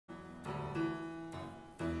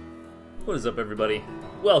What is up, everybody?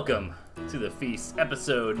 Welcome to the Feast,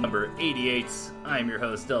 episode number 88. I'm your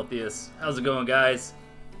host, Delthius. How's it going, guys?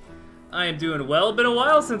 I am doing well. Been a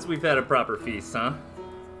while since we've had a proper feast, huh?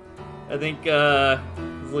 I think, I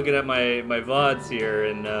was looking at my VODs here,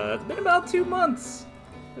 and it's been about 2 months.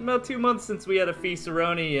 Been about 2 months since we had a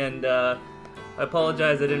feast-a-roni, and I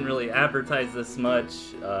apologize I didn't really advertise this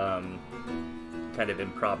much. Kind of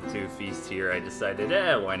impromptu feast here. I decided,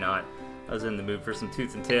 why not? I was in the mood for some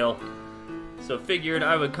tooth and tail. So figured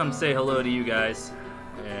I would come say hello to you guys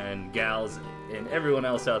and gals and everyone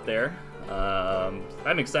else out there.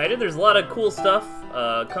 I'm excited. There's a lot of cool stuff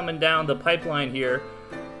coming down the pipeline here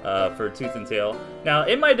for Tooth and Tail. Now,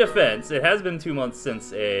 in my defense, it has been 2 months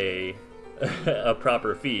since a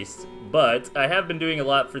proper feast, but I have been doing a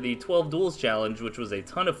lot for the 12 Duels Challenge, which was a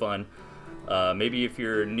ton of fun. Maybe if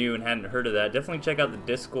you're new and hadn't heard of that, definitely check out the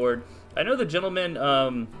Discord. I know the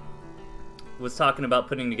gentleman was talking about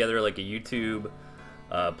putting together like a YouTube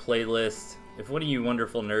playlist. If one of you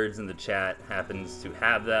wonderful nerds in the chat happens to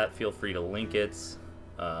have that, feel free to link it.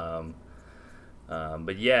 But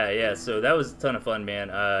yeah, so that was a ton of fun,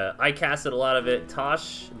 man. I casted a lot of it.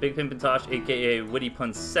 Tosh, Big Pimpin' Tosh, aka Witty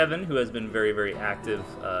Pun 7, who has been very, very active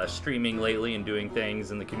streaming lately and doing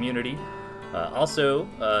things in the community. Also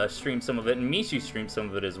streamed some of it, and Mishi streamed some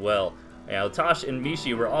of it as well. Now, Tosh and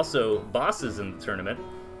Mishi were also bosses in the tournament.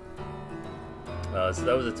 So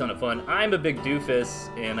that was a ton of fun. I'm a big doofus,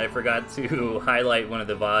 and I forgot to highlight one of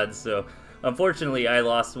the VODs, so unfortunately I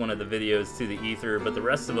lost one of the videos to the ether, but the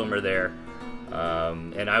rest of them are there.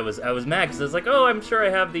 And I was mad, because I was like, oh, I'm sure I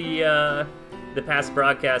have the past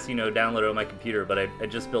broadcast, downloaded on my computer, but I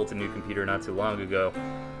just built a new computer not too long ago.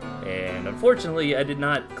 And unfortunately, I did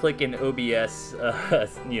not click in OBS,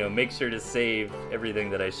 make sure to save everything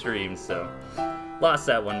that I streamed, so lost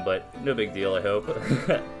that one, but no big deal, I hope.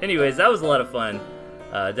 Anyways, that was a lot of fun.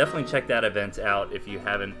 Definitely check that event out if you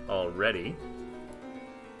haven't already.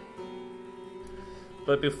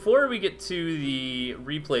 But before we get to the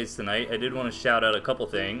replays tonight, I did want to shout out a couple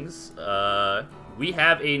things. We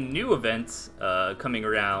have a new event coming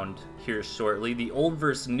around here shortly, the Old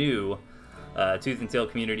vs. New Tooth and Tail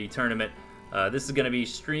Community Tournament. This is going to be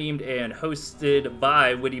streamed and hosted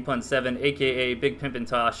by Witty Pun 7, aka Big Pimpin'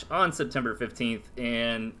 Tosh, on September 15th.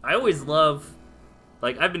 And I always love,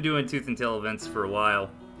 I've been doing Tooth and Tail events for a while.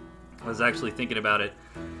 I was actually thinking about it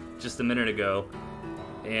just a minute ago.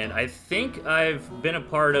 And I think I've been a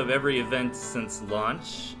part of every event since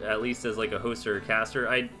launch, at least as like a host or a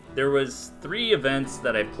caster. There was 3 events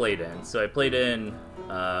that I played in. So I played in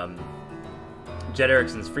Jed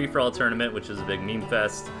Erickson's Free For All tournament, which is a big meme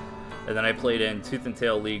fest. And then I played in Tooth and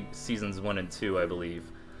Tail League Seasons 1 and 2, I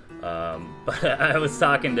believe. But I was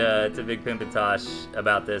talking to Big Pimpin' Tosh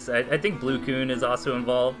about this. I think Blue Coon is also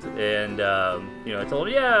involved. And, I told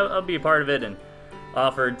him, yeah, I'll be a part of it. And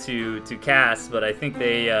offered to cast. But I think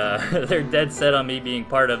they're dead set on me being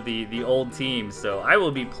part of the old team. So I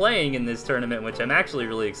will be playing in this tournament, which I'm actually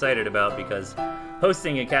really excited about, because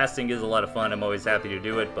hosting and casting is a lot of fun. I'm always happy to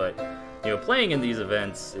do it. But playing in these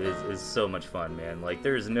events is so much fun, man.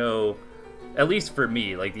 There's no, at least for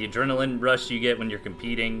me, the adrenaline rush you get when you're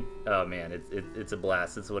competing. Oh man, it's a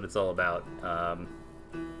blast. It's what it's all about.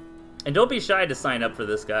 And don't be shy to sign up for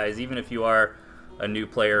this, guys. Even if you are a new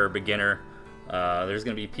player or beginner, there's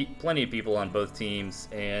going to be plenty of people on both teams.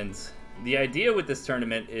 And the idea with this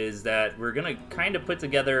tournament is that we're going to kind of put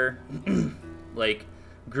together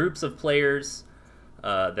groups of players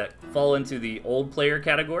that fall into the old player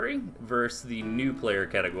category versus the new player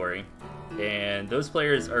category. And those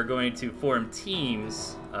players are going to form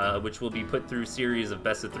teams, which will be put through series of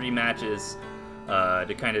best-of-3 matches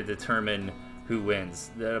to kind of determine who wins.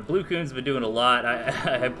 The Blue Coon's been doing a lot.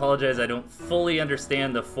 I apologize, I don't fully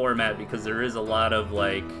understand the format, because there is a lot of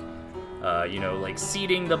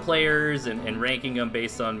seeding the players and ranking them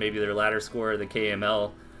based on maybe their ladder score or the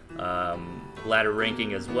KML ladder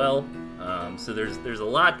ranking as well. So there's a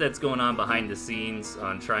lot that's going on behind the scenes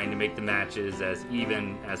on trying to make the matches as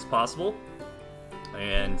even as possible.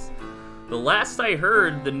 And the last I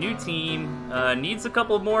heard, the new team needs a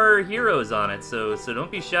couple more heroes on it. So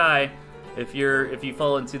don't be shy if you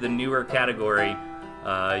fall into the newer category.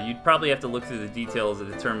 You'd probably have to look through the details to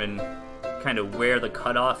determine kind of where the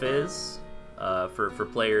cutoff is for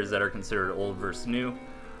players that are considered old versus new.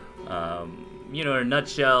 In a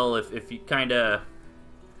nutshell, if you kind of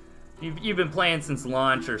you've been playing since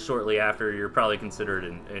launch or shortly after, you're probably considered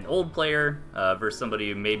an old player versus somebody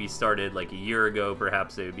who maybe started a year ago.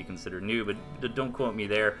 Perhaps they would be considered new, but don't quote me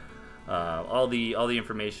there. All the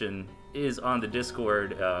information is on the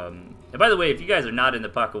Discord. And by the way, if you guys are not in the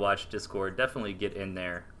Pocketwatch Discord, definitely get in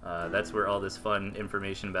there. That's where all this fun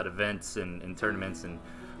information about events and tournaments and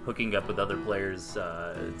hooking up with other players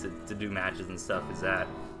to do matches and stuff is at.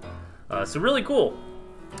 So really cool.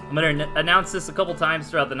 I'm going to announce this a couple times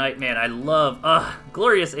throughout the night. Man, I love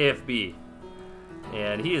Glorious AFB.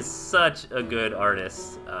 And he is such a good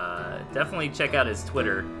artist. Definitely check out his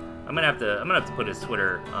Twitter. I'm gonna have to put his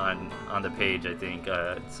Twitter on the page. I think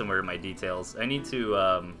somewhere in my details. I need to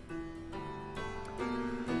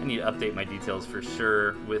update my details for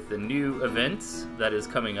sure with the new events that is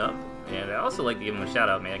coming up. And I also like to give him a shout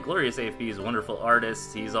out, man. Glorious AFB is a wonderful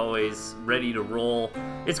artist. He's always ready to roll.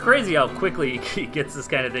 It's crazy how quickly he gets this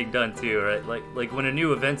kind of thing done too, right? Like when a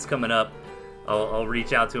new event's coming up, I'll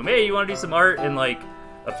reach out to him. Hey, you want to do some art? And like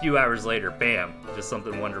a few hours later, bam, just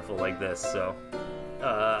something wonderful like this. So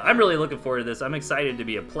I'm really looking forward to this. I'm excited to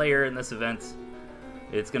be a player in this event.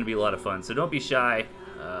 It's going to be a lot of fun. So don't be shy.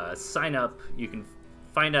 Sign up. You can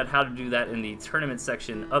find out how to do that in the tournament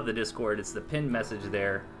section of the Discord. It's the pinned message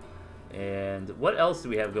there. And what else do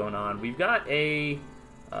we have going on? We've got a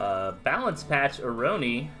balance patch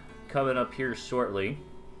Aroni coming up here shortly.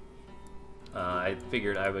 I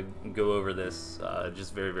figured I would go over this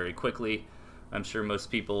just very, very quickly. I'm sure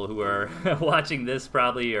most people who are watching this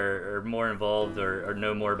probably are more involved or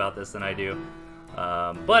know more about this than I do.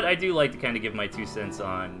 But I do like to kind of give my 2 cents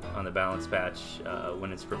on the balance patch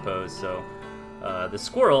when it's proposed. So the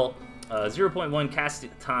Squirrel, 0.1 cast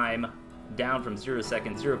time down from 0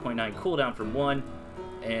 seconds, 0.9 cooldown from 1,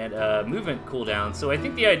 and movement cooldown. So I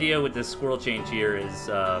think the idea with this Squirrel change here is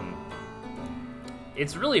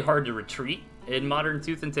it's really hard to retreat in modern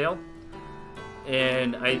Tooth and Tail.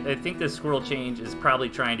 And I think the Squirrel change is probably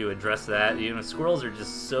trying to address that. You know, squirrels are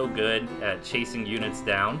just so good at chasing units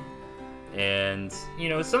down. And, you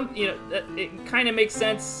know, it kind of makes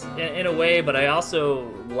sense in a way, but I also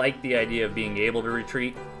like the idea of being able to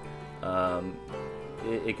retreat.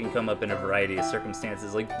 It can come up in a variety of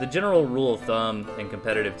circumstances. Like, the general rule of thumb in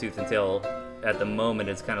competitive Tooth and Tail at the moment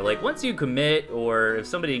is kind of like, once you commit, or if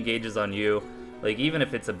somebody engages on you, like, even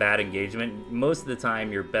if it's a bad engagement, most of the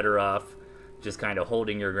time you're better off just kind of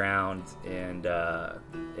holding your ground and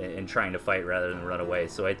trying to fight rather than run away.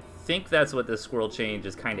 So I think that's what this Squirrel change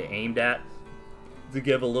is kind of aimed at, to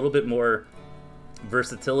give a little bit more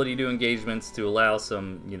versatility to engagements, to allow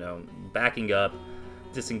some, you know, backing up,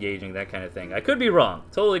 disengaging, that kind of thing. I could be wrong,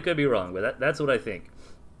 totally could be wrong, but that's what I think.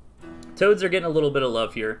 Toads are getting a little bit of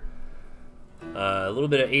love here, a little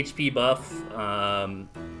bit of HP buff,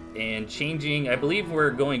 and changing. I believe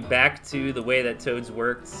we're going back to the way that Toads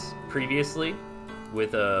worked previously,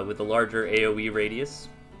 with a larger AoE radius.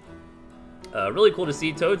 Really cool to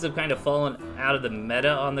see. Toads have kind of fallen out of the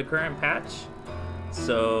meta on the current patch,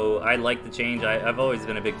 so I like the change. I've always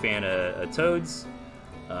been a big fan of Toads.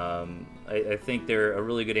 I think they're a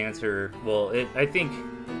really good answer. Well, I think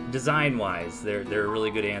design-wise, they're a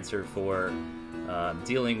really good answer for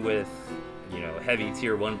dealing with, you know, heavy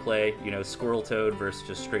tier 1 play. You know, Squirrel Toad versus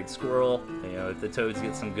just straight Squirrel. You know, if the Toads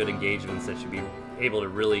get some good engagements, that should be able to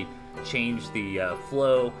really change the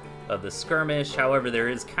flow of the skirmish. However, there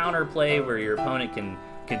is counterplay where your opponent can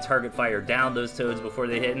target fire down those Toads before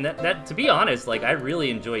they hit. And that to be honest, like, I really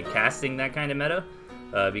enjoyed casting that kind of meta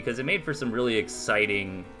because it made for some really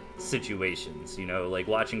exciting situations. You know, like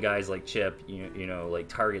watching guys like Chip, you know, like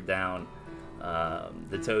target down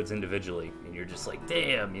the Toads individually, and you're just like,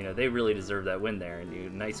 damn, you know, they really deserve that win there. And you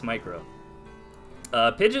nice micro.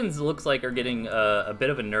 Pigeons looks like are getting a bit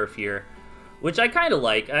of a nerf here, which I kind of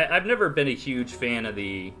like. I've never been a huge fan of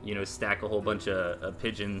the, you know, stack a whole bunch of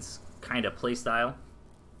pigeons kind of playstyle.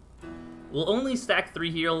 We'll only stack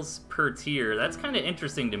 3 heals per tier. That's kind of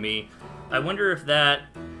interesting to me. I wonder if that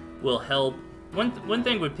will help. One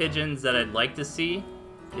thing with pigeons that I'd like to see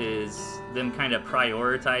is them kind of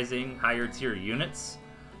prioritizing higher tier units.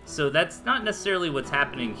 So that's not necessarily what's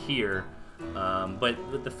happening here. But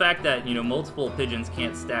with the fact that, you know, multiple pigeons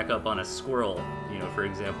can't stack up on a squirrel, you know, for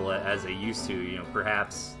example, as they used to, you know,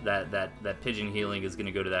 perhaps that pigeon healing is going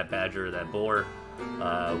to go to that badger or that boar,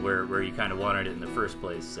 where you kind of wanted it in the first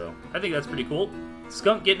place. So I think that's pretty cool.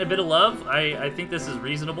 Skunk getting a bit of love. I think this is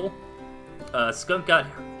reasonable. Skunk got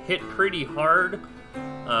hit pretty hard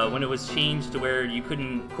when it was changed to where you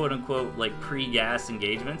couldn't, quote unquote, like pre-gas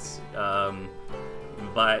engagements.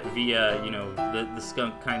 But via, you know, the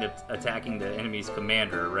skunk kind of attacking the enemy's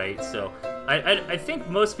commander, right? So I think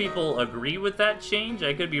most people agree with that change.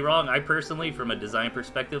 I could be wrong. I personally, from a design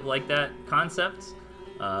perspective, like that concept.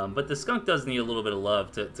 But the skunk does need a little bit of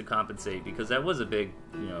love to compensate, because that was a big,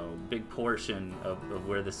 you know, big portion of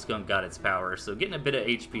where the skunk got its power. So getting a bit of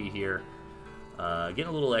HP here. Getting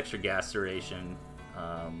a little extra gas duration.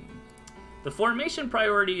 The formation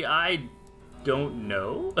priority, I don't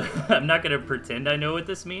know. I'm not going to pretend I know what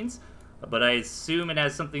this means, but I assume it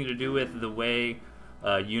has something to do with the way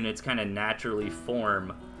units kind of naturally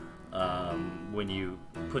form when you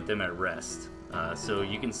put them at rest. So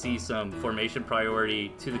you can see some formation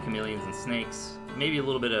priority to the chameleons and snakes, maybe a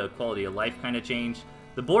little bit of quality of life kind of change.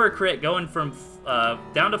 The boar crit going from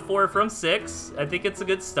down to 4 from 6, I think it's a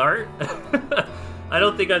good start. I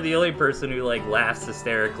don't think I'm the only person who like laughs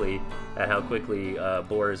hysterically at how quickly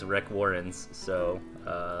boars wreck warrens. So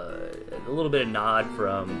a little bit of nod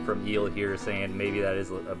from Eel here, saying maybe that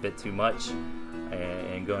is a bit too much,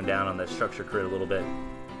 and going down on that structure crit a little bit.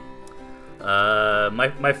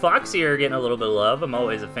 My fox here getting a little bit of love. I'm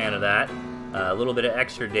always a fan of that. A little bit of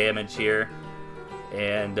extra damage here.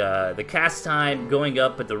 And the cast time going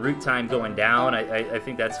up, but the root time going down, I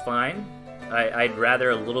think that's fine. I'd rather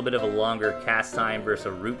a little bit of a longer cast time versus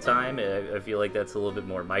a root time. I feel like that's a little bit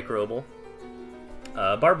more microable.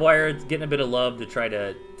 Barbed wire getting a bit of love to try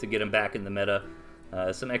to get him back in the meta.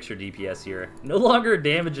 Some extra DPS here. No longer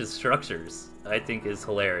damages structures, I think is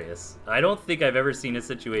hilarious. I don't think I've ever seen a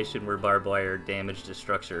situation where barbed wire damaged a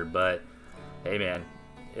structure, but hey man,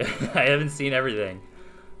 I haven't seen everything.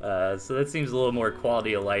 So that seems a little more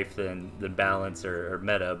quality of life than balance or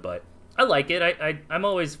meta, but I like it. I'm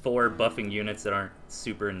always for buffing units that aren't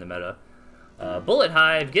super in the meta. Bullet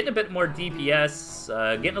Hive, getting a bit more DPS,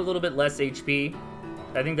 getting a little bit less HP.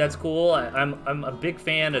 I think that's cool. I'm a big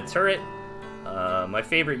fan of Turret. My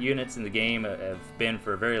favorite units in the game have been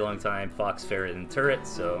for a very long time Fox, Ferret, and Turret,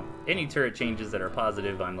 so any Turret changes that are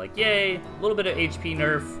positive, I'm like, yay! A little bit of HP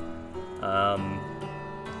nerf.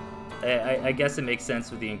 I guess it makes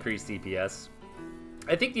sense with the increased DPS.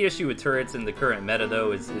 I think the issue with turrets in the current meta,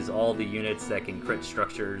 though, is all the units that can crit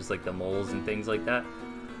structures, like the moles and things like that.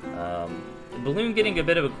 Balloon getting a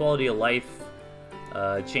bit of a quality of life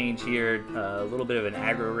change here, a little bit of an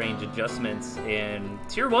aggro range adjustments, and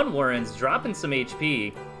Tier 1 Warrens dropping some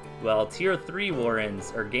HP, while Tier 3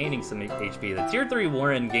 Warrens are gaining some HP. The Tier 3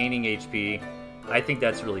 Warren gaining HP, I think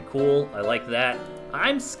that's really cool. I like that.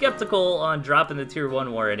 I'm skeptical on dropping the Tier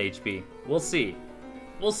 1 Warren HP. We'll see.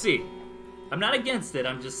 We'll see. I'm not against it,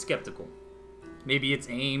 I'm just skeptical. Maybe it's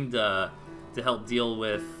aimed to help deal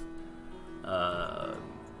with,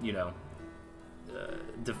 you know,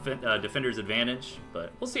 defender's advantage,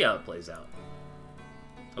 but we'll see how it plays out.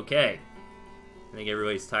 Okay. I think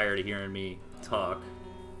everybody's tired of hearing me talk.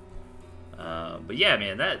 But yeah,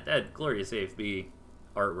 man, that Glorious AFB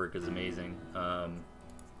artwork is amazing.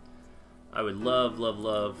 I would love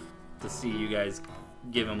to see you guys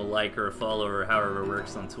give him a like or a follow or however it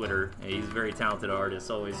works on Twitter. He's a very talented artist,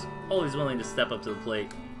 always willing to step up to the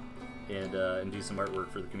plate and do some artwork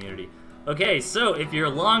for the community. Okay, so if you're a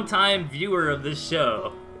longtime viewer of this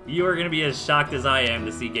show, you are going to be as shocked as I am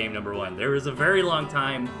to see game number 1. There was a very long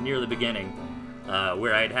time near the beginning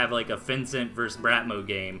where I'd have like a Vincent versus Bratmo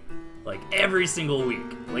game like every single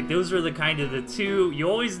week. Like those were the kind of the two, you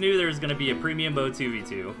always knew there was going to be a Premium Bow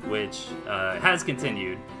 2v2, which has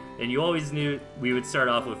continued. And you always knew we would start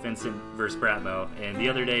off with Vincent versus Bratmo. And the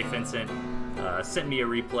other day, Vincent sent me a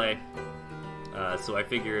replay. So I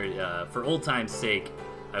figured, for old time's sake,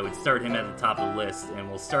 I would start him at the top of the list. And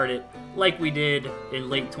we'll start it like we did in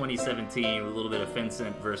late 2017 with a little bit of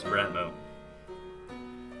Vincent versus Bratmo.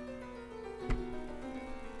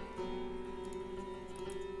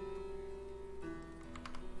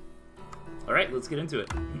 Alright, let's get into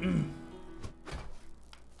it.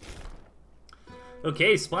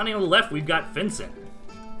 Okay, spawning on the left, we've got Vincent.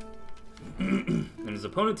 And his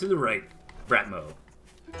opponent to the right, Bratmo.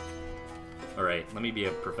 Alright, let me be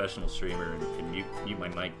a professional streamer and mute my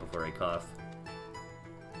mic before I cough.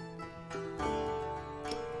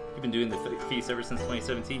 You've been doing the feast ever since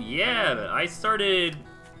 2017? Yeah, I started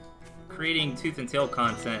creating Tooth and Tail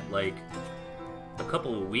content like a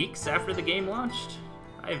couple of weeks after the game launched.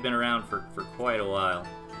 I've been around for quite a while.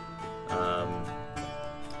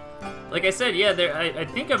 Like I said, yeah, I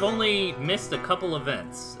think I've only missed a couple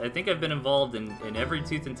events. I think I've been involved in every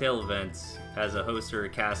Tooth and Tail event as a host or a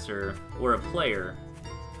caster or a player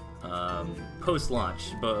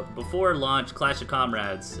post-launch. But before launch, Clash of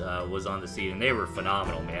Comrades was on the scene, and they were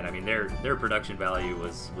phenomenal, man. I mean, their production value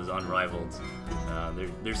was unrivaled.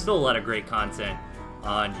 There's still a lot of great content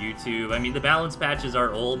on YouTube. I mean, the balance patches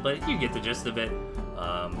are old, but you get the gist of it.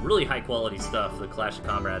 Really high quality stuff, the Clash of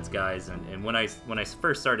Comrades guys, and when I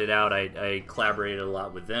first started out, I collaborated a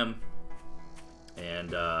lot with them, and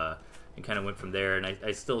kind of went from there. And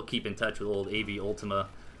I still keep in touch with old AV Ultima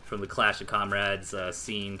from the Clash of Comrades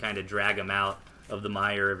scene, kind of drag them out of the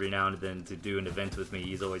Mire every now and then to do an event with me.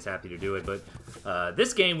 He's always happy to do it. But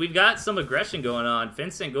this game, we've got some aggression going on.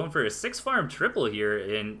 Vincent going for a 6-farm triple here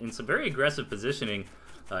in some very aggressive positioning.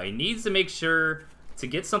 He needs to make sure to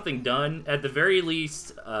get something done, at the very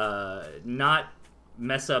least, not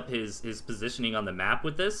mess up his positioning on the map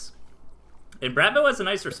with this. And Bratmo has a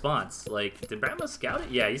nice response. Like, did Bratmo scout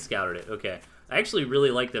it? Yeah, he scouted it. Okay. I actually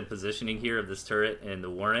really like the positioning here of this turret and the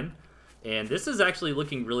Warren. And this is actually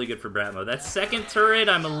looking really good for Bratmo. That second turret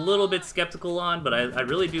I'm a little bit skeptical on, but I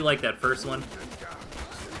really do like that first one.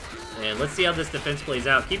 And let's see how this defense plays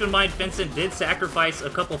out. Keep in mind, Vincent did sacrifice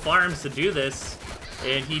a couple farms to do this.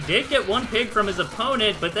 And he did get one pig from his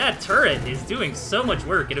opponent, but that turret is doing so much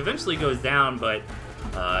work. It eventually goes down, but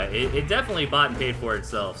it definitely bought and paid for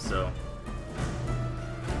itself, so...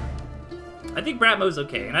 I think Bratmo's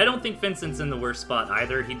okay, and I don't think Vincent's in the worst spot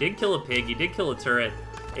either. He did kill a pig, he did kill a turret,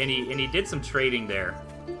 and he did some trading there.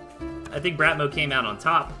 I think Bratmo came out on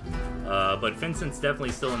top, but Vincent's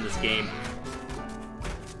definitely still in this game.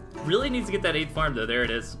 Really needs to get that 8th farm, though. There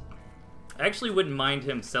it is. I actually wouldn't mind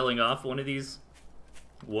him selling off one of these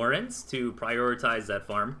Warrens to prioritize that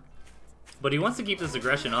farm. But he wants to keep this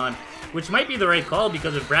aggression on, which might be the right call,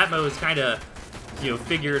 because if Bratmo is kind of...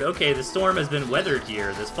 figured, okay, the storm has been weathered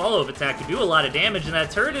here. This follow-up attack could do a lot of damage, and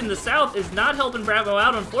that turret in the south is not helping Bratmo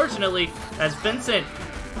out, unfortunately, as Vincent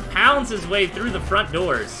pounds his way through the front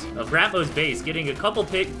doors of Bratmo's base, getting a couple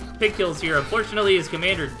pig kills here. Unfortunately, his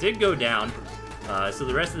commander did go down, so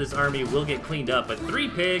the rest of this army will get cleaned up. But 3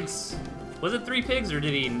 pigs... Was it 3 pigs, or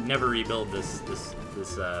did he never rebuild this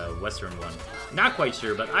western one? Not quite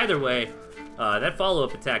sure, but either way, that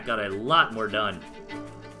follow-up attack got a lot more done.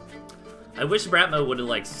 I wish Bratmo would have,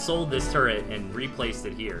 like, sold this turret and replaced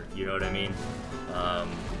it here, you know what I mean?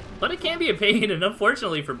 But it can be a pain, and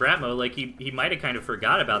unfortunately for Bratmo, like, he might have kind of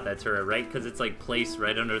forgot about that turret, right? Because it's, like, placed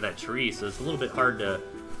right under that tree, so it's a little bit hard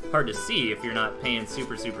to see if you're not paying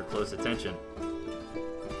super close attention.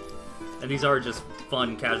 And these are just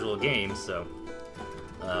fun, casual games, so...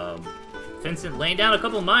 Vincent laying down a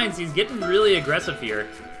couple mines. He's getting really aggressive here.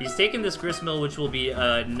 He's taking this gristmill, which will be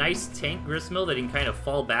a nice tank gristmill that he can kind of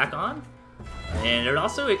fall back on. And it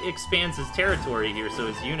also expands his territory here, so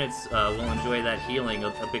his units will enjoy that healing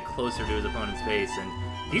a bit closer to his opponent's base. And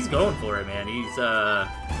he's going for it, man. He's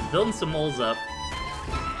building some moles up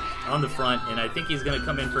on the front, and I think he's going to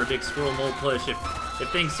come in for a big squirrel mole push if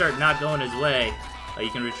things start not going his way. You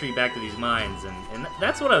can retreat back to these mines, and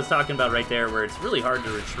that's what I was talking about right there, where it's really hard to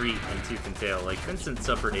retreat in Tooth and Tail. Like, Vincent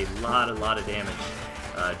suffered a lot of damage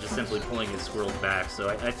just simply pulling his squirrels back, so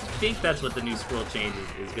I think that's what the new squirrel change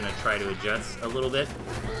is going to try to adjust a little bit.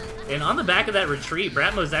 And on the back of that retreat,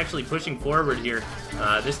 Bratmo's actually pushing forward here.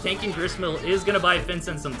 This tanking gristmill is going to buy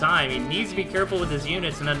Vincent some time. He needs to be careful with his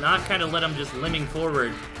units and not kind of let him just limbing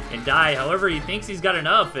forward and die. However, he thinks he's got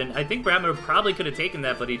enough, and I think Bratmo probably could have taken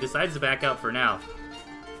that, but he decides to back out for now.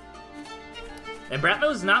 And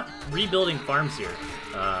Bratmo's not rebuilding farms here.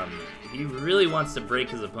 He really wants to break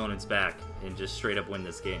his opponent's back and just straight up win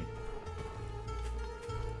this game.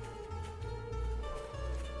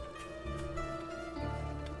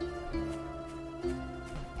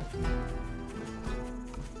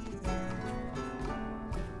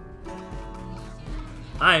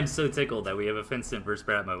 I am so tickled that we have a Vincent versus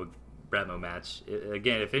Bratmo match.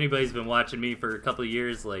 Again, if anybody's been watching me for a couple of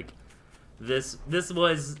years, like, this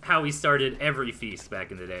was how we started every feast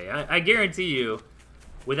back in the day. I guarantee you,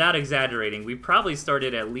 without exaggerating, we probably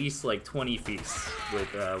started at least like 20 feasts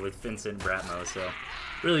with Vincent and Bratmo. So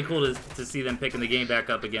really cool to see them picking the game back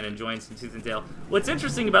up again, enjoying some Tooth and Tail. What's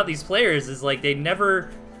interesting about these players is, like, they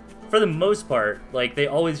never, for the most part, like, they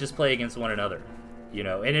always just play against one another. You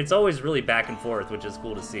know, and it's always really back and forth, which is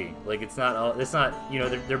cool to see. Like, it's not, you know,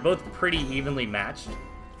 they're both pretty evenly matched.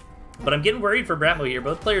 But I'm getting worried for Bratmo here.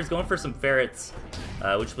 Both players going for some ferrets,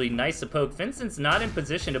 which will be nice to poke. Vincent's not in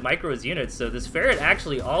position to micro his units, so this ferret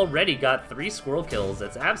actually already got 3 squirrel kills.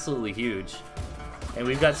 That's absolutely huge. And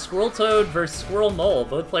we've got Squirrel Toad versus Squirrel Mole.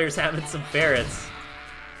 Both players having some ferrets.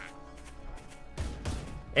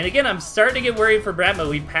 And again, I'm starting to get worried for Bratmo.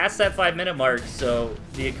 We passed that 5-minute mark, so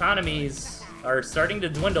the economies are starting to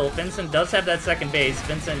dwindle. Vincent does have that second base.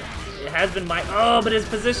 Vincent has been but his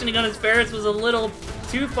positioning on his ferrets was a little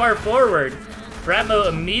too far forward. Bratmo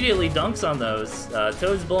immediately dunks on those.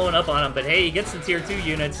 Toad's blowing up on him, but hey, he gets the tier 2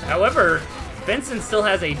 units. However, Vincent still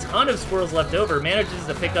has a ton of squirrels left over, manages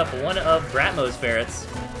to pick up one of Bratmo's ferrets.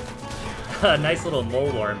 Nice little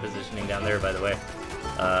mole warren positioning down there, by the way.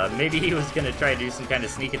 Maybe he was going to try to do some kind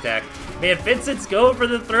of sneak attack. Man, Vincent's going for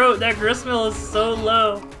the throat. That gristmill is so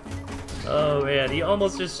low. Oh, man, he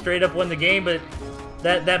almost just straight up won the game, but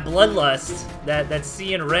that bloodlust, that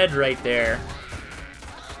sea in red right there,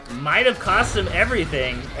 might have cost him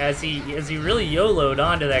everything as he really YOLO'd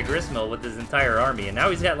onto that gristmill with his entire army, and now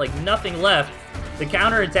he's got like nothing left. The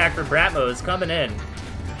counterattack for Bratmo is coming in.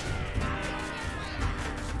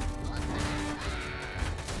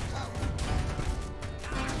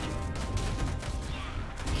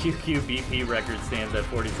 QQBP record stands at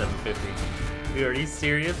 4750. Dude, are you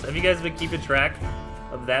serious? Have you guys been keeping track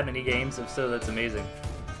of that many games? If so, that's amazing.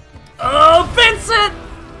 Oh, Vincent!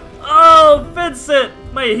 Oh, Vincent!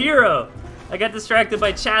 My hero! I got distracted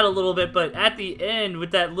by chat a little bit, but at the end, with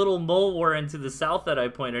that little mole warren to the south that I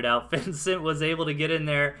pointed out, Vincent was able to get in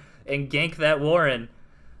there and gank that warren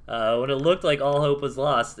when it looked like all hope was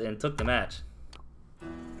lost and took the match.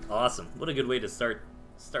 Awesome. What a good way to start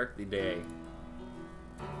the day.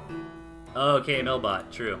 Oh, KML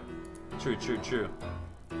bot. True. True.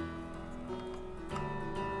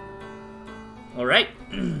 Alright.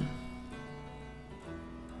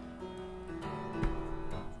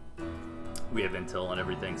 We have intel on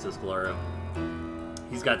everything, says Galaro.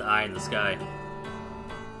 He's got the eye in the sky.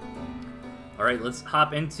 Alright, let's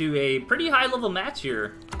hop into a pretty high-level match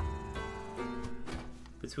here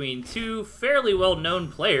between two fairly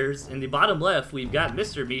well-known players. In the bottom left, we've got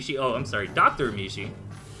Mr. Mishi. Oh, I'm sorry, Dr. Mishi.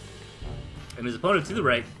 And his opponent to the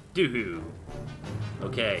right, Doohoo.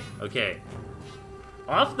 Okay.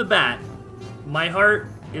 Off the bat, my heart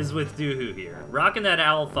is with Doohoo here. Rocking that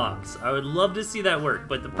Owl Fox. I would love to see that work,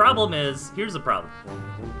 but the problem is, here's the problem.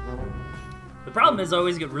 The problem is I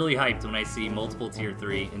always get really hyped when I see multiple tier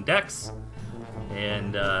 3 in decks,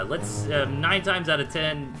 and 9 times out of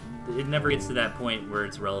 10, it never gets to that point where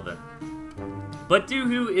it's relevant. But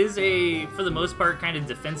Doohoo is for the most part, kind of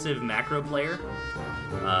defensive macro player.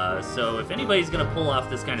 So if anybody's going to pull off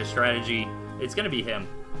this kind of strategy, it's going to be him.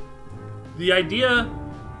 The idea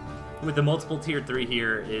with the multiple tier 3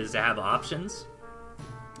 here is to have options.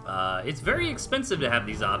 It's very expensive to have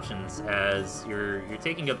these options, as you're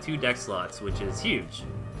taking up 2 deck slots, which is huge.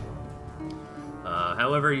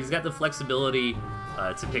 However, he's got the flexibility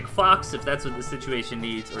to pick Fox if that's what the situation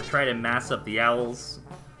needs, or try to mass up the Owls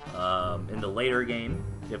in the later game,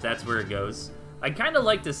 if that's where it goes. I kind of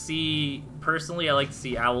like to see, personally, I like to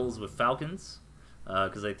see Owls with Falcons,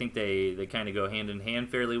 because I think they kind of go hand in hand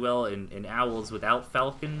fairly well, and Owls without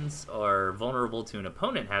Falcons are vulnerable to an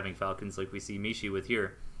opponent having Falcons, like we see Mishi with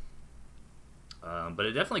here. But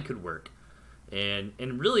it definitely could work. And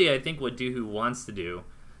really, I think what Doohoo wants to do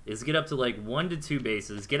is get up to like 1 to 2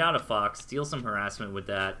 bases, get out of Fox, steal some harassment with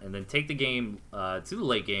that, and then take the game to the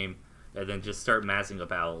late game, and then just start massing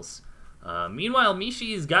up Owls. Meanwhile,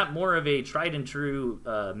 Mishi's got more of a tried and true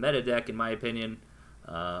meta deck, in my opinion.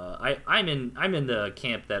 I'm in the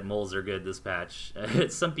camp that moles are good this patch.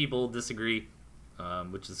 Some people disagree,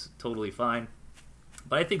 which is totally fine.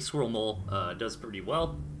 But I think Squirrel Mole does pretty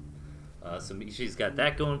well. So Mishi's got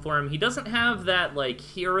that going for him. He doesn't have that like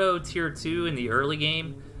hero tier 2 in the early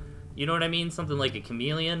game. You know what I mean? Something like a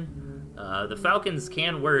Chameleon. The Falcons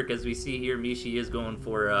can work, as we see here. Mishi is going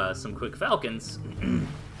for some quick Falcons. You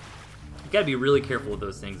gotta be really careful with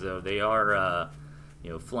those things, though. They are,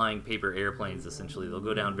 flying paper airplanes, essentially. They'll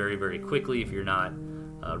go down very, very quickly if you're not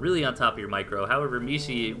really on top of your micro. However,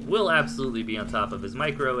 Mishi will absolutely be on top of his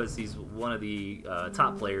micro, as he's one of the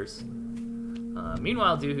top players.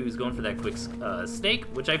 Meanwhile, Doohoo's going for that quick Snake,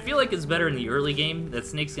 which I feel like is better in the early game. That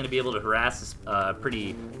Snake's going to be able to harass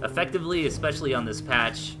pretty effectively, especially on this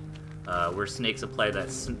patch, where Snakes apply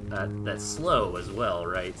that slow as well,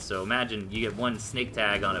 right? So imagine you get 1 Snake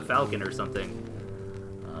tag on a Falcon or something,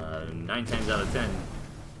 9 times out of 10,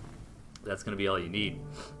 that's going to be all you need.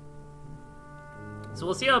 So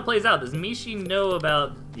we'll see how it plays out. Does Mishi know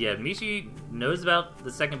about... Yeah, Mishi knows about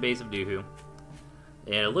the second base of Doohoo.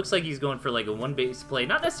 And it looks like he's going for like a 1-base play.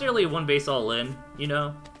 Not necessarily a 1-base all-in, you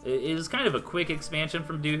know? It is kind of a quick expansion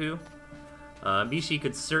from Doohoo. Mishi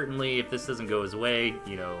could certainly, if this doesn't go his way,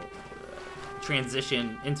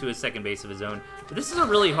 transition into a second base of his own. But this is a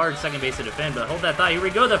really hard second base to defend, but hold that thought. Here we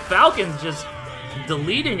go. The Falcons just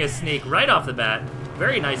deleting a Snake right off the bat.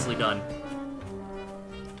 Very nicely done.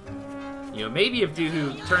 Maybe if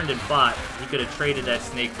Doohoo turned and fought, he could have traded that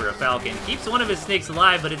Snake for a Falcon. Keeps one of his Snakes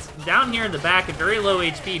alive, but it's down here in the back at very low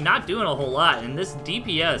HP, not doing a whole lot. And this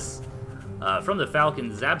DPS from the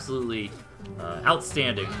Falcons is absolutely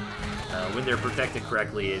outstanding when they're protected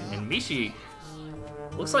correctly. And Mishi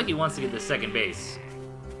looks like he wants to get the second base.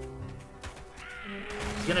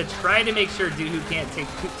 He's going to try to make sure Doohoo can't take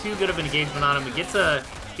too good of an engagement on him. He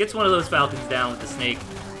gets one of those Falcons down with the Snake.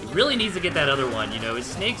 Really needs to get that other one, his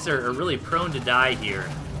Snakes are really prone to die here,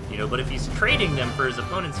 but if he's trading them for his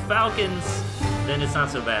opponent's Falcons, then it's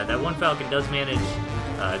not so bad. That one Falcon does manage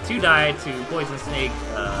 2 die to poison snake,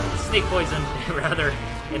 snake poison, rather,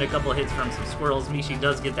 and a couple of hits from some squirrels. Mishi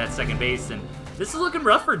does get that second base, and this is looking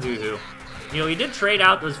rough for Doohoo. You know, he did trade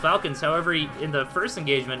out those falcons, however, in the first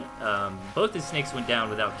engagement, both his snakes went down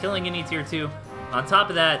without killing any tier 2. On top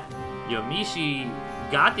of that, you know, Mishi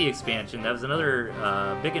got the expansion. That was another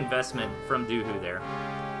big investment from Doohoo there.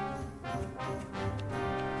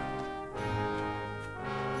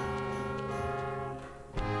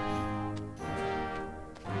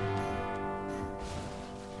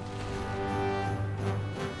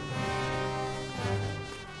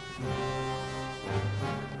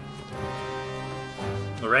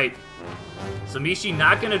 Alright, so Mishi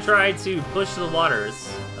not going to try to push the waters.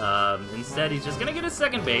 Instead, he's just going to get a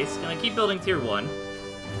second base, going to keep building tier 1.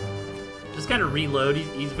 Just kind of reload.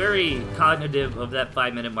 He's very cognitive of that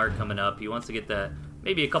 5-minute mark coming up. He wants to get that,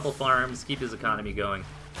 maybe a couple farms, keep his economy going.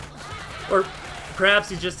 Or perhaps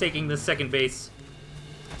he's just taking the second base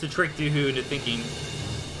to trick Doohoo into thinking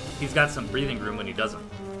he's got some breathing room when he doesn't.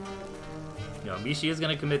 You know, Mishi is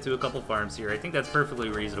going to commit to a couple farms here. I think that's perfectly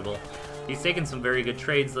reasonable. He's taken some very good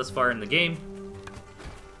trades thus far in the game.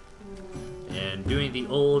 And doing the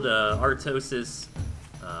old Artosis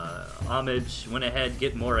homage, went ahead,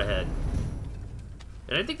 get more ahead.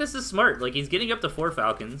 And I think this is smart. Like, he's getting up to 4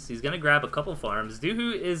 falcons. He's going to grab a couple farms.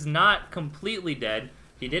 Doohoo is not completely dead.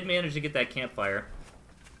 He did manage to get that campfire.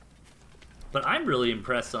 But I'm really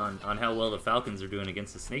impressed on how well the falcons are doing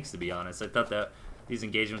against the snakes, to be honest. I thought that these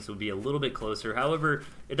engagements would be a little bit closer. However,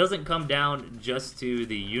 it doesn't come down just to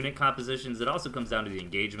the unit compositions. It also comes down to the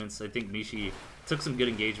engagements. I think Mishi took some good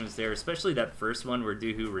engagements there, especially that first one where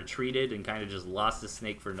Doohoo retreated and kind of just lost the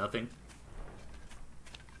snake for nothing.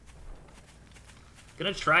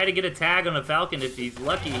 Gonna try to get a tag on a falcon if he's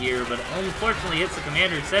lucky here, but unfortunately hits the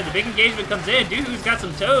commander instead. The big engagement comes in. Doohoo's got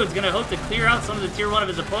some toads. Gonna hope to clear out some of the tier 1 of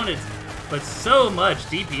his opponents, but so much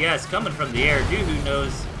DPS coming from the air. Doohoo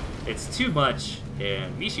knows it's too much,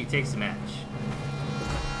 and Mishi takes the match.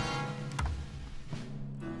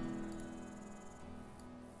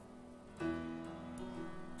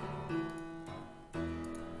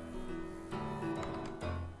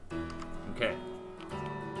 Okay.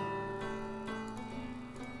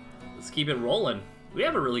 Let's keep it rolling. We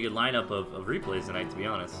have a really good lineup of replays tonight, to be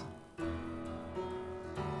honest.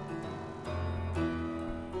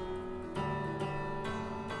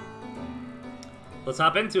 Let's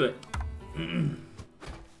hop into it.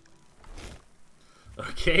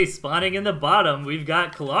 Okay, spawning in the bottom, we've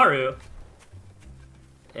got Kalaru.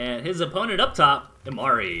 And his opponent up top,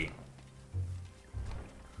 Imari.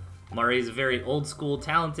 Imari is a very old-school,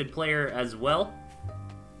 talented player as well.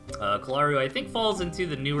 Kalaru, I think, falls into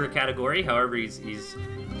the newer category. However, he's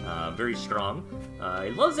very strong.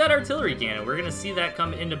 He loves that artillery cannon. We're going to see that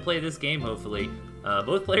come into play this game, hopefully.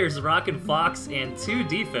 Both players rocking Fox and 2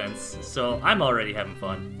 defense, so I'm already having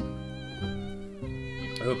fun.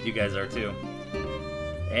 I hope you guys are too.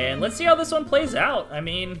 And let's see how this one plays out. I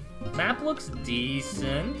mean, map looks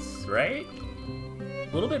decent, right?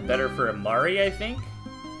 A little bit better for Imari, I think.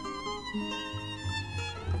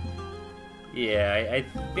 Yeah, I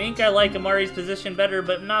think I like Imari's position better,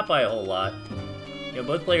 but not by a whole lot. You know,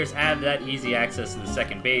 both players have that easy access to the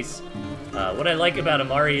second base. What I like about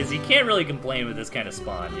Imari is he can't really complain with this kind of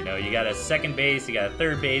spawn. You know, you got a second base, you got a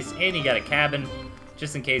third base, and you got a cabin,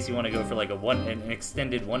 just in case you want to go for like an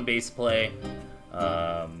extended 1-base play,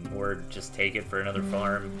 or just take it for another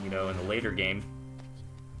farm, you know, in the later game.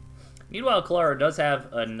 Meanwhile, Kalaru does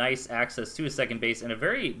have a nice access to a second base and a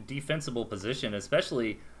very defensible position,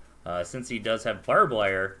 especially since he does have barbed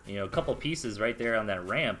wire. You know, a couple pieces right there on that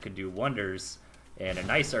ramp could do wonders, and a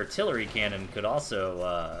nice artillery cannon could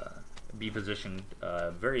also be positioned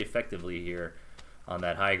very effectively here on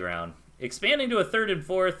that high ground. Expanding to a 3rd and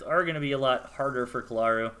 4th are going to be a lot harder for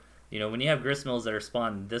Kalaru. You know, when you have gristmills that are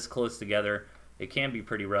spawned this close together, it can be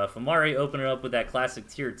pretty rough. Imari opening up with that classic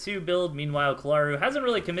tier 2 build. Meanwhile, Kalaru hasn't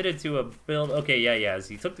really committed to a build. Okay, yeah,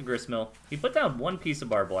 he took the gristmill. He put down 1 piece of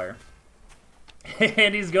barbed wire.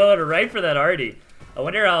 And he's going right for that Artie. I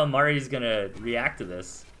wonder how Imari's going to react to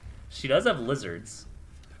this. She does have lizards.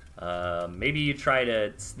 Maybe you try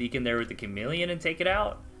to sneak in there with the chameleon and take it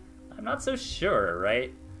out? I'm not so sure,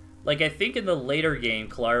 right? Like, I think in the later game,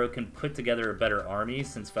 Kalaru can put together a better army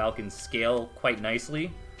since falcons scale quite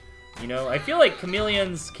nicely. You know, I feel like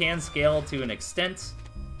chameleons can scale to an extent.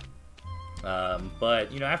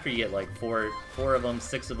 But, you know, after you get like four of them,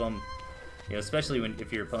 6 of them, You know, especially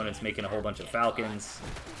if your opponent's making a whole bunch of falcons.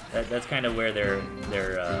 That's kind of where their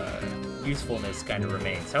usefulness kind of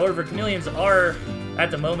remains. However, chameleons are,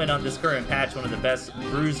 at the moment on this current patch, one of the best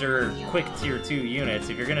bruiser quick tier 2 units.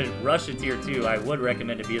 If you're going to rush a tier 2, I would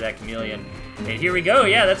recommend to be that chameleon. And here we go.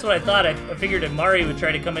 Yeah, that's what I thought. I figured that Mari would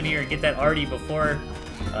try to come in here and get that arty before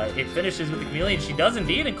it finishes with the chameleon. She does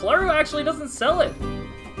indeed, and Kalaru actually doesn't sell it.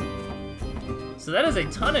 So that is a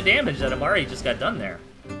ton of damage that Amari just got done there.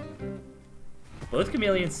 Both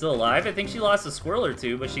chameleons still alive. I think she lost a squirrel or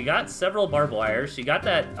two, but she got several barbed wires. She got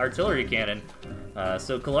that artillery cannon.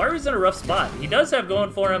 So Kalaru's in a rough spot. He does have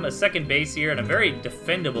going for him a second base here and a very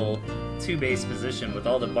defendable 2-base position with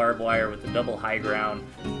all the barbed wire with the double high ground.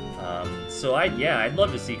 So I'd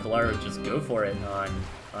love to see Kalaru just go for it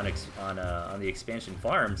on the expansion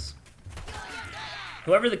farms.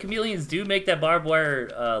 However, the chameleons do make that barbed wire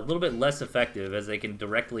a little bit less effective as they can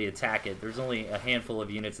directly attack it. There's only a handful of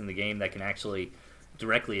units in the game that can actually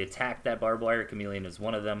directly attack that barbed wire. Chameleon is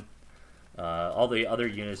one of them. All the other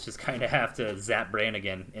units just kind of have to zap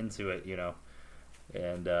Brannigan into it, you know.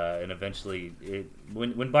 And eventually,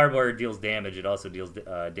 when barbed wire deals damage, it also deals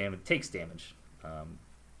takes damage.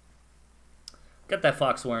 Got that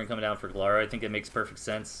Fox Warren coming down for Kalaru. I think it makes perfect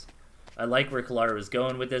sense. I like where Kalaru is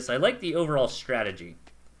going with this. I like the overall strategy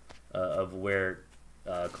of where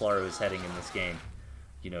Kalaru is heading in this game.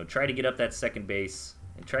 You know, try to get up that second base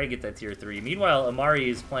and try to get that tier 3. Meanwhile, Amari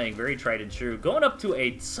is playing very tried and true. Going up to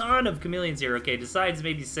a ton of chameleons here. Okay, decides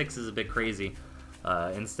maybe 6 is a bit crazy.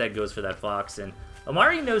 Instead goes for that Fox. And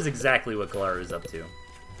Amari knows exactly what Kalaru is up to.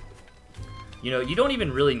 You know, you don't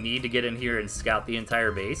even really need to get in here and scout the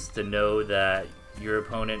entire base to know that your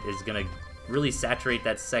opponent is going to really saturate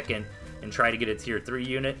that second and try to get a tier 3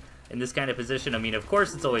 unit in this kind of position. I mean, of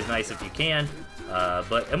course, it's always nice if you can,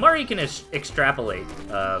 but Amari can extrapolate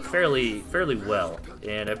fairly well,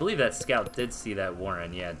 and I believe that scout did see that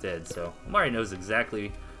Warren. Yeah, it did. So Amari knows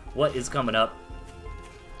exactly what is coming up,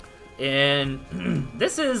 and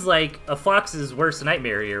this is like a fox's worst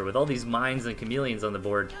nightmare here with all these mines and chameleons on the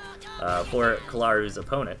board for Kalaru's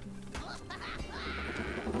opponent.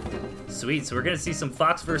 Sweet, so we're going to see some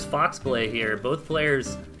Fox versus Fox play here. Both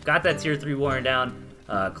players got that tier 3 Warren down.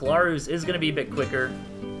 Kalaru's is going to be a bit quicker.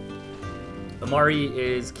 Amari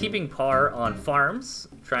is keeping par on farms,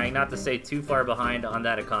 trying not to stay too far behind on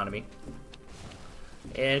that economy.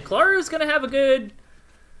 And Kalaru's going to have a good,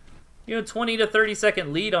 20 to 30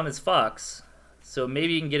 second lead on his Fox. So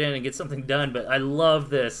maybe he can get in and get something done, but I love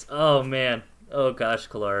this. Oh, man. Oh, gosh,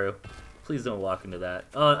 Kalaru. Please don't walk into that.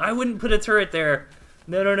 I wouldn't put a turret there.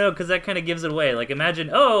 No, because that kind of gives it away. Like, imagine,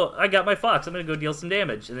 oh, I got my Fox, I'm going to go deal some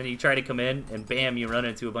damage. And then you try to come in, and bam, you run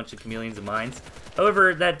into a bunch of chameleons and mines.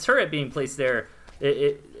 However, that turret being placed there,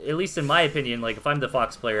 at least in my opinion, like, if I'm the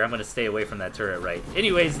Fox player, I'm going to stay away from that turret, right?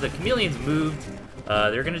 Anyways, the chameleons moved.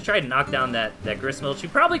 They're going to try to knock down that gristmill. She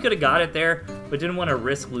probably could have got it there, but didn't want to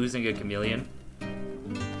risk losing a chameleon.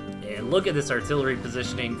 And look at this artillery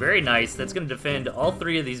positioning. Very nice. That's going to defend all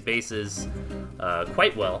 3 of these bases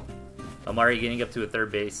quite well. Amari getting up to a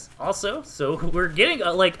third base also, so we're getting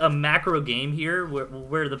a macro game here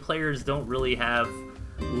where the players don't really have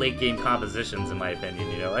late game compositions, in my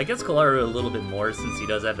opinion. I guess Kalaru a little bit more since he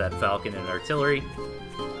does have that Falcon and artillery.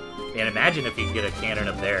 And imagine if he could get a cannon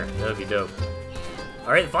up there. That would be dope.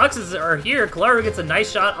 Alright, the Foxes are here. Kalaru gets a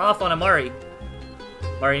nice shot off on Amari.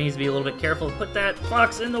 Amari needs to be a little bit careful. Put that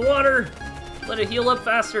Fox in the water. Let it heal up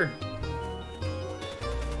faster.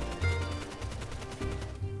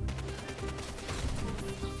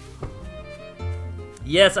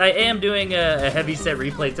 Yes, I am doing a heavy set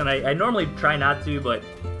replay tonight. I normally try not to, but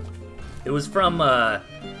it was from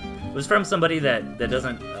somebody that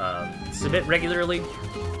doesn't submit regularly,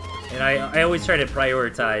 and I always try to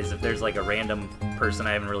prioritize if there's like a random person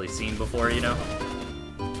I haven't really seen before,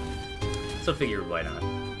 So figure why not.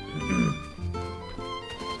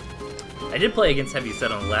 I did play against Heavy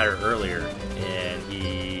Set on the ladder earlier, and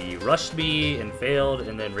he rushed me and failed,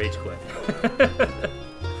 and then rage quit.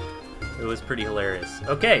 It was pretty hilarious.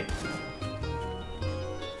 Okay.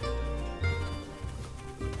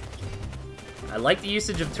 I like the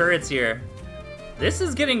usage of turrets here. This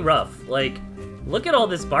is getting rough. Like, look at all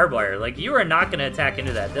this barbed wire. Like, you are not going to attack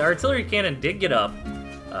into that. The artillery cannon did get up,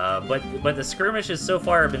 but the skirmishes so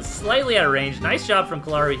far have been slightly out of range. Nice job from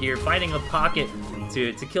Kalaru here, finding a pocket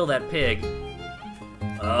to kill that pig.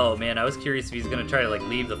 Oh, man, I was curious if he's going to try to,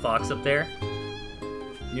 leave the Fox up there.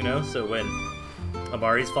 So when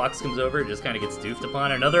Amari's Fox comes over, it just kind of gets doofed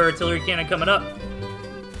upon. Another artillery cannon coming up.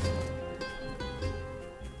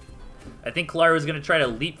 I think Kalaru is going to try to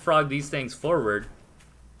leapfrog these things forward.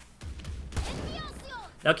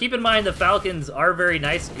 Now keep in mind the Falcons are very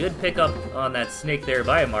nice. Good pickup on that snake there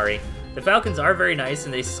by Amari. The Falcons are very nice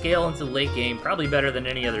and they scale into the late game, probably better than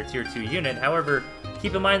any other tier 2 unit. However,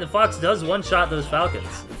 keep in mind the Fox does one-shot those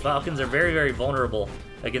Falcons. The Falcons are very, very vulnerable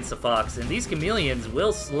against the Fox, and these Chameleons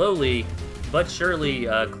will slowly but surely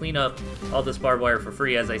clean up all this barbed wire for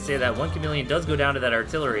free. As I say that, one Chameleon does go down to that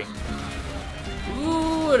artillery.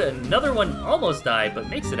 Ooh, and another one almost died, but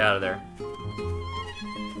makes it out of there.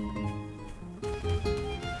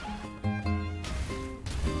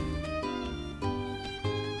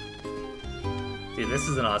 Dude, this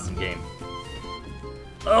is an awesome game.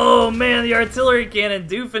 Oh man, the artillery cannon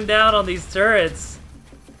doofing down on these turrets.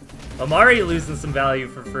 Amari losing some value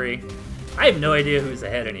for free. I have no idea who's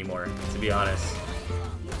ahead anymore, to be honest.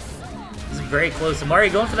 This is very close. Amari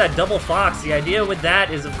going for that double Fox. The idea with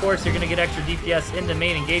that is, of course, you're going to get extra DPS into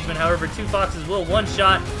main engagement. However, 2 Foxes will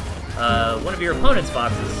one-shot one of your opponent's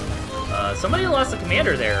Foxes. Somebody lost a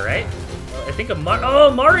commander there, right? I think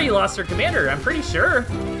Amari lost her commander, I'm pretty sure.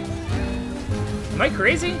 Am I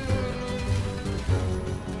crazy?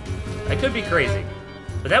 I could be crazy.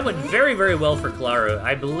 But that went very, very well for Claro.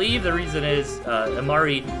 I believe the reason is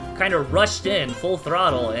Amari kind of rushed in full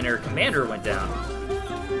throttle and her commander went down.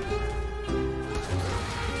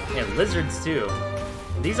 And lizards too.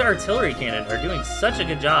 These artillery cannon are doing such a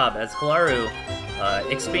good job as Claro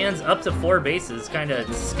expands up to 4 bases, kind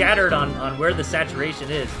of scattered on where the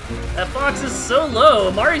saturation is. That Fox is so low.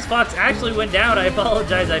 Amari's Fox actually went down. I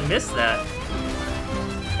apologize, I missed that.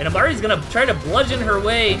 And Amari's gonna try to bludgeon her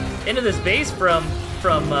way into this base from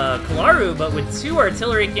Kalaru, but with 2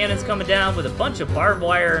 artillery cannons coming down, with a bunch of barbed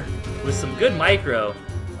wire, with some good micro,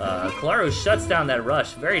 Kalaru shuts down that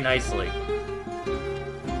rush very nicely.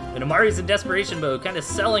 And Amari's in desperation mode, kind of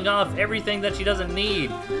selling off everything that she doesn't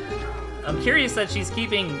need. I'm curious that she's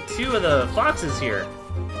keeping 2 of the Foxes here.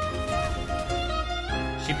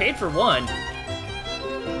 She paid for 1.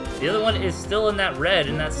 The other one is still in that red,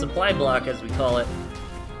 in that supply block, as we call it.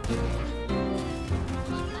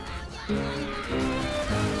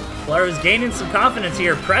 Clara's gaining some confidence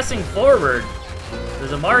here, pressing forward.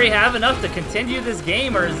 Does Amari have enough to continue this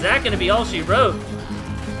game, or is that going to be all she wrote?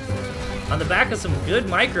 On the back of some good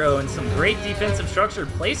micro and some great defensive structure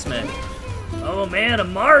placement. Oh man,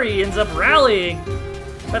 Amari ends up rallying.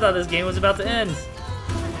 I thought this game was about to end.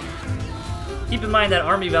 Keep in mind that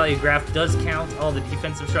army value graph does count all the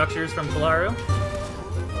defensive structures from Kalaru.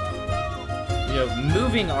 You know,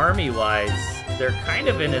 moving army-wise, they're kind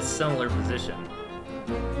of in a similar position.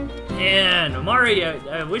 And Amari,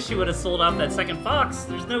 I wish she would have sold off that second Fox.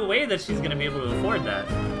 There's no way that she's going to be able to afford that.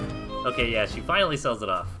 Okay, yeah, she finally sells it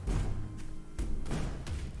off.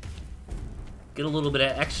 Get a little bit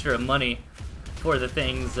of extra money for the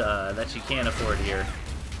things that she can afford here.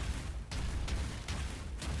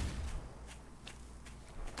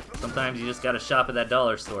 Sometimes you just gotta shop at that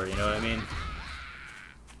dollar store, you know what I mean?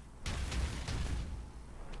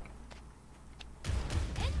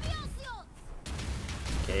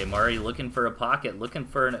 Okay, Amari looking for a pocket, looking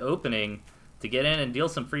for an opening to get in and deal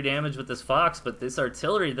some free damage with this Fox, but this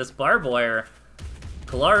artillery, this barbed wire,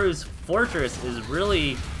 Kalaru's fortress is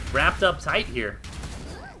really wrapped up tight here.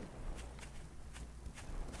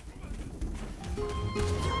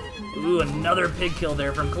 Ooh, another pig kill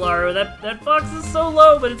there from Kalaru. That Fox is so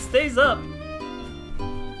low, but it stays up.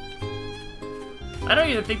 I don't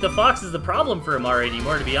even think the Fox is the problem for Amari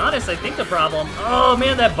anymore, to be honest. I think the problem... Oh,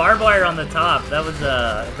 man, that barbed wire on the top. That was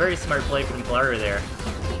a very smart play from Kalaru there.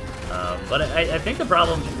 But I think the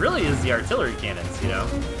problem really is the artillery cannons, you know?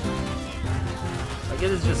 Like, it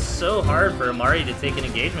is just so hard for Amari to take an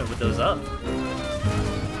engagement with those up.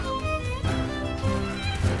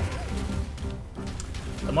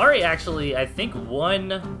 Amari actually, I think,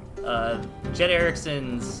 won Jet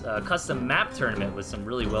Erickson's custom map tournament with some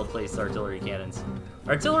really well-placed artillery cannons.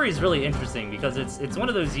 Artillery is really interesting because it's one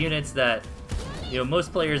of those units that, you know,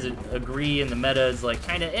 most players agree in the meta is like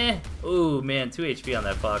kind of eh. Oh man, 2 HP on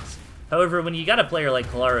that Fox. However, when you got a player like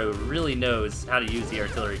Kalaru who really knows how to use the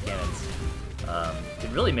artillery cannons, it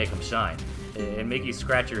can really make them shine and make you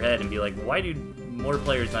scratch your head and be like, why do more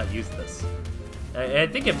players not use this? I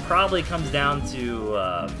think it probably comes down to,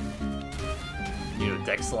 you know,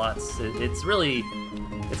 deck slots. It's really,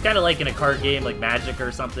 it's kind of like in a card game like Magic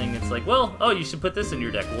or something. It's like, well, oh, you should put this in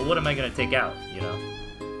your deck. Well, what am I going to take out, you know?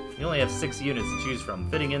 You only have 6 units to choose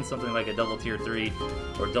from. Fitting in something like a double tier 3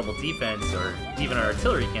 or double defense or even an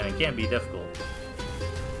artillery cannon can be difficult.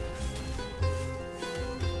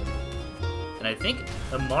 And I think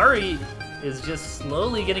Amari is just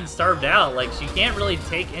slowly getting starved out. Like, she can't really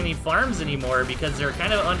take any farms anymore because they're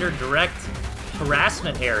kind of under direct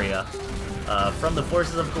harassment area from the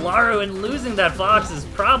forces of Kalaru, and losing that Fox is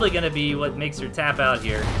probably going to be what makes her tap out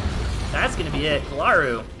here. That's going to be it.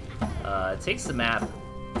 Kalaru takes the map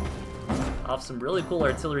off some really cool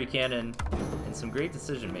artillery cannon and some great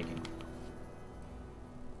decision making.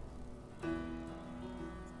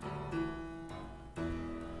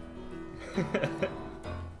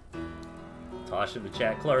 Tosh in the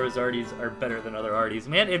chat, Kalaru's arties are better than other arties.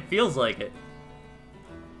 Man, it feels like it.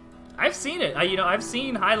 I've seen it. I've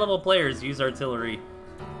seen high-level players use artillery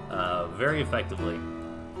very effectively.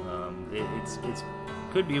 It's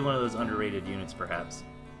could be one of those underrated units, perhaps.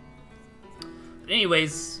 But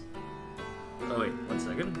anyways, oh wait, 1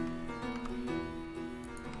 second.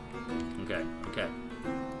 Okay.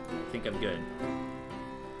 I think I'm good.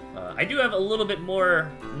 I do have a little bit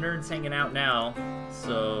more nerds hanging out now,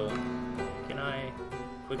 so can I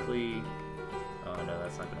quickly? Oh no,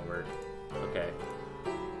 that's not gonna work. Okay.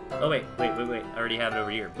 Oh wait. I already have it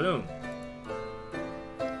over here. Boom.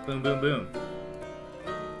 Boom, boom, boom.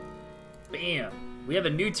 Bam. We have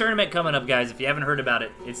a new tournament coming up, guys, if you haven't heard about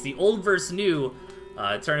it. It's the Old vs. New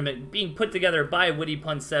tournament being put together by Witty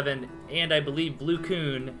Pun 7, and I believe Blue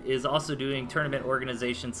Coon is also doing tournament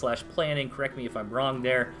organization / planning. Correct me if I'm wrong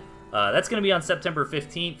there. That's going to be on September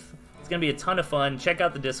 15th. It's going to be a ton of fun. Check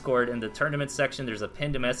out the Discord. In the tournament section, there's a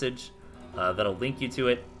pinned message that'll link you to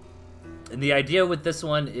it. And the idea with this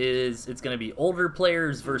one is it's going to be older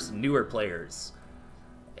players versus newer players.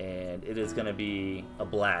 And it is going to be a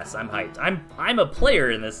blast. I'm hyped. I'm a player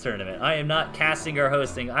in this tournament. I am not casting or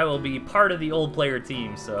hosting. I will be part of the old player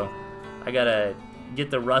team, so I got to get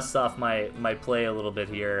the rust off my play a little bit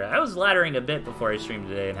here. I was laddering a bit before I streamed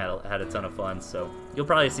today and had a ton of fun, so you'll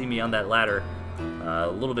probably see me on that ladder a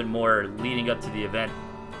little bit more leading up to the event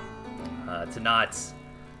to not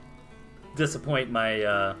disappoint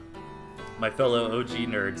my my fellow OG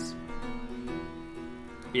nerds.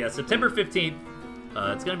 But yeah, September 15th.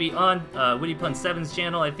 It's going to be on Witty Pun 7's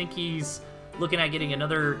channel. I think he's looking at getting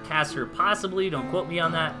another caster, possibly. Don't quote me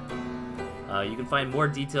on that. You can find more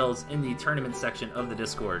details in the tournament section of the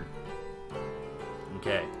Discord.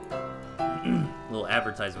 Okay. Little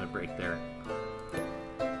advertisement break there.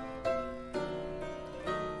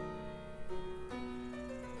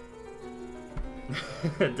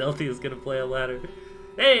 Delthius is going to play a ladder.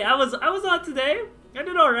 Hey, I was on today. I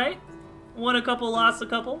did all right. Won a couple, lost a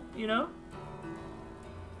couple, you know.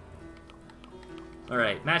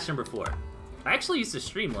 Alright, match number 4. I actually used to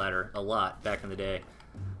stream ladder a lot back in the day.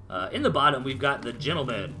 In the bottom, we've got the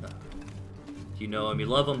Gentleman. You know him, you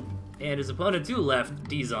love him. And his opponent to the left,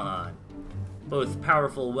 Dizon. Both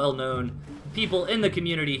powerful, well-known people in the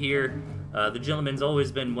community here. The Gentleman's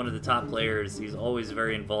always been one of the top players. He's always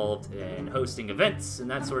very involved in hosting events and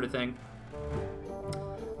that sort of thing.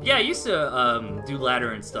 Yeah, I used to do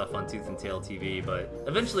ladder and stuff on ToothAndTailTV, but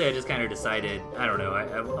eventually I just kind of decided, I don't know,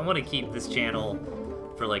 I want to keep this channel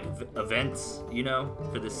for like events, you know,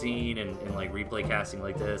 for the scene and like replay casting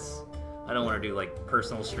like this. I don't want to do like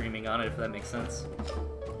personal streaming on it, if that makes sense.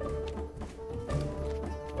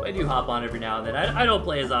 But I do hop on every now and then. I don't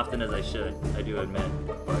play as often as I should, I do admit,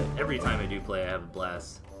 but every time I do play I have a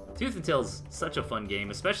blast. Tooth and Tail's such a fun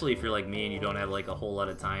game, especially if you're like me and you don't have like a whole lot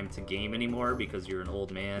of time to game anymore because you're an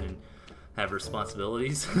old man and have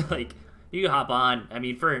responsibilities. Like, you can hop on. I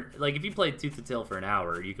mean, for like if you played Tooth and Tail for an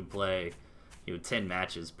hour, you could play, you know, 10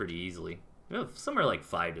 matches pretty easily. You know, somewhere like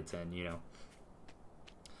 5 to 10, you know.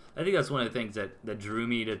 I think that's one of the things that drew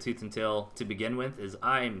me to Tooth and Tail to begin with, is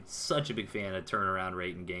I'm such a big fan of turnaround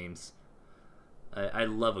rate in games. I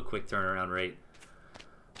love a quick turnaround rate.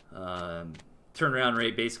 Turnaround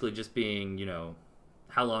rate basically just being, you know,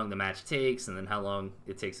 how long the match takes and then how long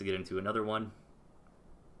it takes to get into another one.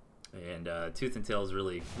 And Tooth and Tail is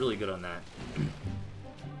really, really good on that.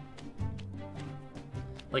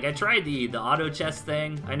 Like, I tried the auto chess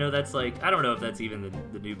thing. I know that's like, I don't know if that's even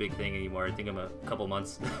the new big thing anymore. I think I'm a couple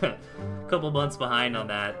months behind on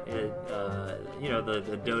that. You know,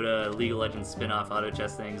 the Dota League of Legends spin-off auto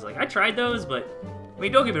chess things. Like, I tried those, but I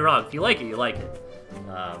mean, don't get me wrong. If you like it, you like it.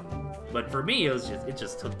 But for me, it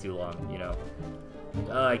just took too long. You know,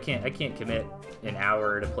 I can't commit an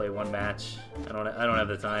hour to play one match. I don't have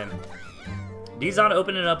the time. Dizon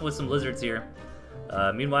opening up with some lizards here.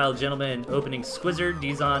 Meanwhile, Gentleman opening Squizzard.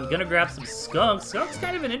 Dizon gonna grab some Skunk. Skunk's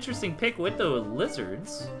kind of an interesting pick with the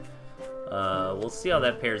lizards. We'll see how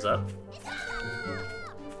that pairs up.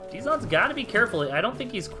 Dizon's got to be careful. I don't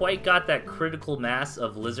think he's quite got that critical mass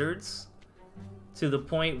of lizards to the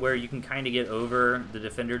point where you can kind of get over the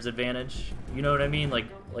defender's advantage. You know what I mean? Like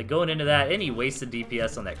going into that, any wasted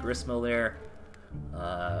DPS on that Gristmill there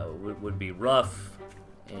would be rough.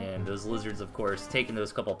 And those lizards, of course, taking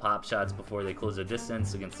those couple pop shots before they close the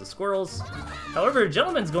distance against the squirrels. However,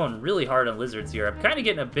 Gentleman's going really hard on lizards here. I'm kind of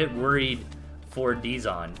getting a bit worried for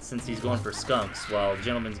Dizon since he's going for skunks while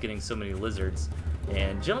Gentleman's getting so many lizards.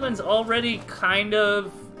 And Gentleman's already kind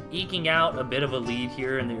of eking out a bit of a lead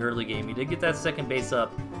here in the early game. He did get that second base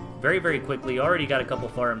up very, very quickly. Already got a couple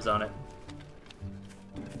farms on it.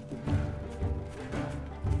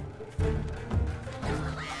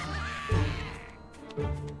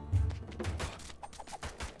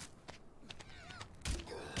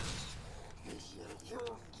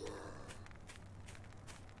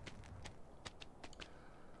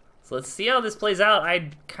 So let's see how this plays out.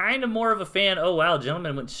 I'm kind of more of a fan. Oh, wow,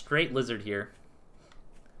 Gentleman went straight lizard here.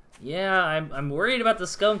 Yeah, I'm worried about the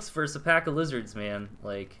skunks versus a pack of lizards, man.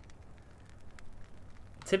 Like,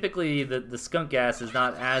 typically the skunk gas is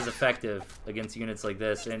not as effective against units like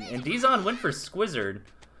this. And Dizon went for Squizzard,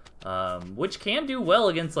 which can do well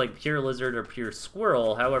against like pure lizard or pure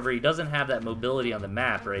squirrel. However, he doesn't have that mobility on the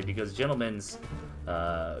map, right? Because Gentleman's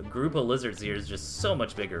group of lizards here is just so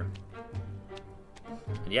much bigger.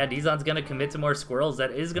 And yeah, Dizon's going to commit to more squirrels.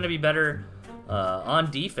 That is going to be better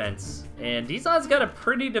on defense. And Dizon's got a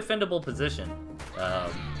pretty defendable position.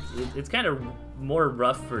 It's kind of more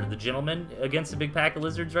rough for the Gentleman against a big pack of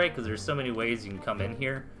lizards, right? Because there's so many ways you can come in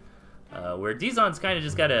here. Where Dizon's kind of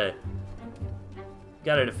just got to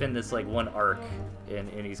defend this like one arc. And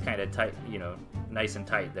he's kind of tight, you know, nice and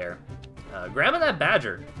tight there. Grabbing that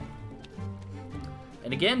Badger.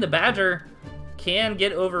 And again, the Badger can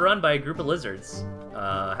get overrun by a group of lizards.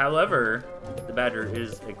 However, the Badger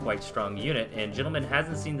is a quite strong unit, and Gentleman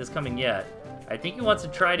hasn't seen this coming yet. I think he wants to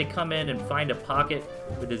try to come in and find a pocket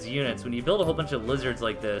with his units. When you build a whole bunch of lizards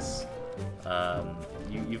like this,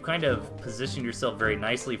 you've kind of positioned yourself very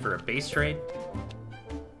nicely for a base trade.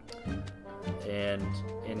 And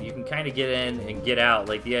you can kind of get in and get out.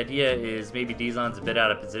 Like, the idea is maybe Dizon's a bit out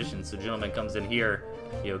of position, so Gentleman comes in here,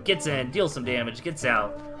 you know, gets in, deals some damage, gets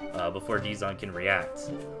out, before Dizon can react.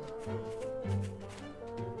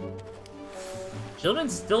 Gentleman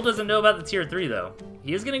still doesn't know about the tier 3 though.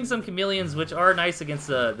 He is getting some chameleons, which are nice against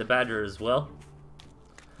the Badger as well.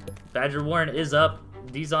 Badger Warren is up.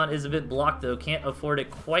 Dizon is a bit blocked though, can't afford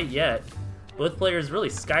it quite yet. Both players really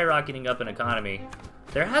skyrocketing up in economy.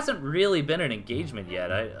 There hasn't really been an engagement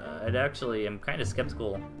yet. I'd actually am kind of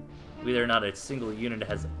skeptical whether or not a single unit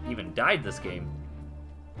has even died this game.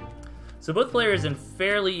 So both players in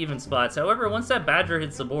fairly even spots. However, once that Badger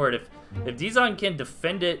hits the board, if Dizon can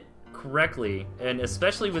defend it correctly, and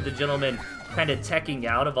especially with the Gentleman kind of teching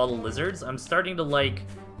out of all the lizards, I'm starting to like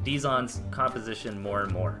Dizon's composition more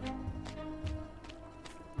and more.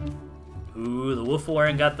 Ooh, the Wolf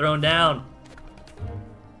Warren got thrown down.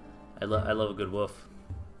 I love a good wolf.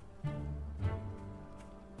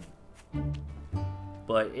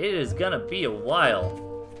 But it is gonna be a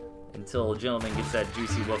while until Gentleman gets that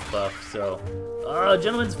juicy wolf buff, so... Oh,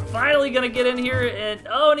 Gentleman's finally gonna get in here, and...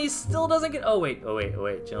 Oh, and he still doesn't get... Oh, wait,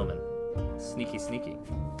 Gentleman. Sneaky, sneaky.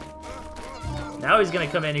 Now he's gonna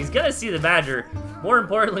come in, he's gonna see the Badger. More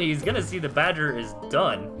importantly, he's gonna see the Badger is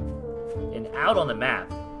done and out on the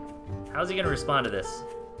map. How's he gonna respond to this?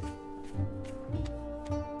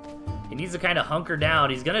 He needs to kind of hunker down.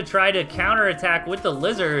 He's gonna try to counterattack with the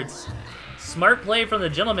lizards. Smart play from the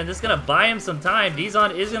Gentleman. This is gonna buy him some time.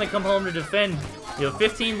 Dizon is gonna come home to defend. You know,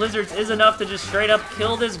 15 lizards is enough to just straight up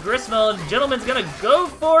kill this Gristmill. And Gentleman's gonna go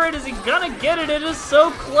for it. Is he gonna get it? It is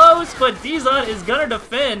so close, but Dizon is gonna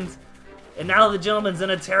defend. And now the Gentleman's in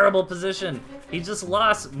a terrible position. He just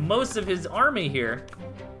lost most of his army here.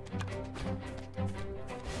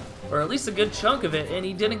 Or at least a good chunk of it, and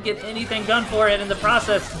he didn't get anything done for it in the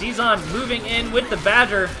process. Dizon moving in with the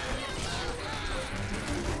Badger.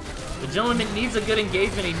 The Gentleman needs a good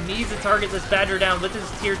engagement. He needs to target this Badger down with his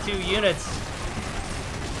tier 2 units.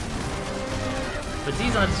 But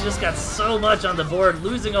Dizon's just got so much on the board.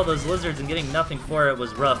 Losing all those lizards and getting nothing for it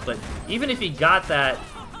was rough. But even if he got that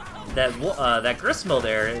Gristmill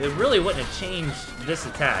there, it really wouldn't have changed this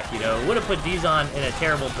attack. You know, it would have put Dizon in a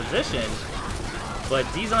terrible position. But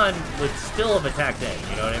Dizon would still have attacked in,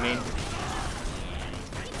 you know what I mean?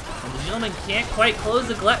 And the Gentleman can't quite close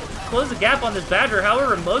the gap on this Badger.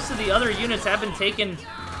 However, most of the other units have been picked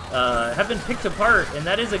apart, and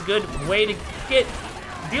that is a good way to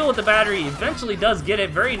deal with the Badger. He eventually does get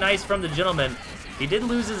it. Very nice from the Gentleman. He did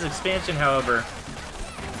lose his expansion, however.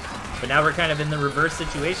 But now we're kind of in the reverse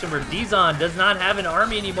situation where Dizon does not have an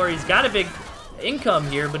army anymore. He's got a big income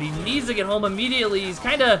here, but he needs to get home immediately. He's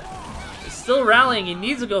kind of still rallying. He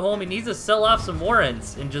needs to go home. He needs to sell off some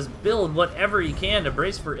Warrens and just build whatever he can to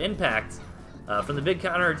brace for impact. from the big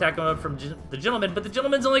counter attack coming up from the gentleman, but the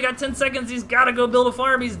gentleman's only got 10 seconds. He's got to go build a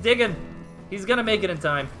farm. He's digging. He's going to make it in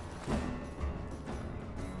time.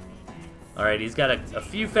 All right, he's got a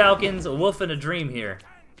few falcons, a wolf, and a dream here.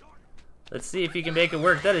 Let's see if he can make it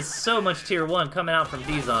work. That is so much tier 1 coming out from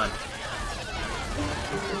Dizon.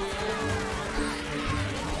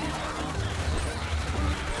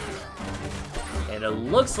 And it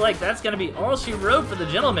looks like that's going to be all she wrote for the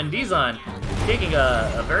gentleman. Dizon taking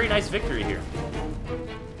a very nice victory here.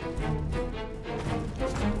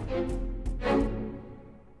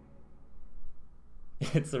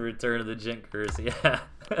 It's the return of the gent curse, yeah.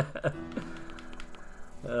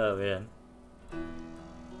 Oh, man.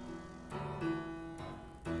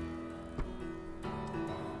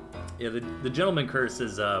 Yeah, the gentleman curse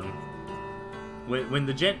is, when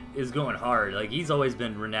the gent is going hard, like, he's always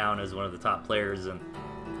been renowned as one of the top players, and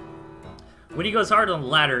when he goes hard on the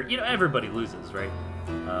ladder, you know, everybody loses, right?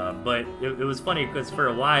 But it was funny, because for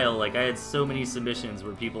a while, like, I had so many submissions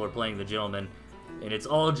where people are playing the gentleman, and it's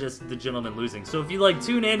all just the gentleman losing. So if you, like,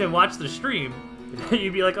 tune in and watch the stream,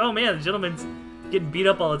 you'd be like, oh man, the gentleman's getting beat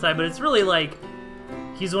up all the time, but it's really like,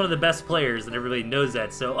 he's one of the best players, and everybody knows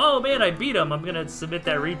that. So, oh man, I beat him. I'm gonna submit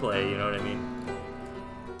that replay. You know what I mean?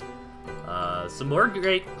 Some more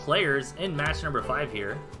great players in match number 5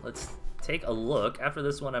 here. Let's take a look. After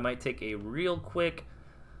this one, I might take a real quick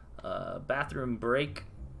bathroom break,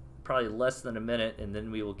 probably less than a minute, and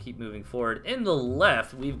then we will keep moving forward. In the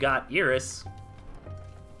left, we've got Iris,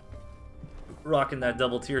 rocking that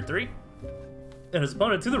double tier 3, and his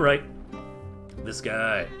opponent to the right, this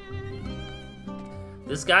guy.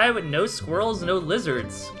 This guy with no squirrels, no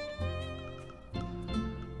lizards.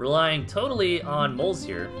 Relying totally on moles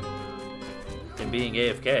here. And being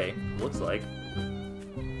AFK, looks like.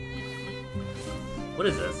 What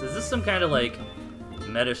is this? Is this some kind of, like,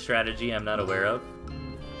 meta strategy I'm not aware of?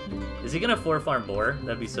 Is he gonna 4-farm boar?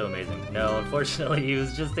 That'd be so amazing. No, unfortunately, he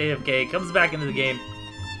was just AFK. Comes back into the game.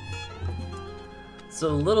 So a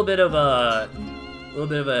little bit of a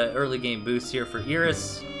early game boost here for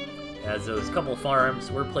Iris, as those couple farms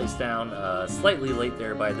were placed down slightly late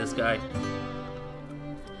there by this guy.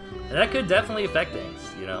 And that could definitely affect things,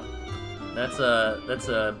 you know. That's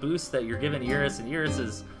a boost that you're giving Iris, and Iris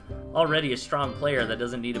is already a strong player that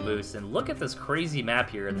doesn't need a boost. And look at this crazy map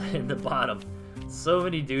here in the bottom. So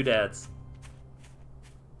many doodads.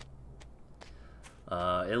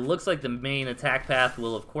 It looks like the main attack path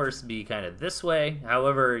will, of course, be kind of this way.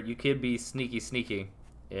 However, you could be sneaky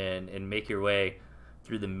and make your way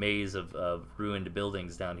through the maze of ruined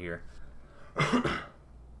buildings down here.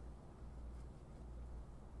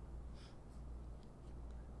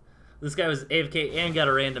 This guy was AFK and got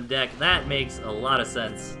a random deck. That makes a lot of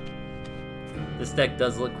sense. This deck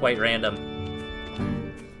does look quite random.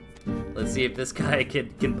 Let's see if this guy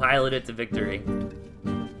can pilot it to victory.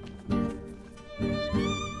 A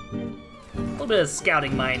little bit of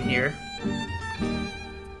scouting mine here.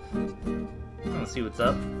 Let's see what's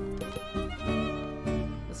up.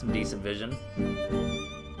 Got some decent vision.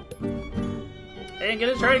 And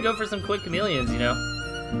gonna try to go for some quick chameleons, you know.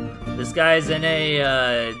 This guy's in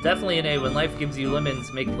a, definitely in a when life gives you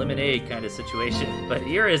lemons, make lemonade kind of situation. But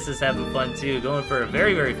Iris is having fun too, going for a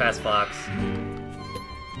very, very fast fox.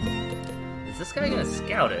 Is this guy gonna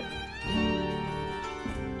scout it?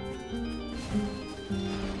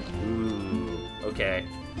 Ooh, okay.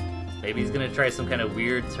 Maybe he's gonna try some kind of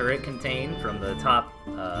weird turret contain from the top,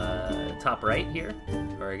 top right here.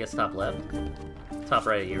 Or I guess top left. Top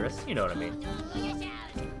right of Iris, you know what I mean.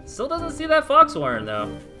 Still doesn't see that fox warren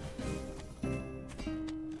though.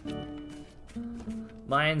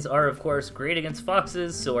 Mines are, of course, great against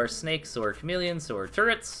foxes, so are snakes, so are chameleons, so are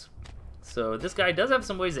turrets. So this guy does have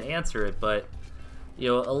some ways to answer it, but, you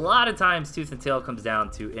know, a lot of times Tooth and Tail comes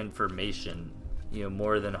down to information, you know,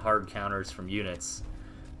 more than hard counters from units.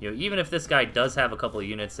 You know, even if this guy does have a couple of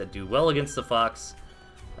units that do well against the fox,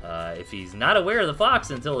 if he's not aware of the fox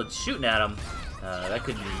until it's shooting at him, that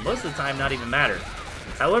could most of the time not even matter.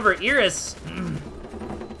 However, Iris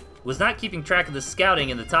was not keeping track of the scouting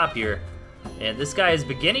in the top here. And this guy is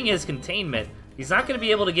beginning his containment. He's not going to be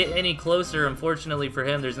able to get any closer, unfortunately for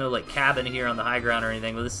him. There's no, like, cabin here on the high ground or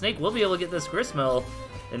anything. But the snake will be able to get this gristmill.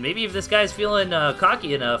 And maybe if this guy's feeling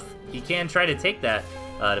cocky enough, he can try to take that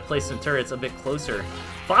to place some turrets a bit closer.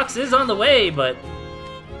 Fox is on the way, but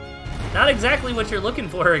not exactly what you're looking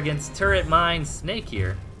for against turret, mine, snake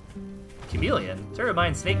here. Chameleon. Turret,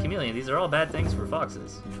 mine, snake, chameleon. These are all bad things for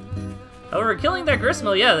foxes. However, killing that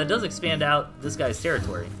gristmill, yeah, that does expand out this guy's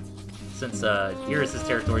territory. Since Iris'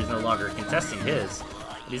 territory is no longer contesting his.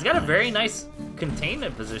 But he's got a very nice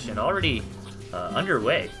containment position already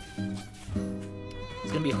underway.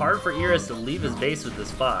 It's gonna be hard for Iris to leave his base with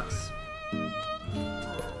this fox.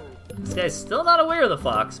 This guy's still not aware of the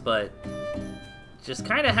fox, but just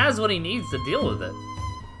kind of has what he needs to deal with it.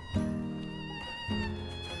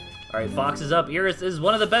 Alright, fox is up. Iris is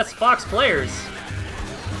one of the best fox players.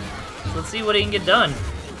 So let's see what he can get done.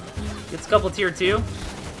 Gets a couple tier 2.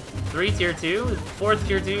 3 tier 2. 4th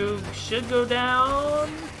tier 2 should go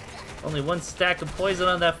down. Only 1 stack of poison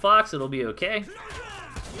on that fox. It'll be okay.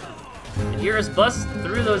 And Iris busts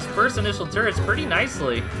through those first initial turrets pretty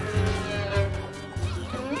nicely.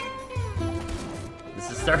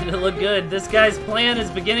 This is starting to look good. This guy's plan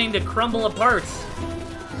is beginning to crumble apart.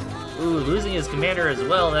 Ooh, losing his commander as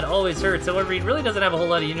well. That always hurts. However, he really doesn't have a whole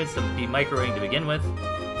lot of units to be microing to begin with.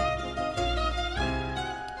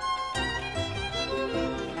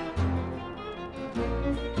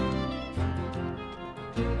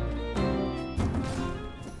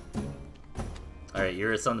 Alright,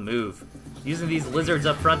 Iris on the move. Using these lizards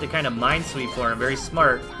up front to kind of minesweep for him. Very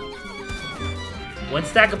smart. 1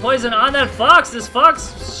 stack of poison on that fox. This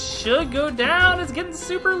fox should go down. It's getting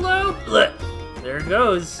super low. Blech. There it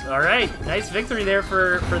goes. Alright, nice victory there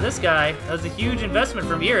for this guy. That was a huge investment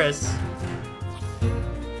from Iris.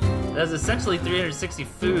 That's essentially 360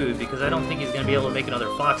 food, because I don't think he's going to be able to make another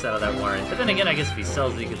fox out of that warrant. But then again, I guess if he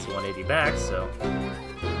sells it, he gets 180 back, so...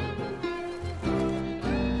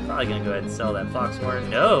 Probably going to go ahead and sell that fox warrant.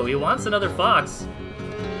 No, he wants another fox.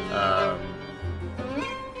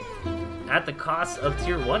 At the cost of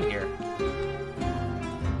tier 1 here.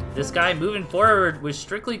 This guy moving forward with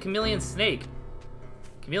strictly Chameleon Snake.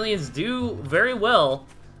 Chameleons do very well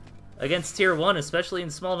against tier 1, especially in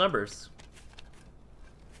small numbers.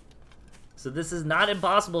 So this is not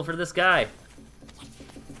impossible for this guy.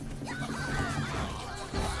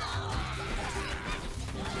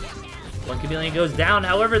 One chameleon goes down.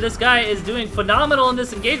 However, this guy is doing phenomenal in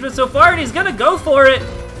this engagement so far, and he's gonna go for it.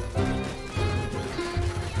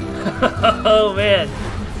 Oh man,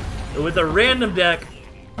 with a random deck,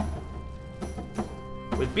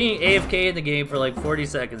 with being AFK in the game for like 40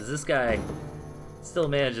 seconds, this guy still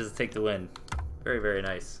manages to take the win. Very, very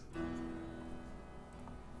nice.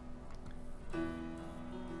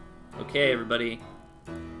 Okay, everybody,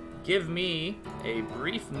 give me a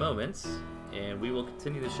brief moment, and we will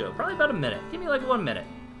continue the show. Probably about a minute. Give me like 1 minute.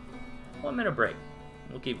 1 minute break.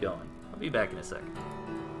 We'll keep going. I'll be back in a second.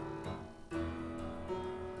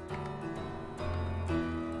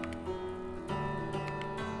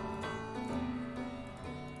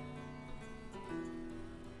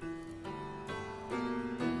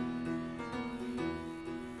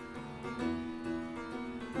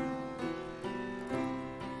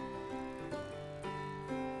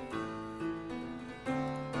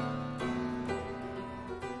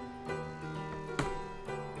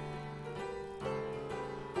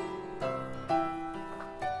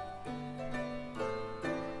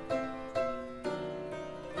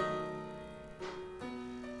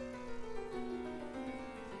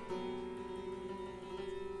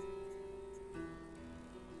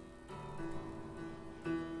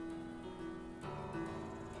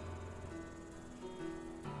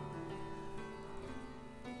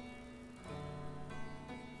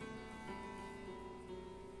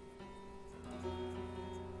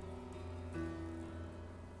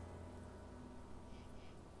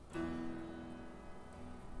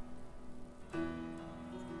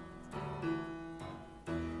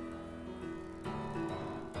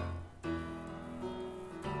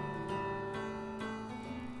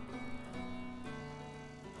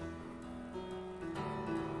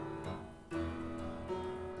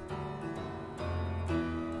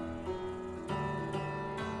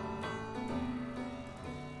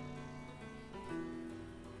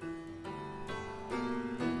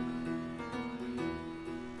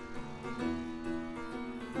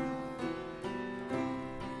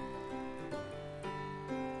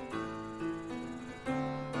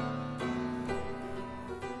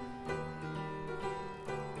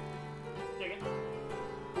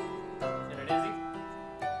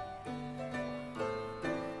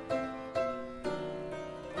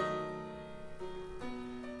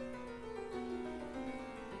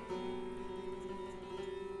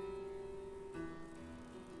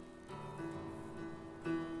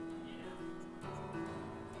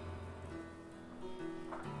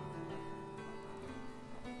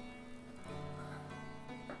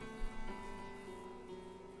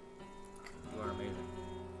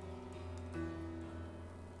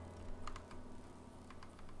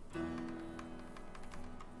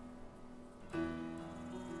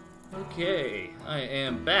 Okay, I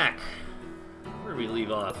am back. Where do we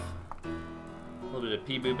leave off? A little bit of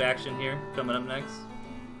P-boop action here, coming up next.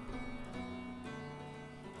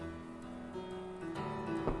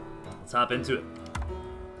 Let's hop into it.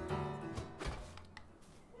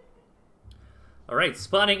 Alright,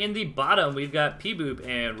 spawning in the bottom, we've got P-Boop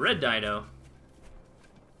and Red Dino.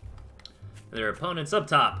 Their opponents up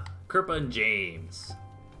top, Kerpa and James.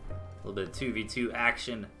 A little bit of 2v2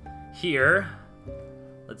 action here.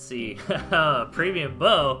 Let's see. Premium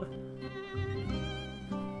Bow.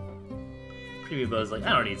 Premium Bow's like, I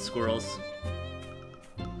don't need squirrels.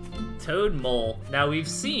 Toad Mole. Now we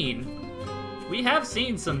have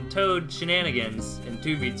seen some Toad shenanigans in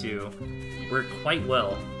 2v2 work quite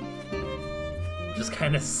well. Just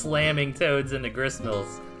kind of slamming Toads into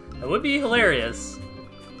gristmills. That would be hilarious.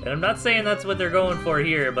 And I'm not saying that's what they're going for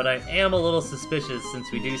here, but I am a little suspicious since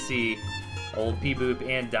we do see old P-Boop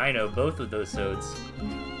and Dino both with those Toads.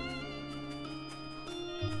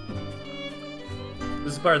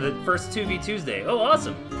 This is part of the first 2v Tuesday. Oh,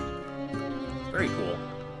 awesome! Very cool.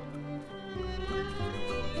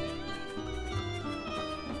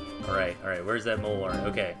 Alright, where's that mole warren?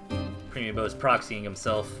 Okay. Premium Bow's proxying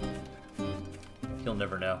himself. He'll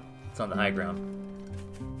never know. It's on the high ground.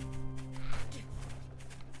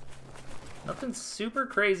 Nothing super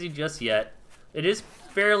crazy just yet. It is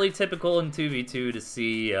fairly typical in 2v2 to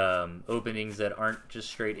see openings that aren't just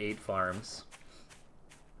straight 8 farms.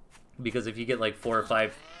 Because if you get like 4 or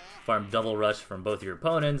 5 farm double rush from both your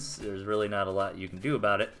opponents, there's really not a lot you can do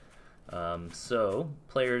about it. So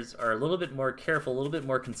players are a little bit more careful, a little bit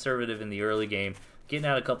more conservative in the early game, getting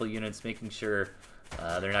out a couple units, making sure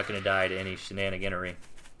they're not going to die to any shenaniganery.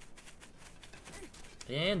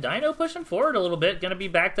 And Dino pushing forward a little bit, going to be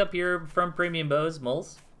backed up here from Premium Bow's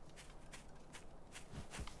moles.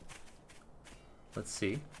 Let's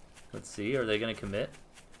see, are they going to commit?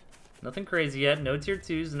 Nothing crazy yet, no tier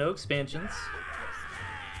 2s, no expansions.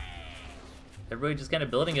 Everybody just kind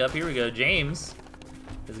of building up. Here we go, James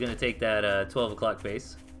is going to take that 12 o'clock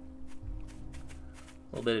base.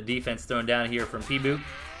 A little bit of defense thrown down here from P-Boop.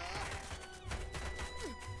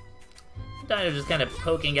 Dino just kind of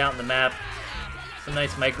poking out in the map. Some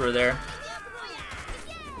nice micro there.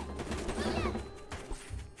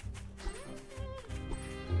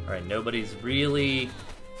 Alright, nobody's really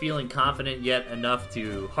feeling confident yet enough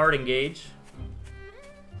to hard engage.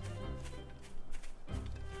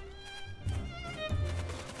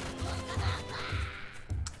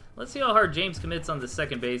 Let's see how hard James commits on the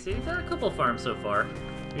second base. He's got a couple farms so far.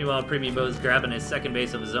 Meanwhile, Premium Bow's grabbing his second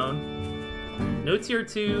base of his own. No tier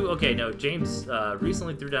 2. Okay, no, James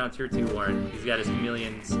recently threw down a tier 2 warren. He's got his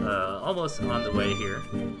chameleons almost on the way here.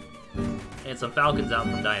 And some falcons out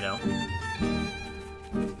from Dino.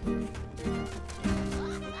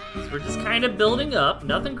 So we're just kind of building up.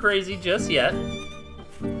 Nothing crazy just yet.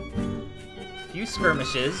 A few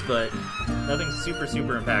skirmishes, but nothing super,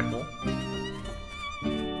 super impactful.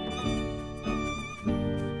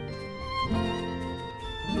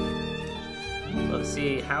 Let's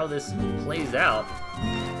see how this plays out.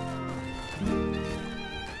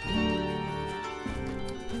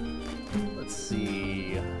 Let's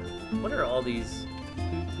see. What are all these?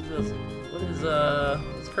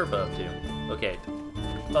 What's Kerpa up to? Okay.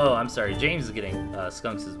 Oh, I'm sorry. James is getting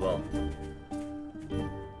skunks as well.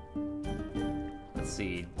 Let's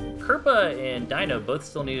see. Kerpa and Dino both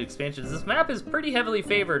still need expansions. This map is pretty heavily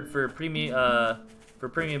favored for Premium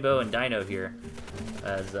Bow and Dino here,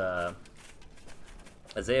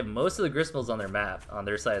 as they have most of the gristmills on their map, on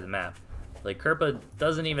their side of the map. Like, Kerpa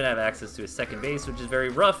doesn't even have access to a second base, which is very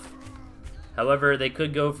rough. However, they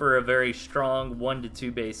could go for a very strong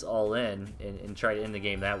 1-2 base all in and try to end the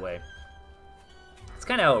game that way. It's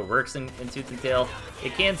kind of how it works in Tooth and Tail.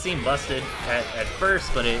 It can seem busted at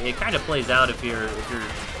first, but it kind of plays out if you're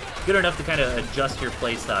good enough to kind of adjust your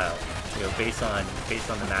play style, you know, based on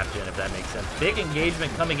the map gen, if that makes sense. Big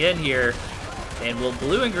engagement coming in here. And will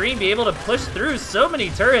blue and green be able to push through so many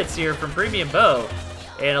turrets here from Premium Bow?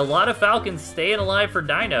 And a lot of Falcons staying alive for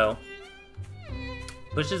Dino.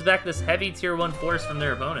 Pushes back this heavy tier 1 force from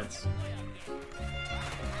their opponents.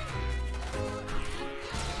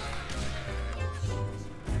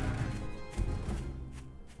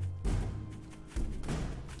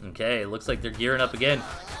 Okay, looks like they're gearing up again.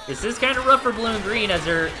 This is kind of rough for blue and green as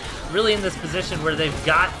they're really in this position where they've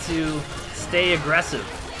got to stay aggressive.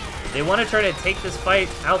 They want to try to take this fight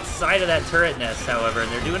outside of that turret nest, however,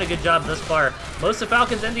 and they're doing a good job thus far. Most of the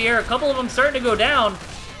Falcons in the air, a couple of them starting to go down.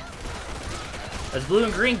 As blue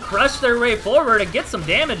and green crush their way forward and get some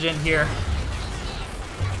damage in here.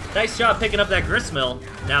 Nice job picking up that gristmill.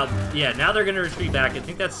 Now, yeah, now they're going to retreat back. I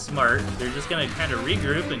think that's smart. They're just going to kind of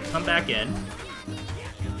regroup and come back in.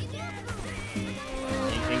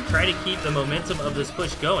 And try to keep the momentum of this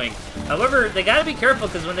push going. However, they got to be careful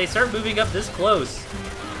because when they start moving up this close,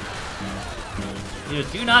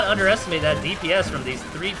 do not underestimate that DPS from these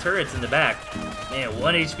 3 turrets in the back. Man,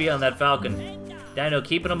 1 HP on that Falcon. Dino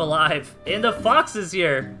keeping him alive. And the Fox is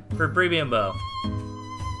here for Premium Bow.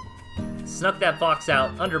 Snuck that Fox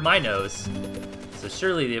out under my nose. So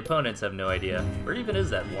surely the opponents have no idea. Where even is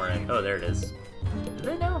that Warren? Oh, there it is. Do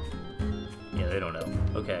they know? Yeah, they don't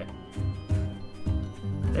know. Okay.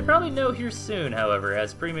 They probably know here soon, however,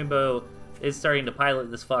 as Premium Bow is starting to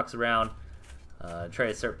pilot this Fox around. Try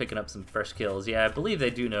to start picking up some fresh kills. Yeah, I believe they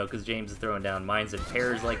do know because James is throwing down mines in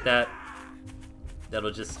pairs like that.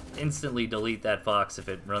 That'll just instantly delete that Fox if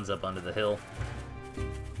it runs up onto the hill.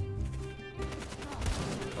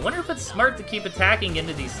 I wonder if it's smart to keep attacking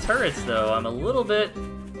into these turrets, though. I'm a little bit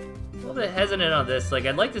hesitant on this. Like,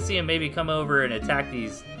 I'd like to see him maybe come over and attack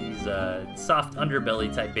these soft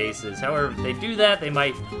underbelly type bases. However, if they do that, they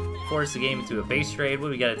might force the game into a base trade. What,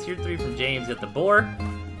 we got a tier 3 from James at the boar.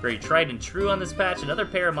 Very tried and true on this patch. Another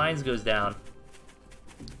pair of mines goes down.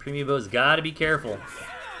 Premium Bow's gotta be careful.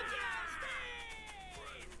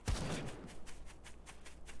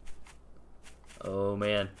 Oh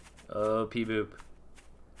man. Oh, P-boop. I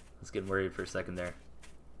was getting worried for a second there.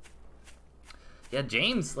 Yeah,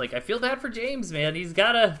 James, like, I feel bad for James, man. They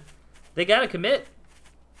gotta commit.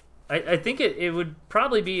 I think it would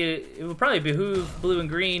probably behoove blue and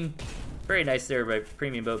green. Very nice there by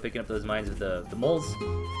Premium Bow picking up those mines with the moles.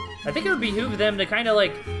 I think it would behoove them to kind of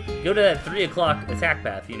like go to that 3 o'clock attack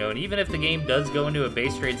path, you know, and even if the game does go into a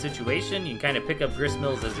base trade situation, you can kind of pick up grist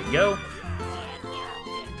mills as you go.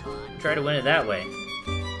 Try to win it that way.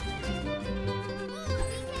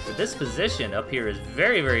 But this position up here is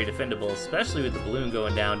very, very defendable, especially with the balloon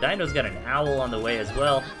going down. Dino's got an owl on the way as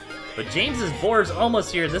well. But James's board's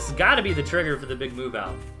almost here. This has got to be the trigger for the big move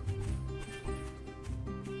out.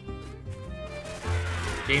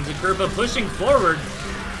 James and Kerpa pushing forward.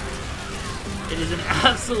 It is an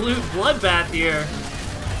absolute bloodbath here.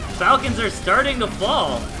 Falcons are starting to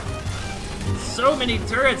fall. So many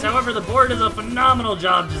turrets, however, the board does a phenomenal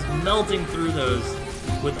job just melting through those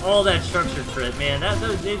with all that structured crit. Man,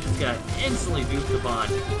 they just got instantly duped upon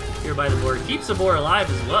here by the board. Keeps the boar alive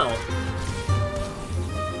as well.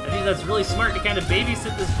 I think that's really smart to kind of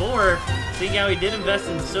babysit this boar, seeing how he did invest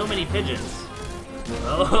in so many pigeons.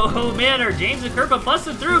 Oh man, our James and Kerpa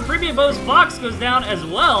busted through. Premium Bow's Fox goes down as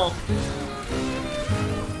well.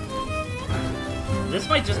 This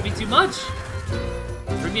might just be too much.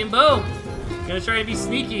 Premium Bow gonna try to be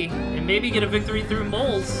sneaky and maybe get a victory through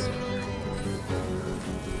moles.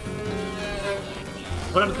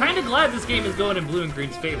 But I'm kind of glad this game is going in blue and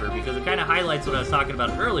green's favor because it kind of highlights what I was talking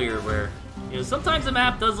about earlier where, you know, sometimes the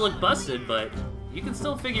map does look busted, but you can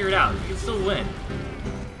still figure it out. You can still win.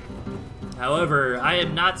 However, I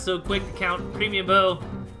am not so quick to count Premium Bow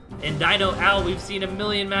and Dino out. We've seen a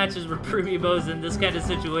million matches where Premium Bow's in this kind of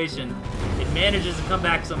situation. It manages to come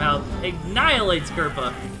back somehow, annihilates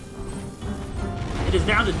Kerpa. It is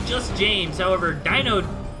down to just James. However, Dino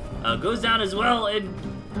goes down as well, and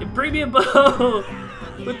Premium Bow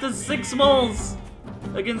with the 6 moles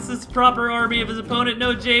against this proper army of his opponent.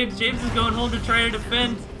 No, James. James is going home to try to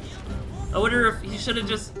defend. I wonder if he should have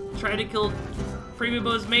just tried to kill Premium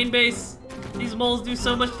Bow's main base. These moles do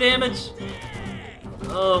so much damage.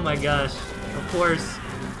 Oh my gosh. Of course.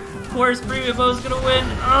 Of course, Premium Bow's gonna win.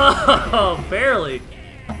 Oh, barely.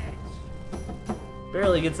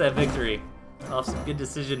 Barely gets that victory. Off some good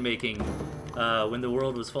decision making when the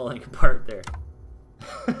world was falling apart there.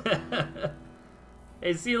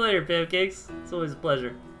 Hey, see you later, Pancakes. It's always a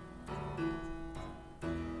pleasure.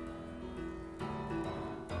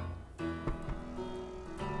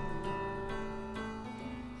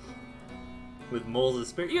 With moles to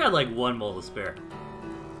spare. You had like 1 mole to spare.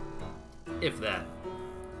 If that.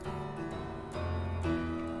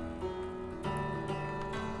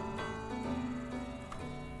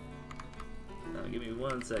 Now, give me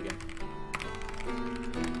 1 second.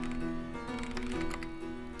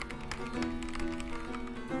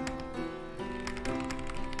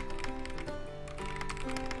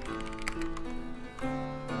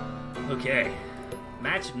 Okay.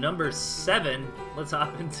 Match number 7. Let's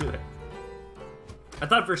hop into it. I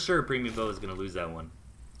thought for sure Premium Bow was going to lose that one.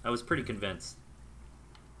 I was pretty convinced.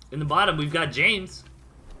 In the bottom, we've got James,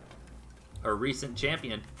 our recent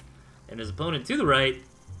champion, and his opponent to the right,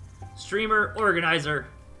 streamer, organizer,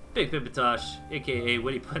 Big Pipitosh, aka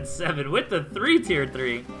Witty Pun 7, with the 3 tier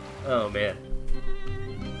 3. Oh man,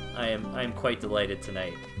 I am quite delighted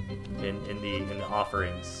tonight in the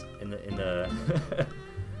offerings, in the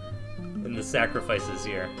in the sacrifices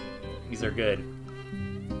here. These are good.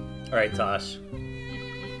 All right, Tosh.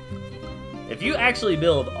 If you actually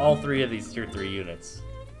build all 3 of these tier 3 units,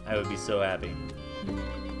 I would be so happy.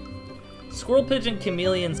 Squirrel Pigeon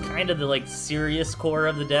Chameleon's kind of the, like, serious core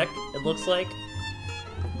of the deck, it looks like.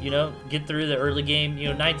 You know, get through the early game. You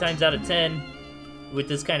know, 9 times out of 10, with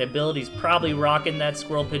this kind of build, he's probably rocking that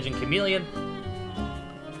Squirrel Pigeon Chameleon.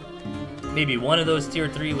 Maybe one of those tier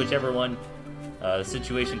 3, whichever one the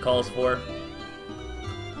situation calls for.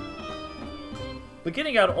 But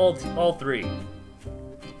getting out all 3,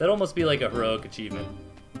 that'd almost be like a heroic achievement.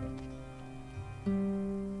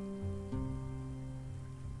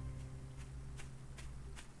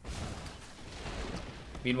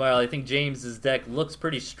 Meanwhile, I think James's deck looks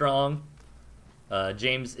pretty strong.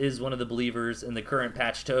 James is one of the believers in the current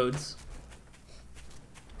patch Toads.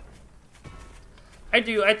 I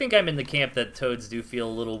think I'm in the camp that Toads do feel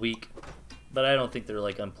a little weak, but I don't think they're,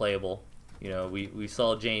 like, unplayable. You know, we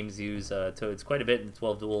saw James use Toads quite a bit in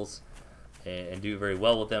 12 duels and do very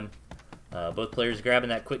well with them. Both players grabbing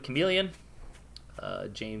that quick Chameleon.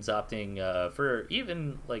 James opting for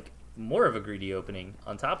even, like, more of a greedy opening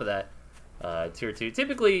on top of that. Tier 2.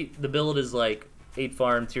 Typically, the build is like 8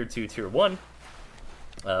 farm, tier 2, tier 1.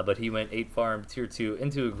 But he went 8 farm, tier 2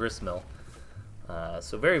 into a gristmill.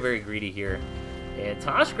 So very, very greedy here. And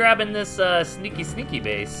Tosh grabbing this sneaky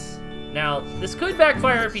base. Now, this could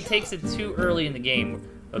backfire if he takes it too early in the game.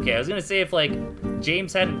 Okay, I was going to say if, like,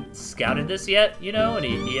 James hadn't scouted this yet, you know, and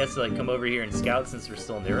he has to, like, come over here and scout since we're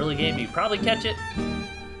still in the early game, he'd probably catch it.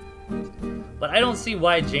 But I don't see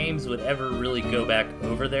why James would ever really go back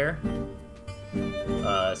over there.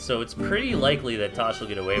 So it's pretty likely that Tosh will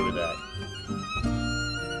get away with that.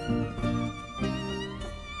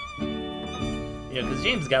 You know, because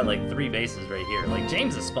James got like 3 bases right here. Like,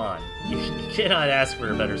 James is spawn. You cannot ask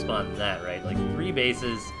for a better spawn than that, right? Like, 3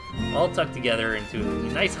 bases, all tucked together into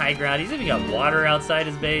a nice high ground. He's even got water outside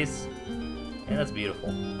his base. And that's beautiful.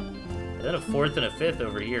 And then a 4th and a 5th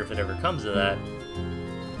over here if it ever comes to that.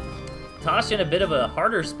 Tosh in a bit of a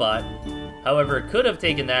harder spot. However, could have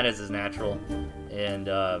taken that as his natural and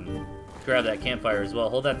grab that campfire as well.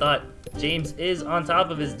 Hold that thought. James is on top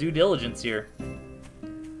of his due diligence here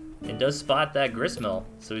and does spot that gristmill.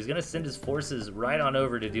 So he's going to send his forces right on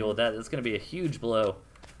over to deal with that. That's going to be a huge blow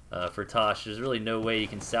for Tosh. There's really no way you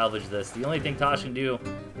can salvage this. The only thing Tosh can do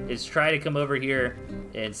is try to come over here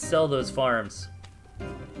and sell those farms.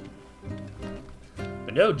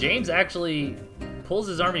 But no, James actually pulls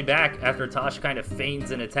his army back after Tosh kind of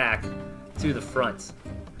feigns an attack to the front.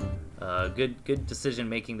 Good decision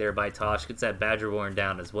making there by Tosh. Gets that Badger Warren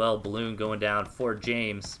down as well. Balloon going down for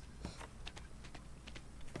James.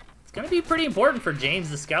 It's going to be pretty important for James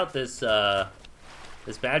to scout this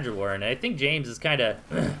this Badger Warren. I think James is kind of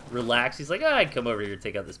relaxed. He's like, I can come over here and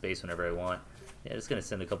take out this base whenever I want. Yeah, just going to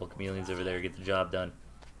send a couple chameleons over there to get the job done.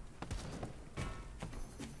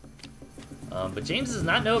 But James does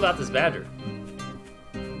not know about this Badger.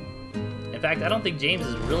 In fact, I don't think James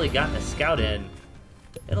has really gotten a scout in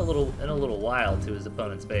a little while to his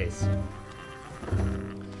opponent's base.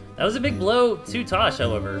 That was a big blow to Tosh,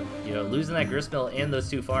 however. You know, losing that gristmill and those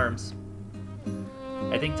 2 farms.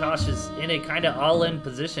 I think Tosh is in a kind of all-in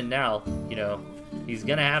position now. You know, he's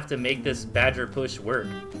gonna have to make this Badger push work.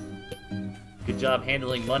 Good job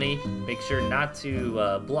handling money. Make sure not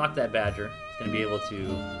to block that Badger. He's gonna be able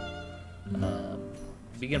to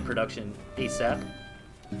begin production ASAP.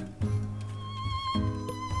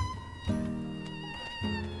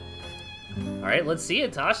 Alright, let's see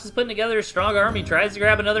it. Tosh is putting together a strong army. Tries to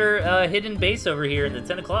grab another hidden base over here at the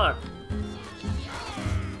 10 o'clock.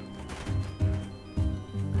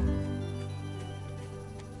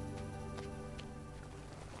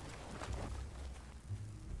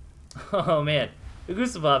 Oh, man.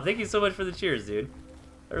 Gustavo, thank you so much for the cheers, dude.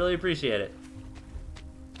 I really appreciate it.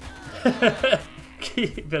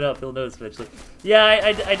 Keep it up, he'll notice eventually. Yeah,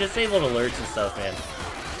 I disabled alerts and stuff, man.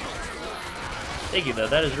 Thank you, though.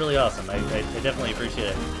 That is really awesome. I definitely appreciate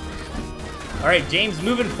it. All right, James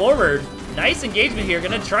moving forward. Nice engagement here.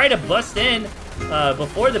 Gonna try to bust in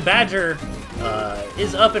before the Badger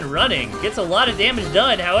is up and running. Gets a lot of damage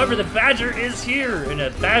done. However, the Badger is here. And a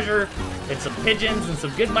Badger and some pigeons and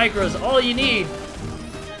some good micros, all you need.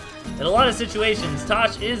 In a lot of situations,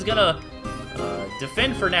 Tosh is gonna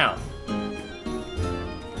defend for now.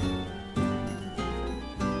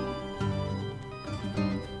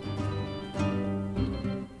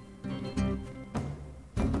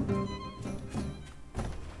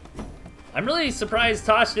 I'm really surprised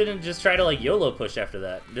Tosh didn't just try to, like, YOLO push after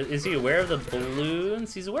that. Is he aware of the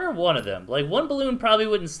balloons? He's aware of one of them. Like, 1 balloon probably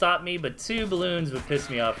wouldn't stop me, but 2 balloons would piss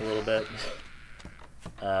me off a little bit.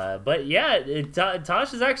 But yeah,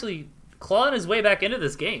 Tosh is actually clawing his way back into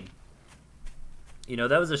this game. You know,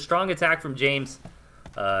 that was a strong attack from James,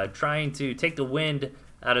 trying to take the wind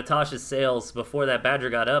out of Tosh's sails before that Badger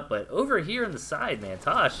got up. But over here on the side, man,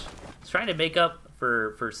 Tosh is trying to make up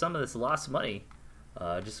for some of this lost money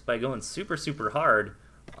just by going super, super hard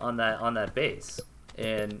on that base.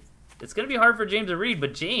 And it's going to be hard for James to read,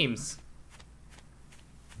 but James...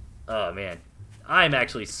 Oh, man. I'm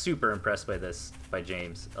actually super impressed by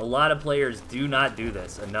James. A lot of players do not do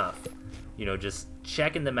this enough. You know, just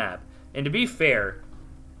checking the map. And to be fair,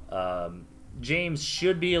 James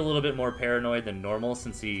should be a little bit more paranoid than normal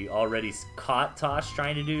since he already caught Tosh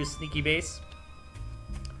trying to do his sneaky base.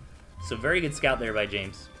 So very good scout there by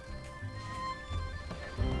James.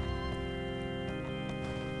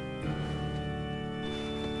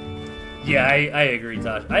 Yeah, I agree,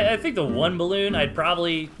 Tosh. I think the one balloon, I'd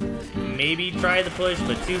probably maybe try the push,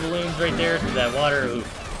 but two balloons right there through that water.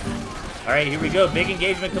 Oof. All right, here we go. Big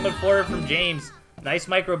engagement coming forward from James. Nice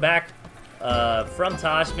micro back from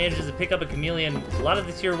Tosh. Manages to pick up a chameleon. A lot of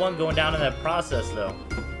the tier 1 going down in that process, though.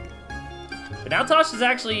 But now Tosh is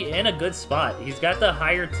actually in a good spot. He's got the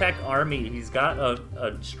higher tech army. He's got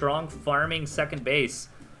a strong farming second base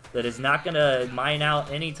that is not going to mine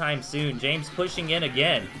out anytime soon. James pushing in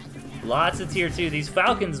again. Lots of tier 2. These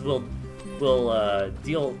Falcons will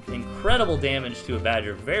deal incredible damage to a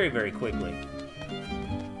Badger very, very quickly.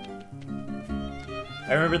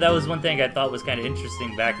 I remember that was one thing I thought was kind of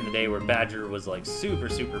interesting back in the day where Badger was like super,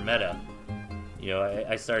 super meta. You know,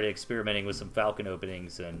 I started experimenting with some Falcon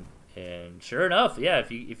openings, and sure enough, yeah,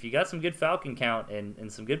 if you got some good Falcon count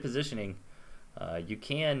and some good positioning, you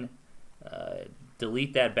can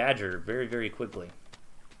delete that Badger very, very quickly.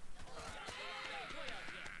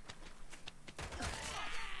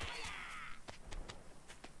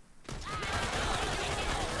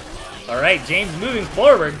 Alright, James moving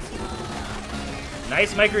forward.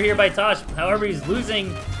 Nice micro here by Tosh. However, he's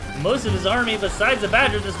losing most of his army besides the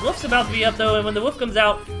Badger. This Wolf's about to be up, though, and when the Wolf comes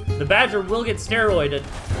out, the Badger will get steroided.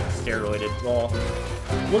 Lol.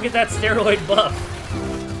 We'll get that steroid buff,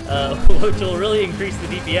 which will really increase the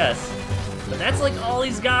DPS. But that's like all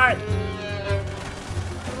he's got.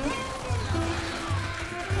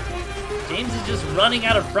 James is just running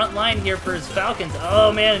out of front line here for his Falcons.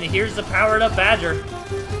 Oh, man, and here's the powered up Badger.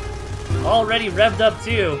 Already revved up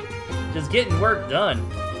too, just getting work done.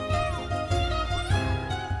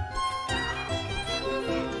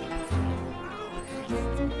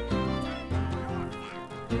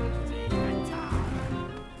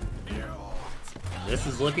 This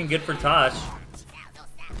is looking good for Tosh.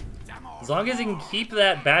 As long as he can keep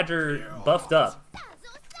that Badger buffed up.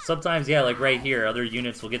 Sometimes, yeah, like right here, other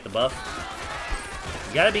units will get the buff.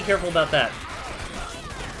 You gotta be careful about that.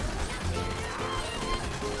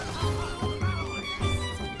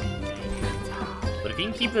 If he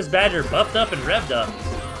can keep this Badger buffed up and revved up,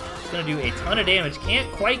 it's going to do a ton of damage. Can't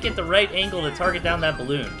quite get the right angle to target down that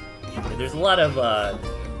balloon. There's a lot of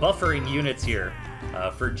buffering units here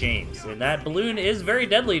for James, and that balloon is very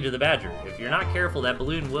deadly to the Badger. If you're not careful, that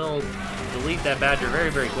balloon will delete that Badger very,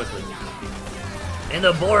 very quickly. And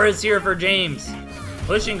the boar is here for James,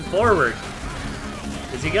 pushing forward.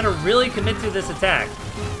 Is he going to really commit to this attack?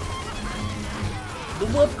 The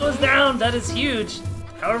Wolf goes down. That is huge.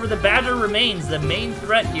 However, the Badger remains the main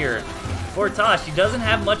threat here for Tosh. He doesn't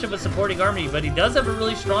have much of a supporting army, but he does have a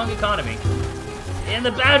really strong economy. And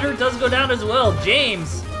the Badger does go down as well.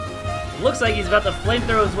 James looks like he's about to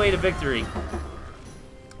flamethrow his way to victory.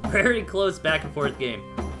 Very close back and forth game.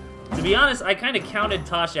 To be honest, I kind of counted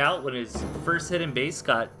Tosh out when his first hidden base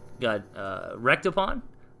got wrecked upon.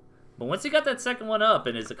 But once he got that second one up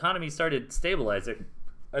and his economy started stabilizing,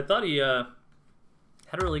 I thought he had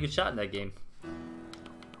a really good shot in that game.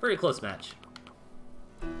 Very close match.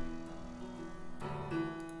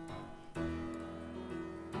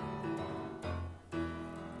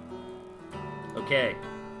 Okay.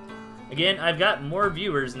 Again, I've got more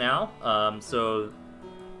viewers now, so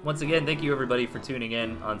once again, thank you everybody for tuning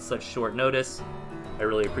in on such short notice. I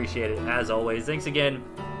really appreciate it, as always. Thanks again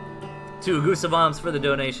to Agusa for the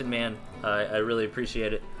donation, man. I really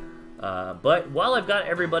appreciate it. But while I've got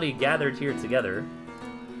everybody gathered here together,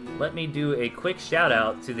 let me do a quick shout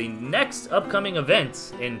out to the next upcoming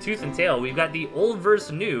event in Tooth and Tail. We've got the old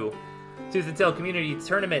versus new Tooth and Tail Community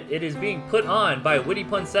Tournament. It is being put on by Witty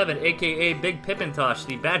Pun 7, aka Big Pippintosh,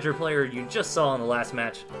 the Badger player you just saw in the last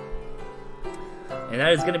match. And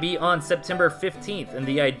that is going to be on September 15th. And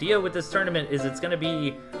the idea with this tournament is it's going to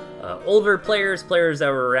be older players that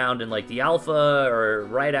were around in like the alpha or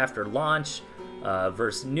right after launch,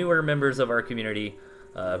 versus newer members of our community.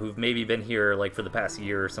 Who've maybe been here like for the past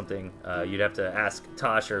year or something. You'd have to ask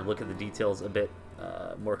Tosh or look at the details a bit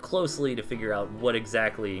more closely to figure out what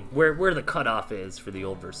exactly, where the cutoff is for the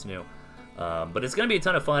old versus new. But it's going to be a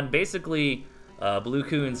ton of fun. Basically, Blue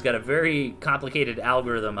Coon's got a very complicated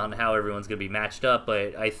algorithm on how everyone's going to be matched up,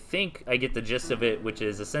 but I think I get the gist of it, which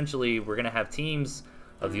is essentially we're going to have teams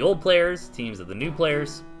of the old players, teams of the new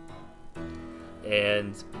players,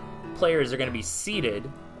 and players are going to be seeded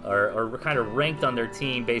or kind of ranked on their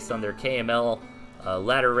team based on their KML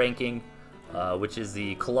ladder ranking, which is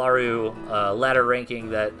the Kalaru ladder ranking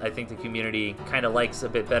that I think the community kind of likes a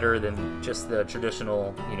bit better than just the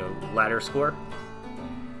traditional, ladder score.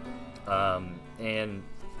 And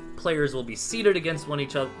players will be seeded against one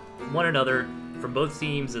another from both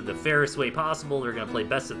teams in the fairest way possible. They're going to play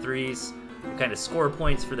best of threes, kind of score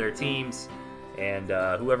points for their teams, and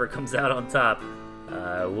whoever comes out on top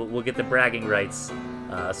will get the bragging rights.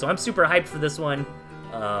 So I'm super hyped for this one.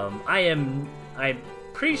 I'm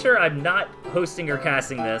pretty sure I'm not hosting or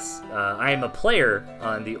casting this. I am a player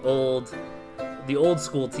on the old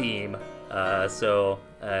school team, so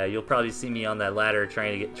you'll probably see me on that ladder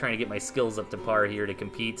trying to get my skills up to par here to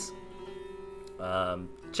compete.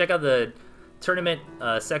 Check out the tournament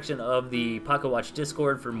section of the Pocketwatch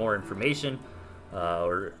Discord for more information,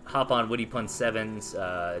 or hop on Woody Pun 7's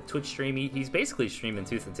Twitch stream. He's basically streaming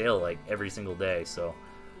Tooth and Tail like every single day, so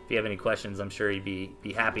if you have any questions, I'm sure he'd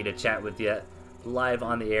be happy to chat with you live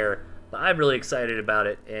on the air. But I'm really excited about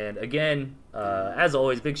it, and again, as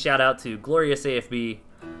always, big shout out to Glorious AFB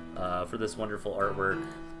for this wonderful artwork.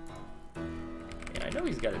 And I know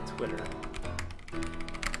he's got a Twitter.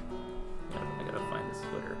 I gotta find his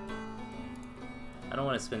Twitter. I don't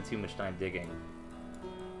want to spend too much time digging.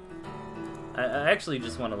 I actually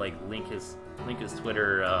just want to like link his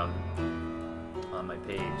Twitter on my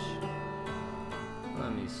page.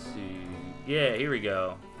 Let me see. Yeah, here we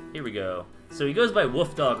go. So he goes by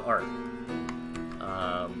Wolfdog Art.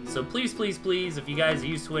 So please, if you guys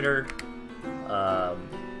use Twitter,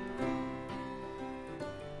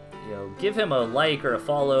 give him a like or a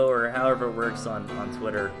follow or however it works on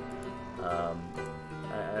Twitter.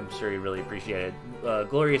 I'm sure he really appreciate it.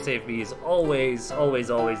 Glorious AFB is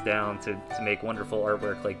always down to make wonderful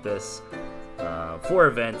artwork like this for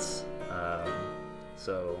events.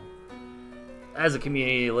 So as a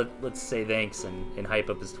community, let's say thanks and hype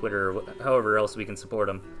up his Twitter, or however else we can support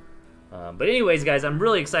him. But anyways, guys, I'm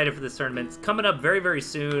really excited for this tournament. It's coming up very, very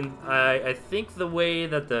soon. I think the way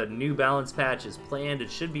that the new balance patch is planned,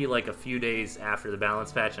 it should be like a few days after the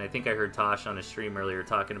balance patch, and I think I heard Tosh on his stream earlier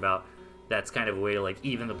talking about that's kind of a way to like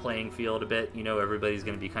even the playing field a bit. Everybody's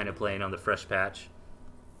going to be kind of playing on the fresh patch.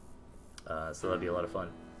 So that'll be a lot of fun.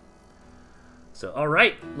 So,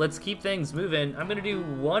 alright, let's keep things moving. I'm going to do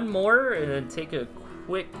one more and then take a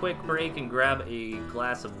quick break and grab a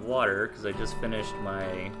glass of water, because I just finished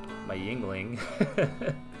my Yingling.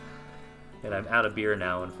 And I'm out of beer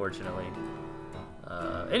now, unfortunately.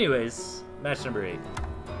 Anyways, match number 8.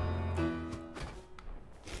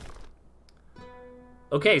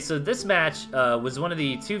 Okay, so this match was one of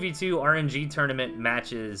the 2v2 RNG tournament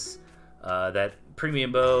matches that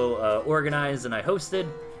Premium Bow organized and I hosted.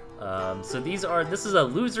 So this is a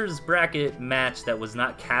loser's bracket match that was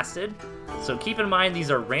not casted. So keep in mind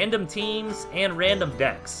these are random teams and random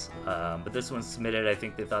decks. But this one's submitted. I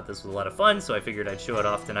think they thought this was a lot of fun, so I figured I'd show it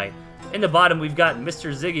off tonight. In the bottom, we've got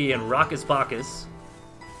Mr. Ziggy and Raucous Pockus.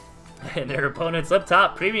 And their opponents up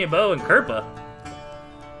top, Premium Bow and Kerpa.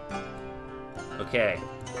 Okay.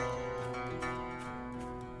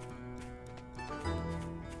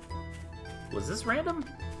 Was this random?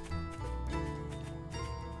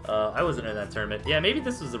 I wasn't in that tournament. Yeah, maybe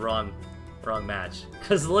this was the wrong match.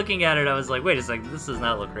 Because looking at it, I was like, wait a second, this does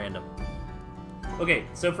not look random. Okay,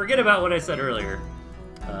 so forget about what I said earlier.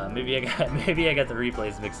 Maybe I got the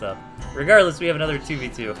replays mixed up. Regardless, we have another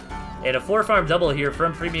 2v2. And a 4-farm double here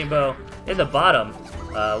from Premium Bow in the bottom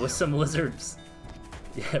with some lizards.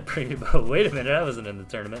 Yeah, Premium Bow. Wait a minute, I wasn't in the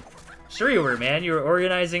tournament. Sure you were, man. You were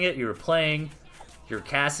organizing it, you were playing, you were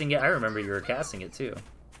casting it. I remember you were casting it, too.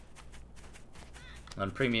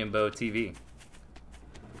 On Premium Bow TV.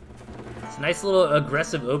 It's a nice little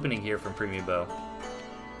aggressive opening here from Premium Bow.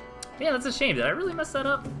 Man, that's a shame. Did I really mess that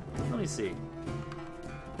up? Let me see.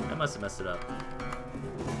 I must have messed it up.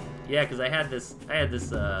 Yeah, because I had this,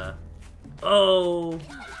 oh!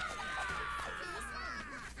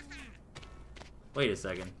 Wait a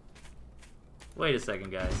second. Wait a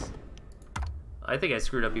second, guys. I think I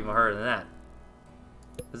screwed up even harder than that.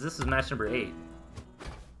 Because this is match number 8.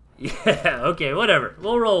 Yeah, okay, whatever.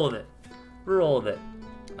 We'll roll with it. We'll roll with it.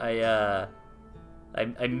 I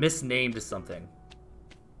misnamed something.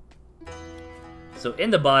 So in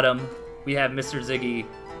the bottom, we have Mr. Ziggy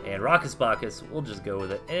and Raucous Pockus. We'll just go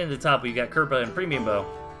with it. And in the top, we got Kerpa and Premium Bow.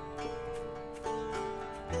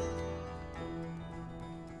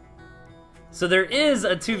 So there is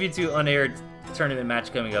a 2v2 unaired tournament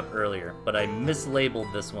match coming up earlier, but I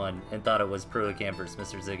mislabeled this one and thought it was Protocam versus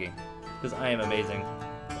Mr. Ziggy, because I am amazing.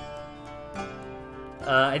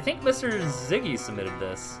 I think Mr. Ziggy submitted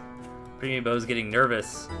this. Premium Bo's getting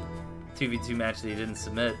nervous. 2v2 match that he didn't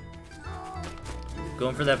submit.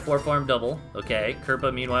 Going for that 4-farm double. Okay,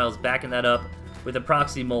 Kerpa meanwhile is backing that up with a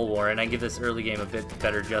proxy mole war, and I give this early game a bit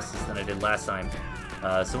better justice than I did last time.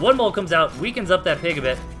 So one mole comes out, weakens up that pig a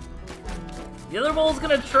bit. The other mole's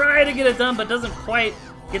gonna try to get it done, but doesn't quite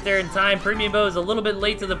get there in time. Premium Bo is a little bit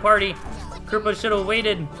late to the party. Kerpa should have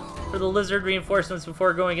waited for the lizard reinforcements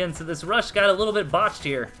before going in, so this rush got a little bit botched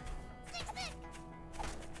here.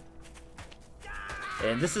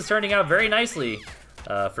 And this is turning out very nicely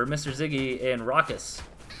for Mr. Ziggy and Raucus.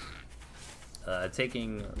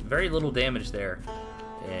 Taking very little damage there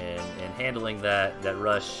and handling that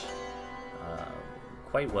rush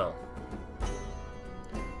quite well.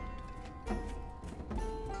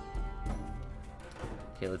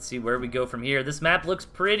 Okay, let's see where we go from here. This map looks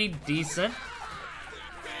pretty decent.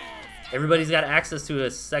 Everybody's got access to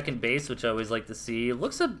a second base, which I always like to see.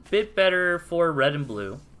 Looks a bit better for red and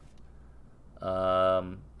blue.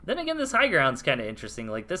 Then again, this high ground's kind of interesting.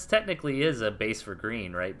 Like, this technically is a base for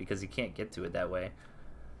green, right? Because you can't get to it that way.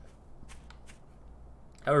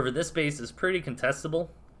 However, this base is pretty contestable.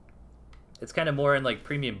 It's kind of more in, like,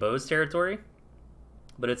 Premium Bo's territory.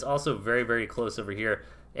 But it's also very, very close over here.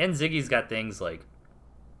 And Ziggy's got things like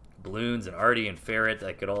balloons and Artie and Ferret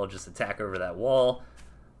that could all just attack over that wall.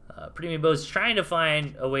 Premium Bo's trying to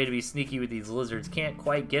find a way to be sneaky with these lizards. Can't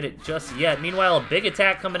quite get it just yet. Meanwhile, a big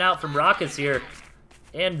attack coming out from Raucus here.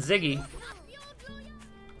 And Ziggy.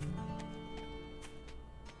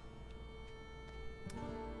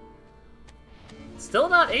 Still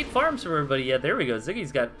not 8 farms for everybody yet. There we go.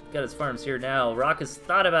 Ziggy's got his farms here now. Raucus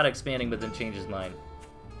thought about expanding, but then changed his mind.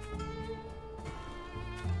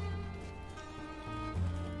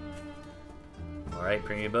 Alright,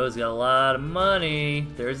 Premium Bo's got a lot of money.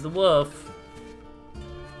 There's the wolf.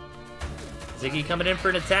 Ziggy coming in for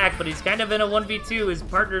an attack, but he's kind of in a 1v2. His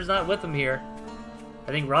partner's not with him here.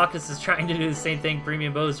 I think Raucus is trying to do the same thing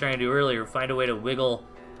Premium Bo's trying to do earlier. Find a way to wiggle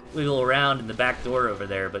around in the back door over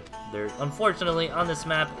there. But there, unfortunately, on this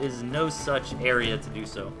map is no such area to do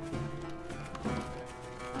so.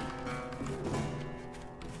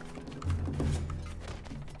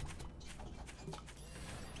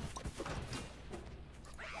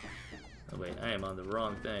 Oh wait, I am on the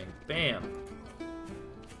wrong thing. Bam!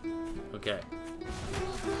 Okay.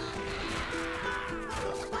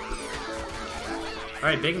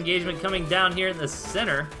 Alright, big engagement coming down here in the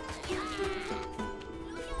center.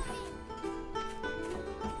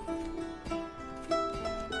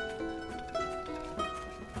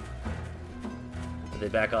 They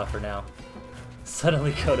back off for now.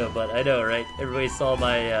 Suddenly Kodo, but I know, right? Everybody saw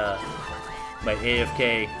my my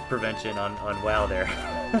AFK prevention on WoW there.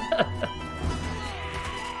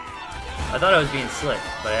 I thought I was being slick,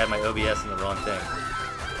 but I had my OBS in the wrong thing.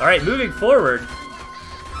 Alright, moving forward.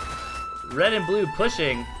 Red and blue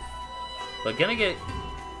pushing, but gonna get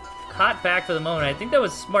caught back for the moment. I think that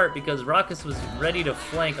was smart because Raucus was ready to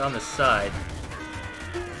flank on the side.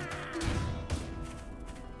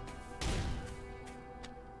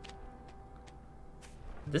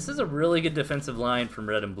 This is a really good defensive line from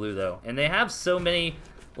red and blue, though. And they have so many,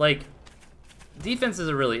 like, defenses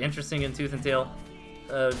are really interesting in Tooth and Tail.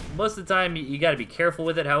 Most of the time, you gotta be careful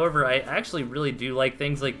with it. However, I actually really do like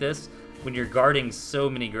things like this when you're guarding so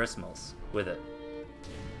many Gristmils with it.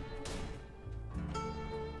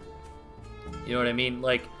 You know what I mean?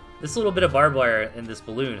 Like, this little bit of barbed wire and this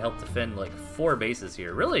balloon helped defend, like, 4 bases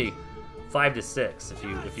here. Really, 5 to 6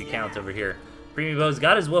 if you count over here. Premium Bo's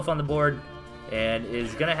got his wolf on the board and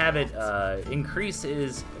is gonna have it increase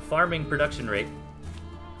his farming production rate.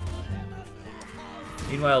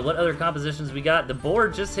 Meanwhile, what other compositions we got? The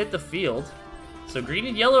board just hit the field. So green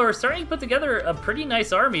and yellow are starting to put together a pretty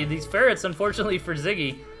nice army. These ferrets, unfortunately for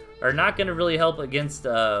Ziggy, are not going to really help against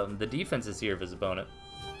the defenses here of his opponent.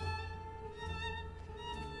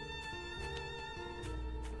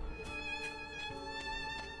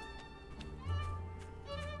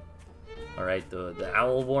 Alright, the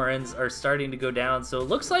Owl Warrens are starting to go down, so it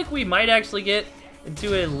looks like we might actually get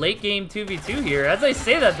into a late game 2v2 here. As I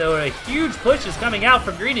say that, though, a huge push is coming out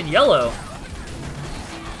from green and yellow.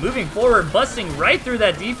 Moving forward, busting right through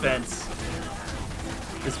that defense.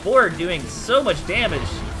 This board doing so much damage.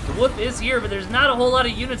 The wolf is here, but there's not a whole lot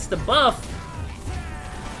of units to buff.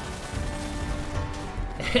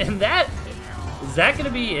 And is that going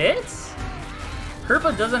to be it?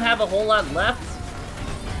 Kerpa doesn't have a whole lot left.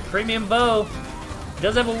 Premium Bo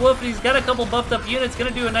does have a wolf, and he's got a couple buffed up units.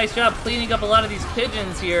 Going to do a nice job cleaning up a lot of these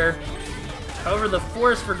pigeons here. However, the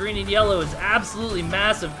force for green and yellow is absolutely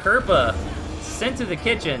massive. Kerpa sent to the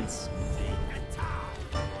kitchens.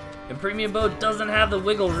 And Premium Bo doesn't have the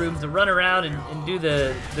wiggle room to run around and do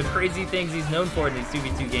the crazy things he's known for in these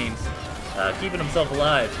 2v2 games. Keeping himself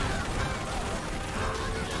alive.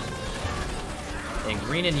 And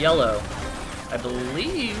green and yellow, I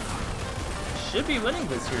believe, should be winning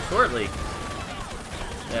this here shortly.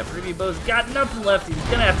 Yeah, Premium Bo's got nothing left. He's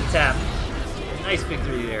gonna have to tap. Nice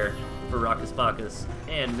victory there for Raucous Pacus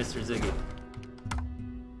and Mr. Ziggy.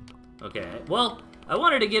 Okay, well, I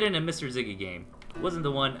wanted to get in a Mr. Ziggy game. Wasn't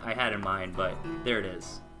the one I had in mind, but there it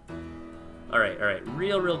is. Alright,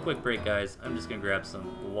 real quick break, guys. I'm just gonna grab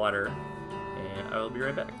some water, and I will be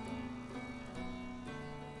right back.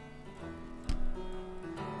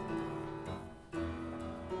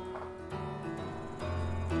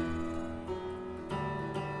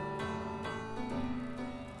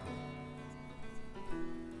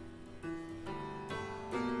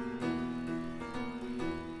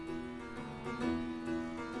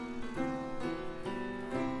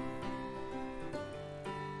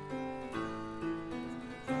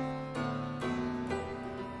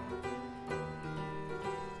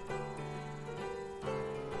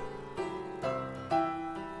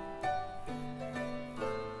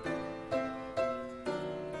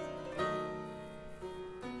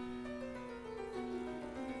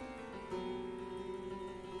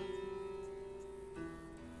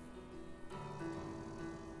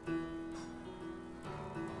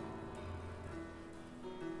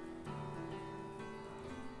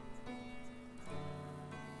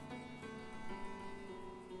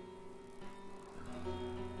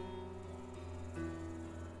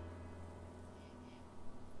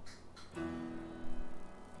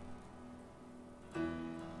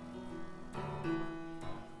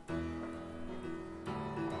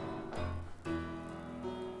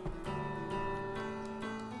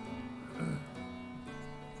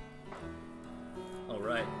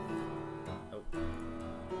 Alright. Oh.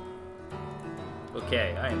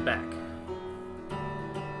 Okay, I am back.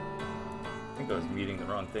 I think I was muting the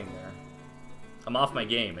wrong thing there. I'm off my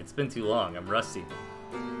game. It's been too long. I'm rusty.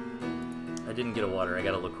 I didn't get a water. I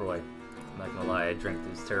got a LaCroix. I'm not gonna lie, I drank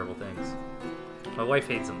these terrible things. My wife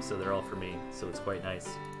hates them, so they're all for me, so it's quite nice.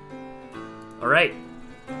 Alright,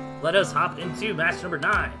 let us hop into match number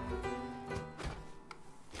 9.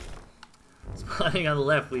 Spawning on the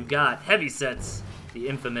left, we've got Heavysets, the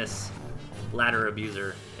infamous ladder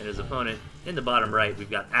abuser, and his opponent in the bottom right, we've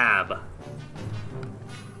got Ab.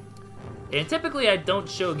 And typically I don't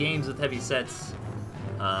show games with Heavysets,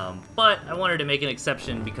 but I wanted to make an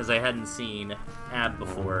exception because I hadn't seen Ab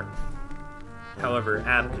before. However,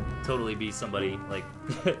 Ab could totally be somebody, like,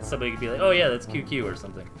 somebody could be like, oh yeah, that's QQ or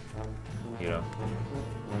something, you know.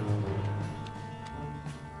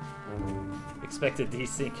 Expected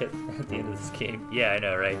desync at the end of this game. Yeah, I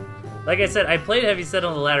know, right? Like I said, I played Heavyset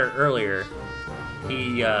on the ladder earlier.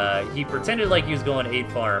 He pretended like he was going 8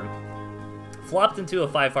 farm, flopped into a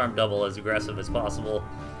 5 farm double as aggressive as possible.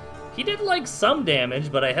 He did like some damage,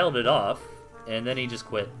 but I held it off, and then he just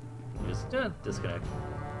quit. Just disconnect.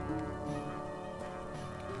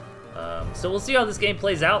 So we'll see how this game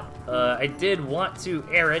plays out. I did want to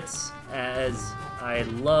air it, as I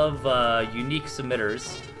love unique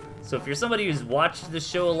submitters. So if you're somebody who's watched this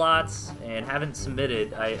show a lot and haven't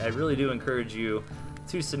submitted, I really do encourage you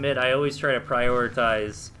to submit. I always try to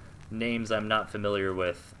prioritize names I'm not familiar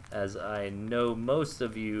with, as I know most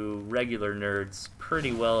of you regular nerds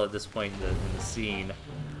pretty well at this point in the scene.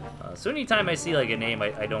 So anytime I see like a name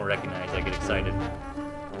I don't recognize, I get excited.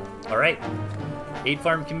 Alright, 8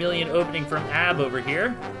 farm Chameleon opening from Ab over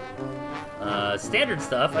here. Standard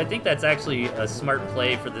stuff. I think that's actually a smart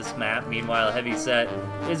play for this map. Meanwhile, Heavyset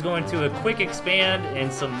is going to a quick expand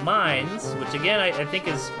and some mines, which again I think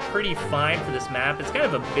is pretty fine for this map. It's kind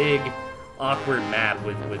of a big, awkward map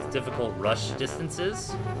with difficult rush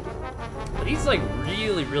distances. But he's like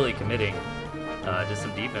really committing to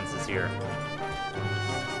some defenses here.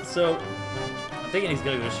 So I'm thinking he's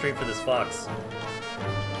going to go straight for this Fox.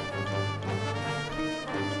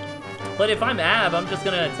 But if I'm Ab, I'm just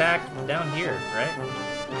gonna attack down here, right?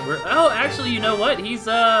 Oh, actually, you know what? He's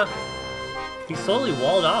totally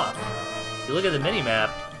walled off. If you look at the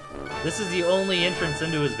mini-map, this is the only entrance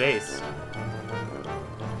into his base.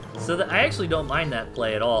 So I actually don't mind that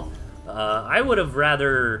play at all. I would have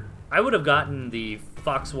gotten the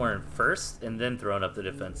Fox Warren first and then thrown up the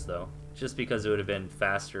defense, though. Just because it would have been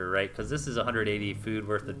faster, right? Because this is 180 food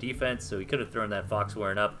worth of defense, so he could have thrown that Fox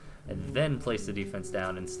Warren up and then placed the defense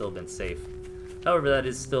down and still been safe. However, that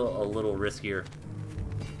is still a little riskier.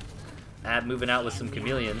 Ab moving out with some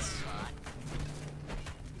chameleons.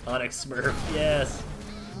 Onyx Smurf, yes.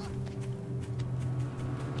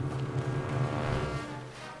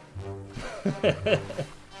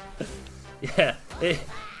 Yeah,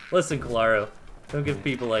 listen, Claro, don't give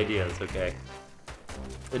people ideas, okay?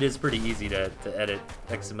 It is pretty easy to edit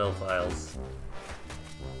XML files.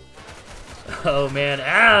 Oh man,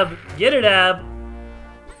 Ab! Get it, Ab!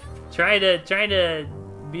 Trying to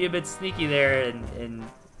be a bit sneaky there and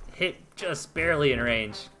hit just barely in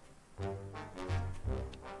range.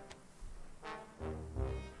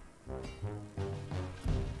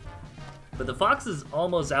 But the fox is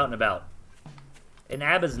almost out and about. And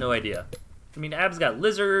Ab has no idea. I mean, Ab's got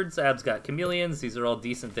lizards, Ab's got chameleons. These are all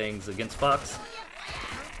decent things against fox.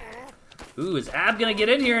 Ooh, is Ab gonna get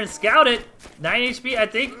in here and scout it? 9 HP, I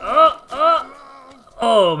think.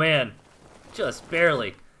 Oh, man. Just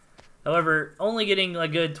barely. However, only getting a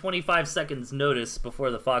good 25 seconds notice before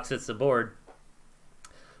the fox hits the board.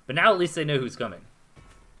 But now at least they know who's coming.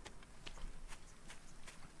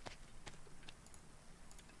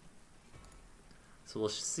 So we'll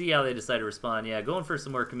see how they decide to respond. Yeah, going for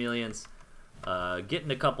some more chameleons. Getting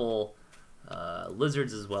a couple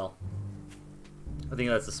lizards as well. I think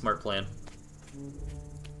that's a smart plan.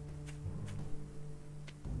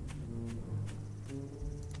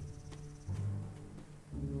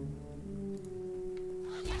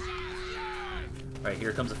 Alright,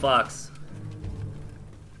 here comes a fox.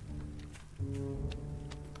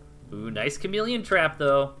 Ooh, nice chameleon trap,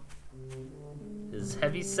 though. Is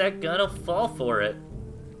Heavyset gonna fall for it?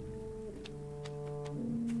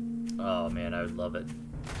 Oh, man, I would love it.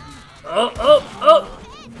 Oh!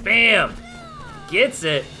 Bam! Gets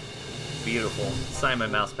it! Beautiful. Sign my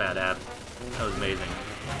mousepad, Ab. That was amazing.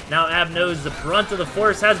 Now Ab knows the brunt of the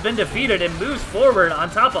force has been defeated and moves forward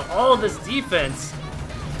on top of all of this defense.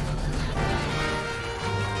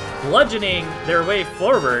 Bludgeoning their way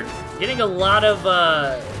forward, getting a lot of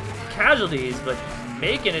casualties, but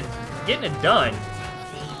getting it done.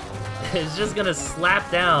 It's just gonna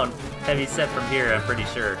slap down Heavyset from here, I'm pretty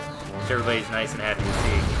sure. Which everybody's nice and happy to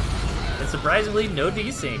see. And surprisingly, no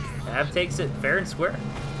desync. Ab takes it fair and square.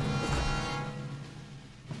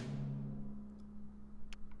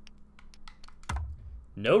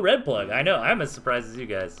 No red plug. I know, I'm as surprised as you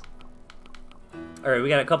guys. Alright, we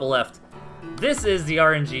got a couple left. This is the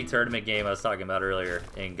RNG tournament game I was talking about earlier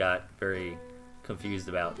and got very confused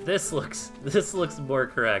about. This looks more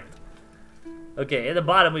correct. Okay, in the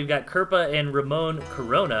bottom we've got Kerpa and Ramon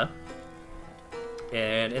Corona.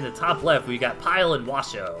 And in the top left we got Pyle and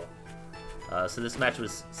Washo. So this match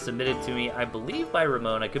was submitted to me, I believe, by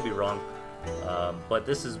Ramon. I could be wrong. But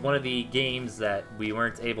this is one of the games that we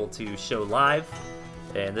weren't able to show live.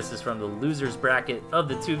 And this is from the losers bracket of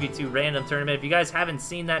the 2v2 random tournament. If you guys haven't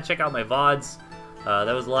seen that, check out my VODs.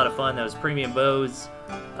 That was a lot of fun. That was Premium Bo's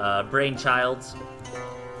brainchild.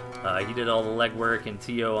 He did all the legwork and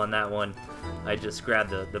TO on that one. I just grabbed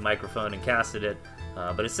the microphone and casted it.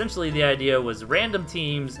 But essentially the idea was random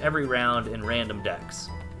teams every round in random decks.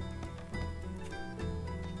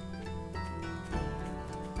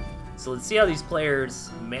 So let's see how these players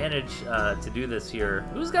manage to do this here.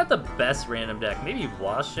 Who's got the best random deck? Maybe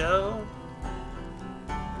Washo?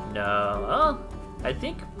 No. Oh, I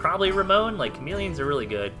think probably Ramon. Like, chameleons are really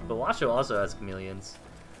good, but Washo also has chameleons.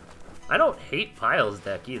 I don't hate Pyle's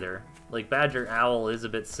deck either. Like, Badger Owl is a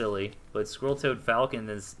bit silly, but Squirrel Toad Falcon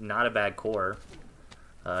is not a bad core.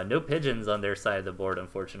 No pigeons on their side of the board,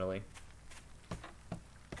 unfortunately.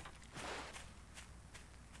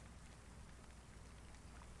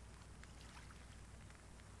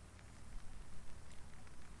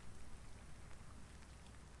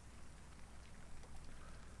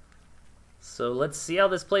 So let's see how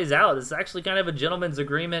this plays out. This is actually kind of a gentleman's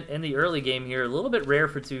agreement in the early game here. A little bit rare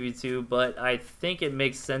for 2v2, but I think it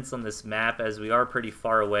makes sense on this map as we are pretty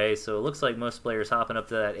far away. So it looks like most players hopping up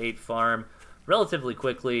to that 8 farm relatively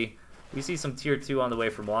quickly. We see some tier 2 on the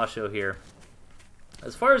way from Washo here.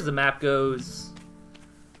 As far as the map goes,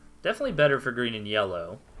 definitely better for green and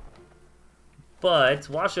yellow. But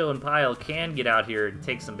Washo and Pyle can get out here and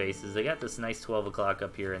take some bases. They got this nice 12 o'clock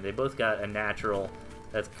up here, and they both got a natural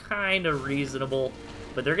that's kind of reasonable,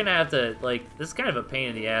 but they're gonna have to, like, this is kind of a pain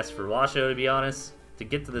in the ass for Washo, to be honest. To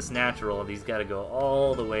get to this natural, he's got to go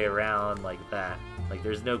all the way around like that. Like,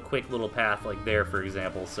 there's no quick little path like there, for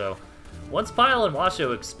example. So once Pyle and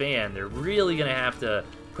Washo expand, they're really gonna have to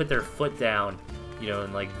put their foot down, you know,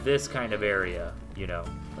 in like this kind of area, you know,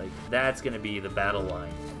 like that's gonna be the battle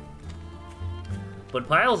line. But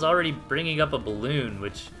Pyle's already bringing up a balloon,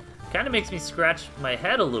 which kind of makes me scratch my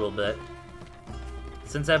head a little bit,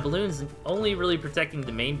 since that balloon's only really protecting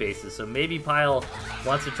the main bases. So maybe Pyle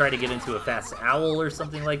wants to try to get into a fast owl or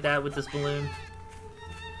something like that with this balloon.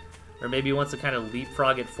 or maybe he wants to kind of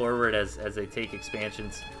leapfrog it forward as they take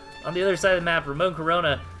expansions. On the other side of the map, Ramon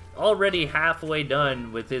Corona already halfway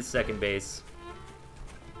done with his second base.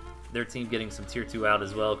 Their team getting some tier 2 out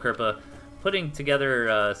as well. Kerpa putting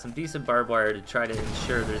together some decent barbed wire to try to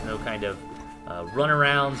ensure there's no kind of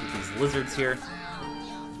runarounds with these lizards here.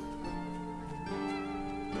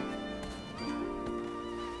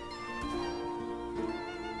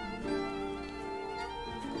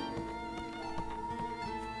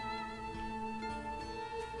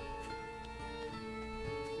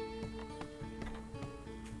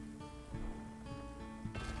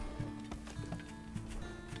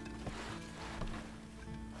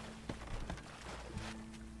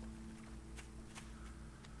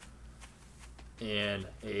 And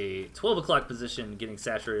a 12 o'clock position getting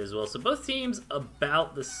saturated as well. So both teams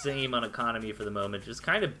about the same on economy for the moment, just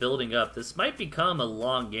kind of building up. This might become a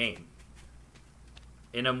long game.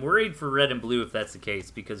 And I'm worried for red and blue if that's the case,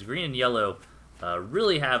 because green and yellow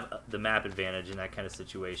really have the map advantage in that kind of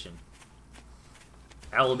situation.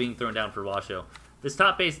 Owl being thrown down for Washo. This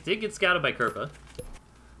top base did get scouted by Kerpa,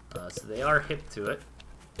 so they are hip to it.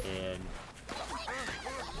 And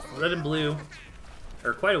red and blue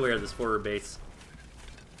are quite aware of this forward base.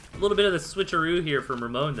 A little bit of the switcheroo here from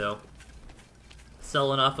Ramon, though.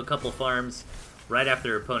 Selling off a couple farms right after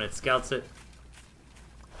their opponent scouts it.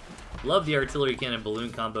 Love the artillery cannon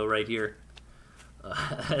balloon combo right here.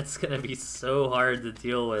 That's going to be so hard to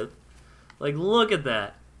deal with. Like, look at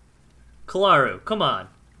that. Kalaru, come on.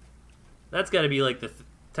 That's got to be like the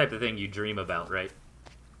type of thing you dream about, right?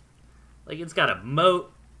 Like, it's got a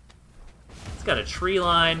moat. It's got a tree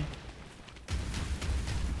line.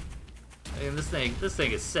 And this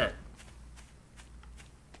thing is set.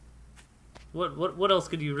 What else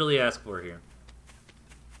could you really ask for here?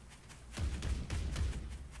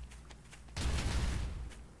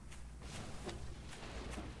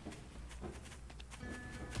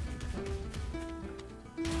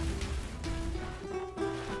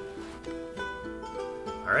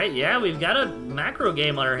 Alright, yeah, we've got a macro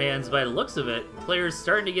game on our hands by the looks of it. Players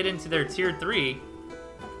starting to get into their tier 3.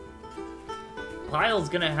 Pyle's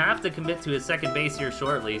gonna have to commit to his second base here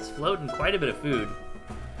shortly. He's floating quite a bit of food.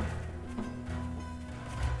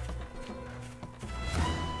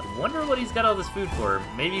 I wonder what he's got all this food for.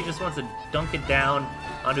 Maybe he just wants to dunk it down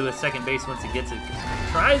onto his second base once he gets it.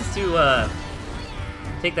 He tries to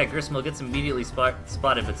take that gristmill, gets immediately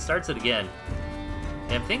spotted, but starts it again.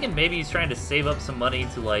 And I'm thinking maybe he's trying to save up some money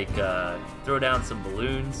to like throw down some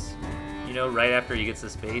balloons. You know, right after he gets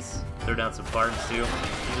this base, throw down some farms too.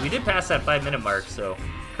 And we did pass that 5-minute mark, so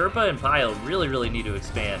Kerpa and Pyle really need to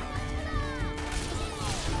expand.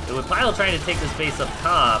 And with Pyle trying to take this base up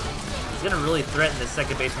top, he's going to really threaten this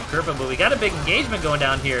second base from Kerpa, but we got a big engagement going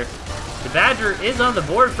down here. The Badger is on the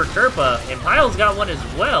board for Kerpa, and Pyle's got one as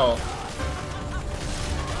well.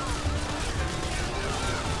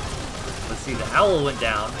 Let's see, the Owl went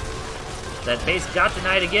down. That base got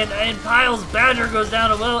denied again, and Pyle's Badger goes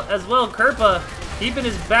down as well. Kerpa keeping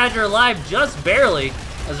his Badger alive just barely.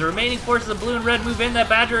 As the remaining forces of blue and red move in, that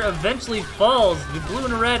Badger eventually falls. Do blue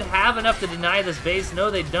and red have enough to deny this base? No,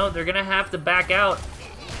 they don't. They're going to have to back out.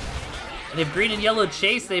 And if green and yellow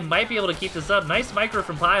chase, they might be able to keep this up. Nice micro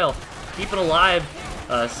from Pyle, keeping alive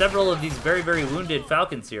several of these very wounded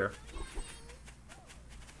Falcons here.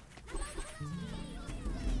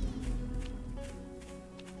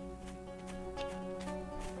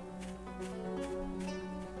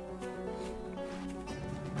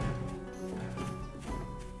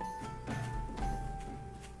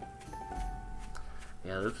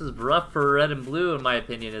 Yeah, this is rough for red and blue, in my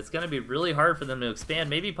opinion. It's going to be really hard for them to expand.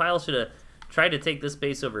 Maybe Pyle should have tried to take this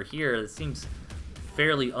base over here. It seems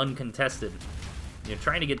fairly uncontested. You know,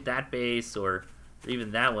 trying to get that base or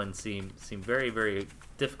even that one seem very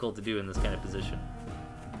difficult to do in this kind of position.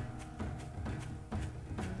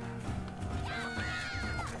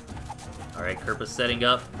 All right, Kerpa's setting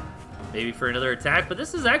up maybe for another attack, but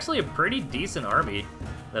this is actually a pretty decent army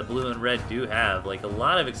that blue and red do have. Like, a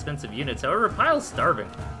lot of expensive units. However, Pyle's starving.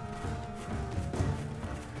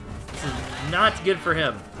 This is not good for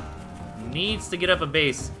him. Needs to get up a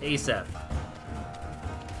base ASAP.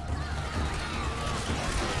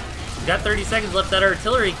 He's got 30 seconds left. That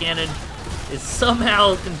artillery cannon is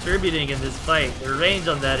somehow contributing in this fight. The range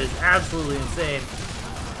on that is absolutely insane.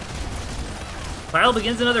 Pyle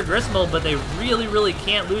begins another gristmill, but they really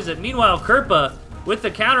can't lose it. Meanwhile, Kerpa, with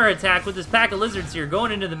the counterattack with this pack of lizards here,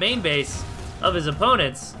 going into the main base of his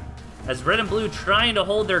opponents, as red and blue trying to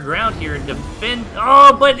hold their ground here and defend.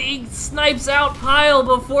 Oh, but he snipes out Pyle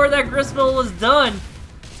before that gristmill was done,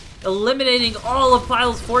 eliminating all of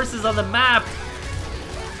Pyle's forces on the map.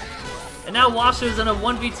 And now Washo's in a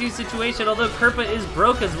 1v2 situation, although Kerpa is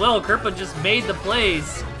broke as well. Kerpa just made the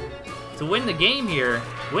plays to win the game here.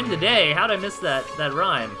 Win the day. How'd I miss that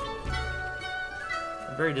rhyme?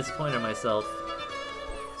 I'm very disappointed in myself.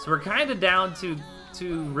 So we're kind of down to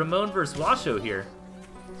Ramon versus Washo here.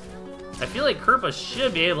 I feel like Kerpa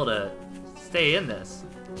should be able to stay in this.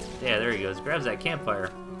 Yeah, there he goes. Grabs that campfire.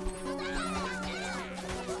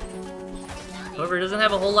 However, it doesn't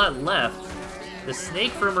have a whole lot left. The snake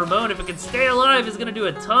from Ramon, if it can stay alive, is going to do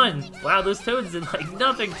a ton. Wow, those toads did like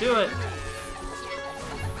nothing to it.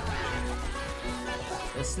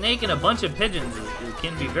 A snake and a bunch of pigeons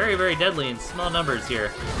can be very, very deadly in small numbers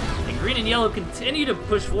here. And green and yellow continue to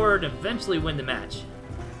push forward and eventually win the match.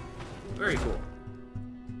 Very cool.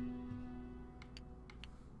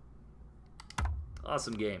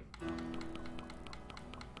 Awesome game.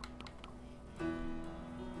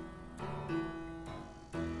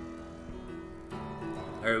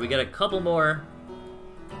 Alright, we got a couple more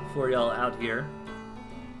for y'all out here.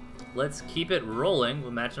 Let's keep it rolling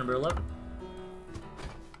with match number 11.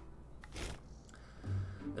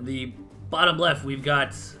 In the bottom left, we've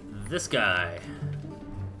got this guy.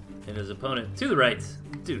 And his opponent to the right,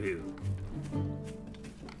 Doohoo.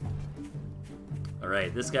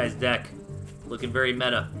 Alright, this guy's deck looking very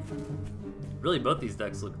meta. Really, both these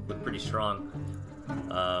decks look pretty strong.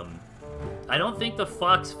 I don't think the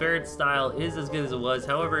Fox Ferret style is as good as it was.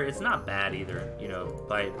 However, it's not bad either, you know,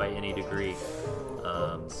 by any degree.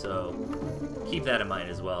 So keep that in mind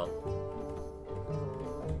as well.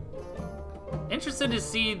 Interested to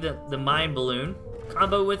see the Mind Balloon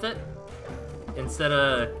combo with it instead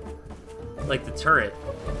of like the turret.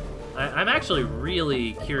 I'm actually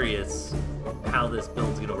really curious how this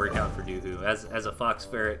build's gonna work out for Doohoo. As a Fox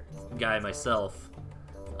Ferret guy myself,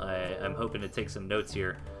 I'm hoping to take some notes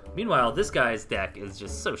here. Meanwhile, this guy's deck is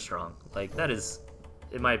just so strong. Like, that is,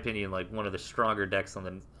 in my opinion, like one of the stronger decks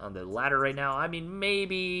on the ladder right now. I mean,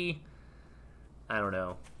 maybe, I don't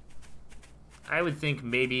know. I would think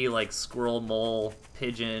maybe like Squirrel, Mole,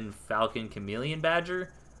 Pigeon, Falcon, Chameleon,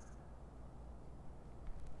 Badger.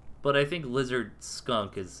 But I think Lizard,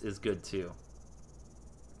 Skunk is good too.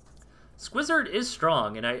 Squizzard is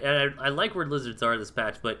strong, and I like where lizards are this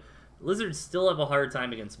patch, but lizards still have a hard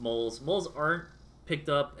time against moles. Moles aren't picked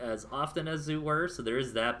up as often as they were, so there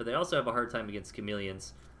is that, but they also have a hard time against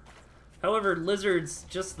chameleons. However, lizards,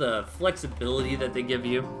 just the flexibility that they give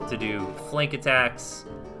you to do flank attacks,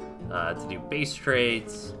 to do base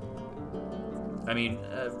trades. I mean,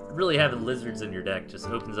 really having lizards in your deck just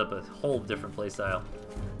opens up a whole different playstyle.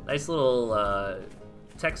 Nice little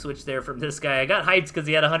tech switch there from this guy. I got hyped because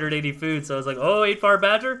he had 180 food, so I was like, oh, 8-farm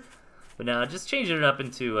Badger? But now just changing it up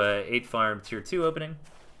into 8-farm tier 2 opening.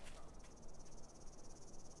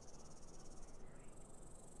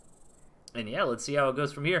 And yeah, let's see how it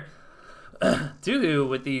goes from here. Doohoo,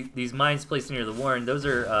 with these mines placed near the warren, those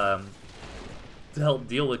are to help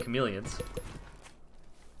deal with chameleons.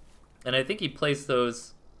 And I think he placed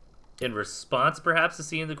those in response, perhaps, to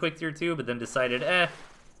seeing the quick tier 2, but then decided,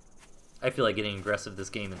 I feel like getting aggressive this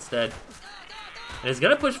game instead. And he's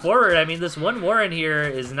going to push forward. I mean, this one warren here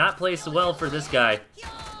is not placed well for this guy.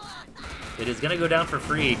 It is going to go down for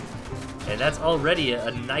free. And that's already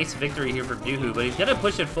a nice victory here for Doohoo, but he's going to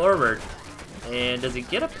push it forward. And does he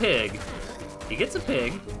get a pig? He gets a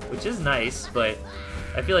pig, which is nice, but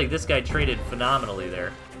I feel like this guy traded phenomenally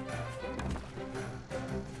there.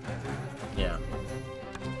 Yeah.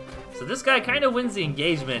 So this guy kind of wins the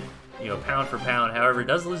engagement, you know, pound for pound. However,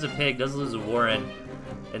 does lose a pig, does lose a warren.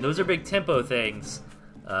 And those are big tempo things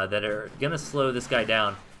that are going to slow this guy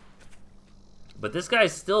down. But this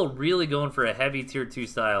guy's still really going for a heavy tier 2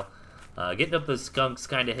 style. Getting up those skunks,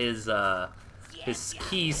 kind of his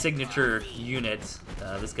key signature unit.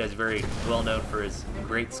 This guy's very well known for his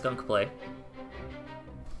great skunk play.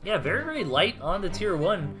 Yeah, very, very light on the tier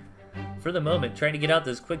 1 for the moment. Trying to get out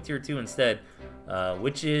this quick tier 2 instead.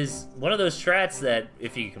 Which is one of those strats that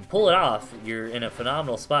if you can pull it off, you're in a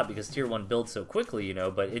phenomenal spot because tier 1 builds so quickly, you know,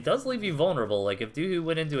 but it does leave you vulnerable. Like if Doohoo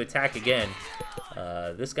went into attack again,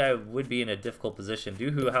 this guy would be in a difficult position.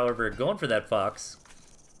 Doohoo, however, going for that fox.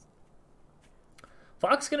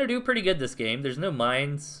 Fox gonna do pretty good this game. There's no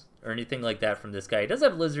mines or anything like that from this guy. He does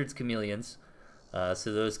have lizards, chameleons,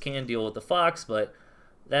 so those can deal with the fox, but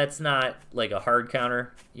that's not like a hard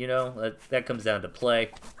counter, you know, that comes down to play.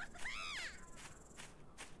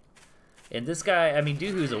 And this guy, I mean,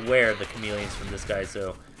 Doohoo's aware of the chameleons from this guy,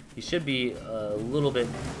 so he should be a little bit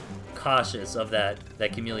cautious of that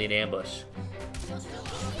chameleon ambush.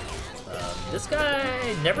 This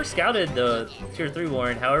guy never scouted the tier 3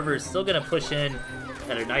 warren, however, is still going to push in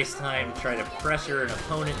at a nice time to try to pressure an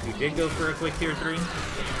opponent who did go for a quick tier 3.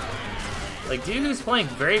 Like, Doohoo's playing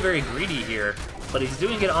very, very greedy here, but he's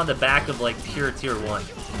doing it on the back of, like, pure Tier 1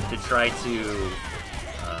 to try to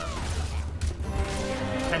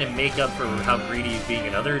kind of make up for how greedy he's being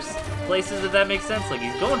in other places, if that makes sense. Like,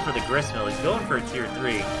 he's going for the gristmill, he's going for a Tier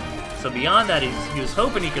 3. So beyond that, he was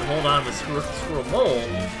hoping he could hold on with Squirrel Mole.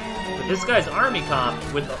 But this guy's army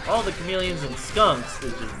comp, with all the chameleons and skunks,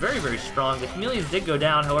 is just very, very strong. The chameleons did go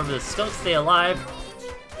down, however, the skunks stay alive.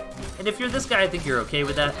 And if you're this guy, I think you're okay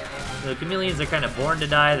with that. The chameleons are kind of born to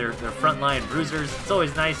die. They're frontline bruisers. It's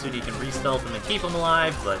always nice when you can re-stealth them and keep them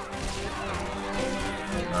alive, but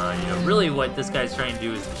you know, really what this guy's trying to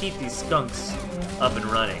do is keep these skunks up and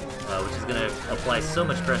running, which is going to apply so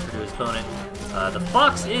much pressure to his opponent. The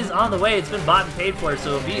fox is on the way. It's been bought and paid for,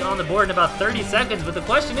 so it'll be on the board in about 30 seconds. But the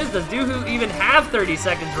question is, does Doohoo even have 30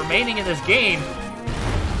 seconds remaining in this game?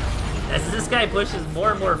 As this guy pushes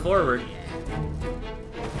more and more forward.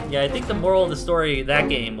 Yeah, I think the moral of the story of that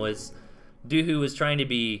game was Doohoo was trying to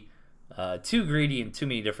be too greedy in too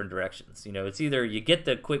many different directions. You know, it's either you get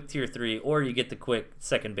the quick Tier 3 or you get the quick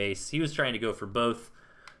second base. He was trying to go for both.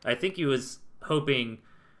 I think he was hoping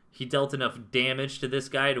he dealt enough damage to this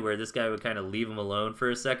guy to where this guy would kind of leave him alone for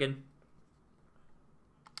a second.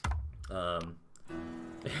 And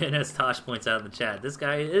as Tosh points out in the chat, this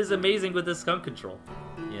guy is amazing with his skunk control.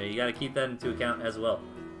 You know, you got to keep that into account as well.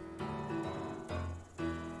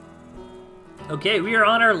 Okay, we are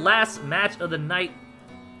on our last match of the night.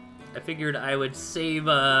 I figured I would save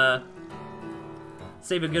a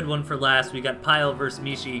good one for last. We got Pyle versus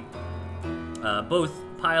Mishi. Both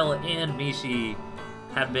Pyle and Mishi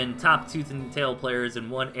have been top Tooth and Tail players in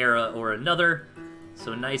one era or another.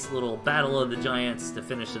 So a nice little battle of the giants to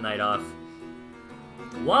finish the night off.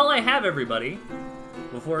 While I have everybody,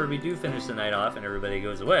 before we do finish the night off and everybody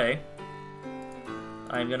goes away,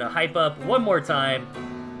 I'm going to hype up one more time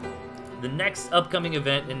the next upcoming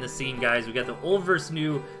event in the scene, guys. We got the Old vs.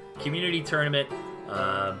 New Community Tournament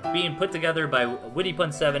being put together by Witty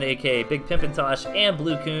Pun 7, aka Big Pimpintosh, and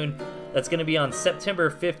Blue Coon. That's going to be on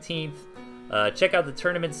September 15th. Check out the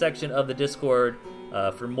tournament section of the Discord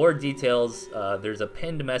for more details. There's a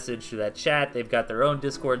pinned message to that chat. They've got their own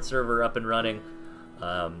Discord server up and running.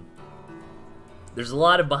 There's a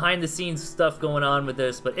lot of behind-the-scenes stuff going on with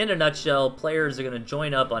this, but in a nutshell, players are going to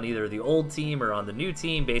join up on either the old team or on the new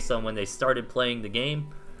team based on when they started playing the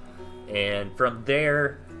game. And from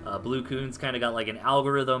there, Blue Coon's kind of got like an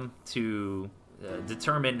algorithm to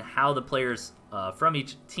determine how the players from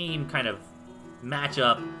each team kind of match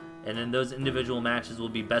up, and then those individual matches will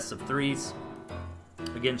be best of threes.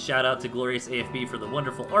 Again, shout out to Glorious AFB for the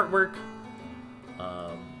wonderful artwork.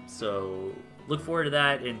 So look forward to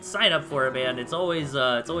that and sign up for it, man. It's always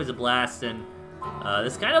a blast, and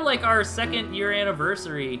it's kind of like our second year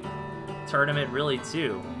anniversary tournament, really,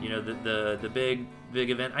 too. You know, the big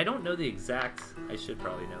event. I don't know the exact. I should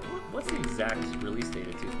probably know. What's the exact release date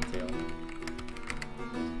of Tooth and Tail?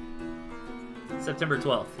 September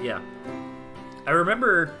 12th. Yeah, I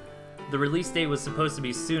remember the release date was supposed to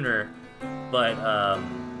be sooner, but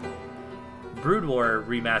Brood War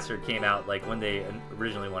Remastered came out like when they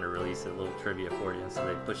originally wanted to release it. A little trivia for you, so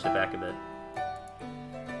they pushed it back a bit.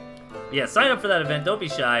 Yeah, sign up for that event. Don't be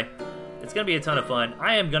shy. It's gonna be a ton of fun.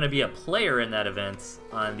 I am gonna be a player in that event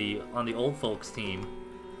on the old folks team,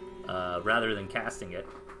 rather than casting it.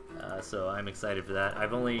 So I'm excited for that.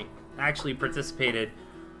 I've only actually participated.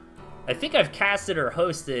 I think I've casted or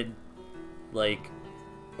hosted, like,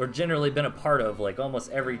 or generally been a part of, like,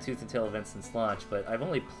 almost every Tooth and Tail event since launch, but I've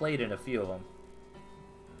only played in a few of them.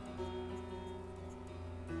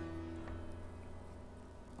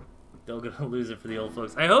 They're gonna lose it for the old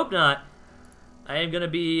folks. I hope not. I am gonna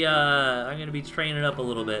be I'm gonna be training up a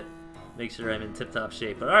little bit, make sure I'm in tip-top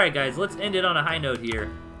shape. But all right, guys, let's end it on a high note here.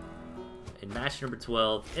 In match number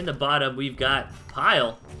 12, in the bottom we've got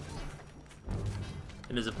Pyle,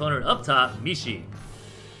 and his opponent up top, Mishi.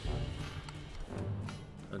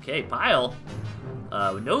 Okay, Pyle.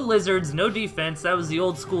 No lizards, no defense. That was the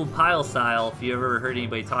old school Pyle style. If you ever heard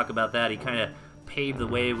anybody talk about that, he kind of paved the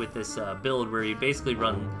way with this build where he basically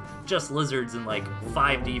run just lizards and like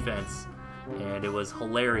 5 defense. And it was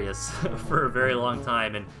hilarious for a very long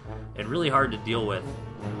time and really hard to deal with.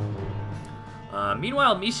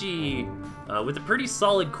 Meanwhile, Mishi, with a pretty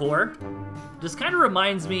solid core, just kind of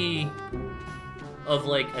reminds me of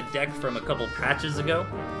like a deck from a couple patches ago.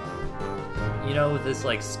 You know, with this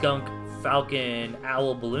like skunk, falcon,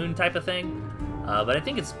 owl, balloon type of thing. But I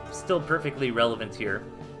think it's still perfectly relevant here.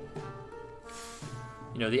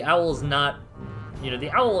 You know, the owl's not... You know,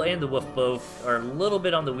 the owl and the wolf both are a little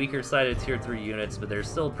bit on the weaker side of tier 3 units, but they're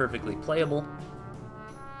still perfectly playable.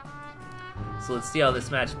 So let's see how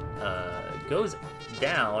this match goes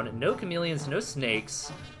down. No chameleons, no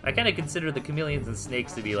snakes. I kind of consider the chameleons and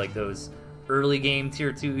snakes to be like those early game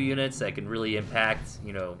tier 2 units that can really impact,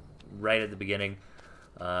 you know, right at the beginning.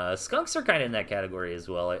 Skunks are kind of in that category as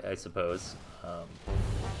well, I suppose.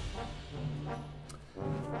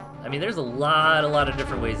 I mean, there's a lot of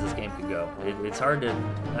different ways this game could go. It's hard to...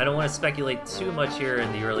 I don't want to speculate too much here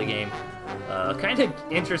in the early game. Kind of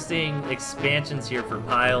interesting expansions here for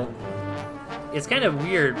Pile. It's kind of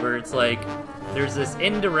weird where it's like there's this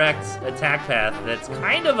indirect attack path that's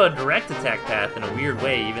kind of a direct attack path in a weird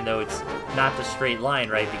way, even though it's not the straight line,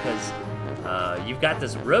 right? Because you've got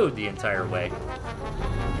this road the entire way.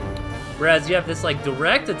 Whereas you have this like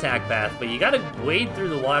direct attack path, but you gotta wade through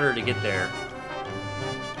the water to get there.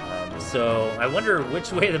 So I wonder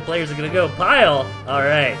which way the players are gonna go. Pile!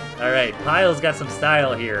 Alright. Pile's got some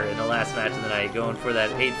style here in the last match of the night, going for that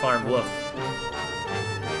 8-farm woof.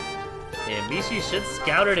 And Mishi should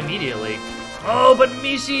scout it immediately. Oh, but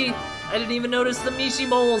Mishi! I didn't even notice the Mishi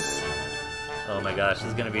moles! Oh my gosh, this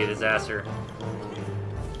is gonna be a disaster.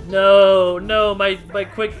 No, my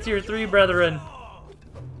quick tier 3 brethren.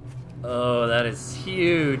 Oh, that is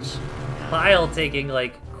huge. Pile taking,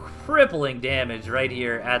 like, crippling damage right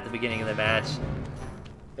here at the beginning of the match.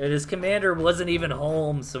 And his commander wasn't even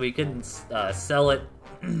home, so he couldn't sell it.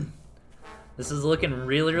 This is looking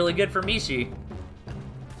really good for Mishi.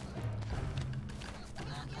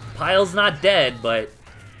 Pile's not dead, but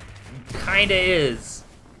kinda is.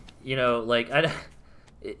 You know, like,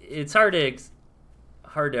 it's hard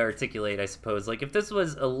to articulate, I suppose. Like, if this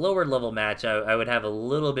was a lower level match, I would have a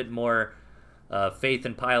little bit more faith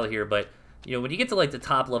in Pile here, but you know, when you get to like the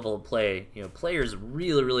top level of play, you know, players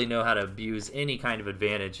really know how to abuse any kind of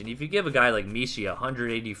advantage. And if you give a guy like Mishi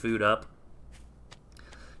 180 food up,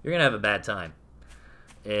 you're gonna have a bad time.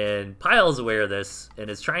 And Pile's aware of this and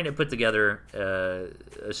is trying to put together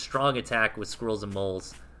a strong attack with squirrels and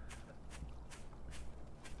moles.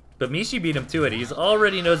 But Mishi beat him to it. He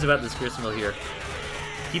already knows about this gristmill here.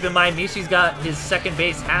 Keep in mind, Mishi's got his second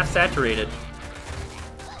base half saturated.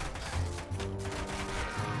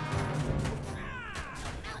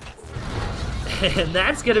 And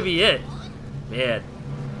that's gonna be it. Man.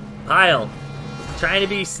 Pile trying to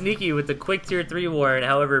be sneaky with the quick tier 3 warren.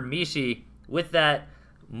 However, Mishi, with that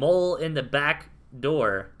mole in the back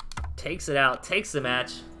door, takes it out, takes the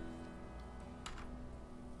match.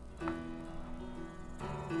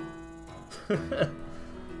 That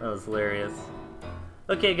was hilarious.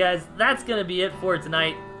 Okay, guys, that's gonna be it for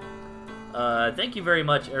tonight. Thank you very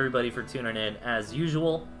much, everybody, for tuning in as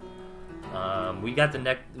usual. We got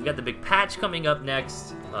the big patch coming up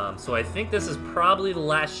next, so I think this is probably the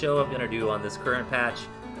last show I'm gonna do on this current patch.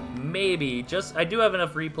 Maybe I do have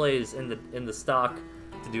enough replays in the stock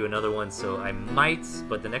to do another one, so I might.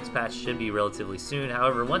 But the next patch should be relatively soon.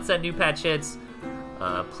 However, once that new patch hits,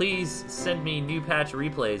 please send me new patch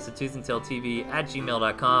replays to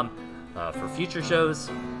ToothAndTailTV@gmail.com for future shows.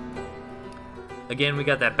 Again, we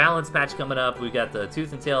got that balance patch coming up. We got the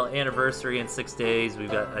Tooth and Tail anniversary in 6 days.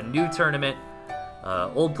 We've got a new tournament,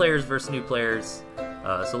 old players versus new players.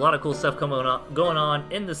 So a lot of cool stuff going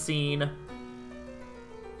on in the scene.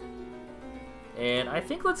 And I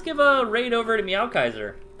think let's give a raid over to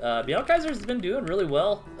Meowkaiser. Meowkaiser's been doing really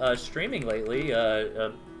well streaming lately.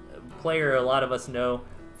 A player a lot of us know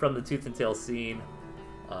from the Tooth and Tail scene.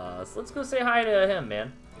 So let's go say hi to him,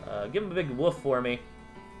 man. Give him a big woof for me.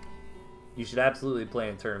 You should absolutely play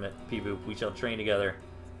in tournament, P-Boop. We shall train together.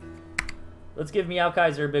 Let's give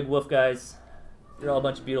Meowkaiser a big woof, guys. You're all a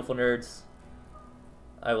bunch of beautiful nerds.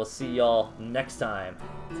 I will see y'all next time.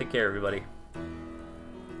 Take care, everybody.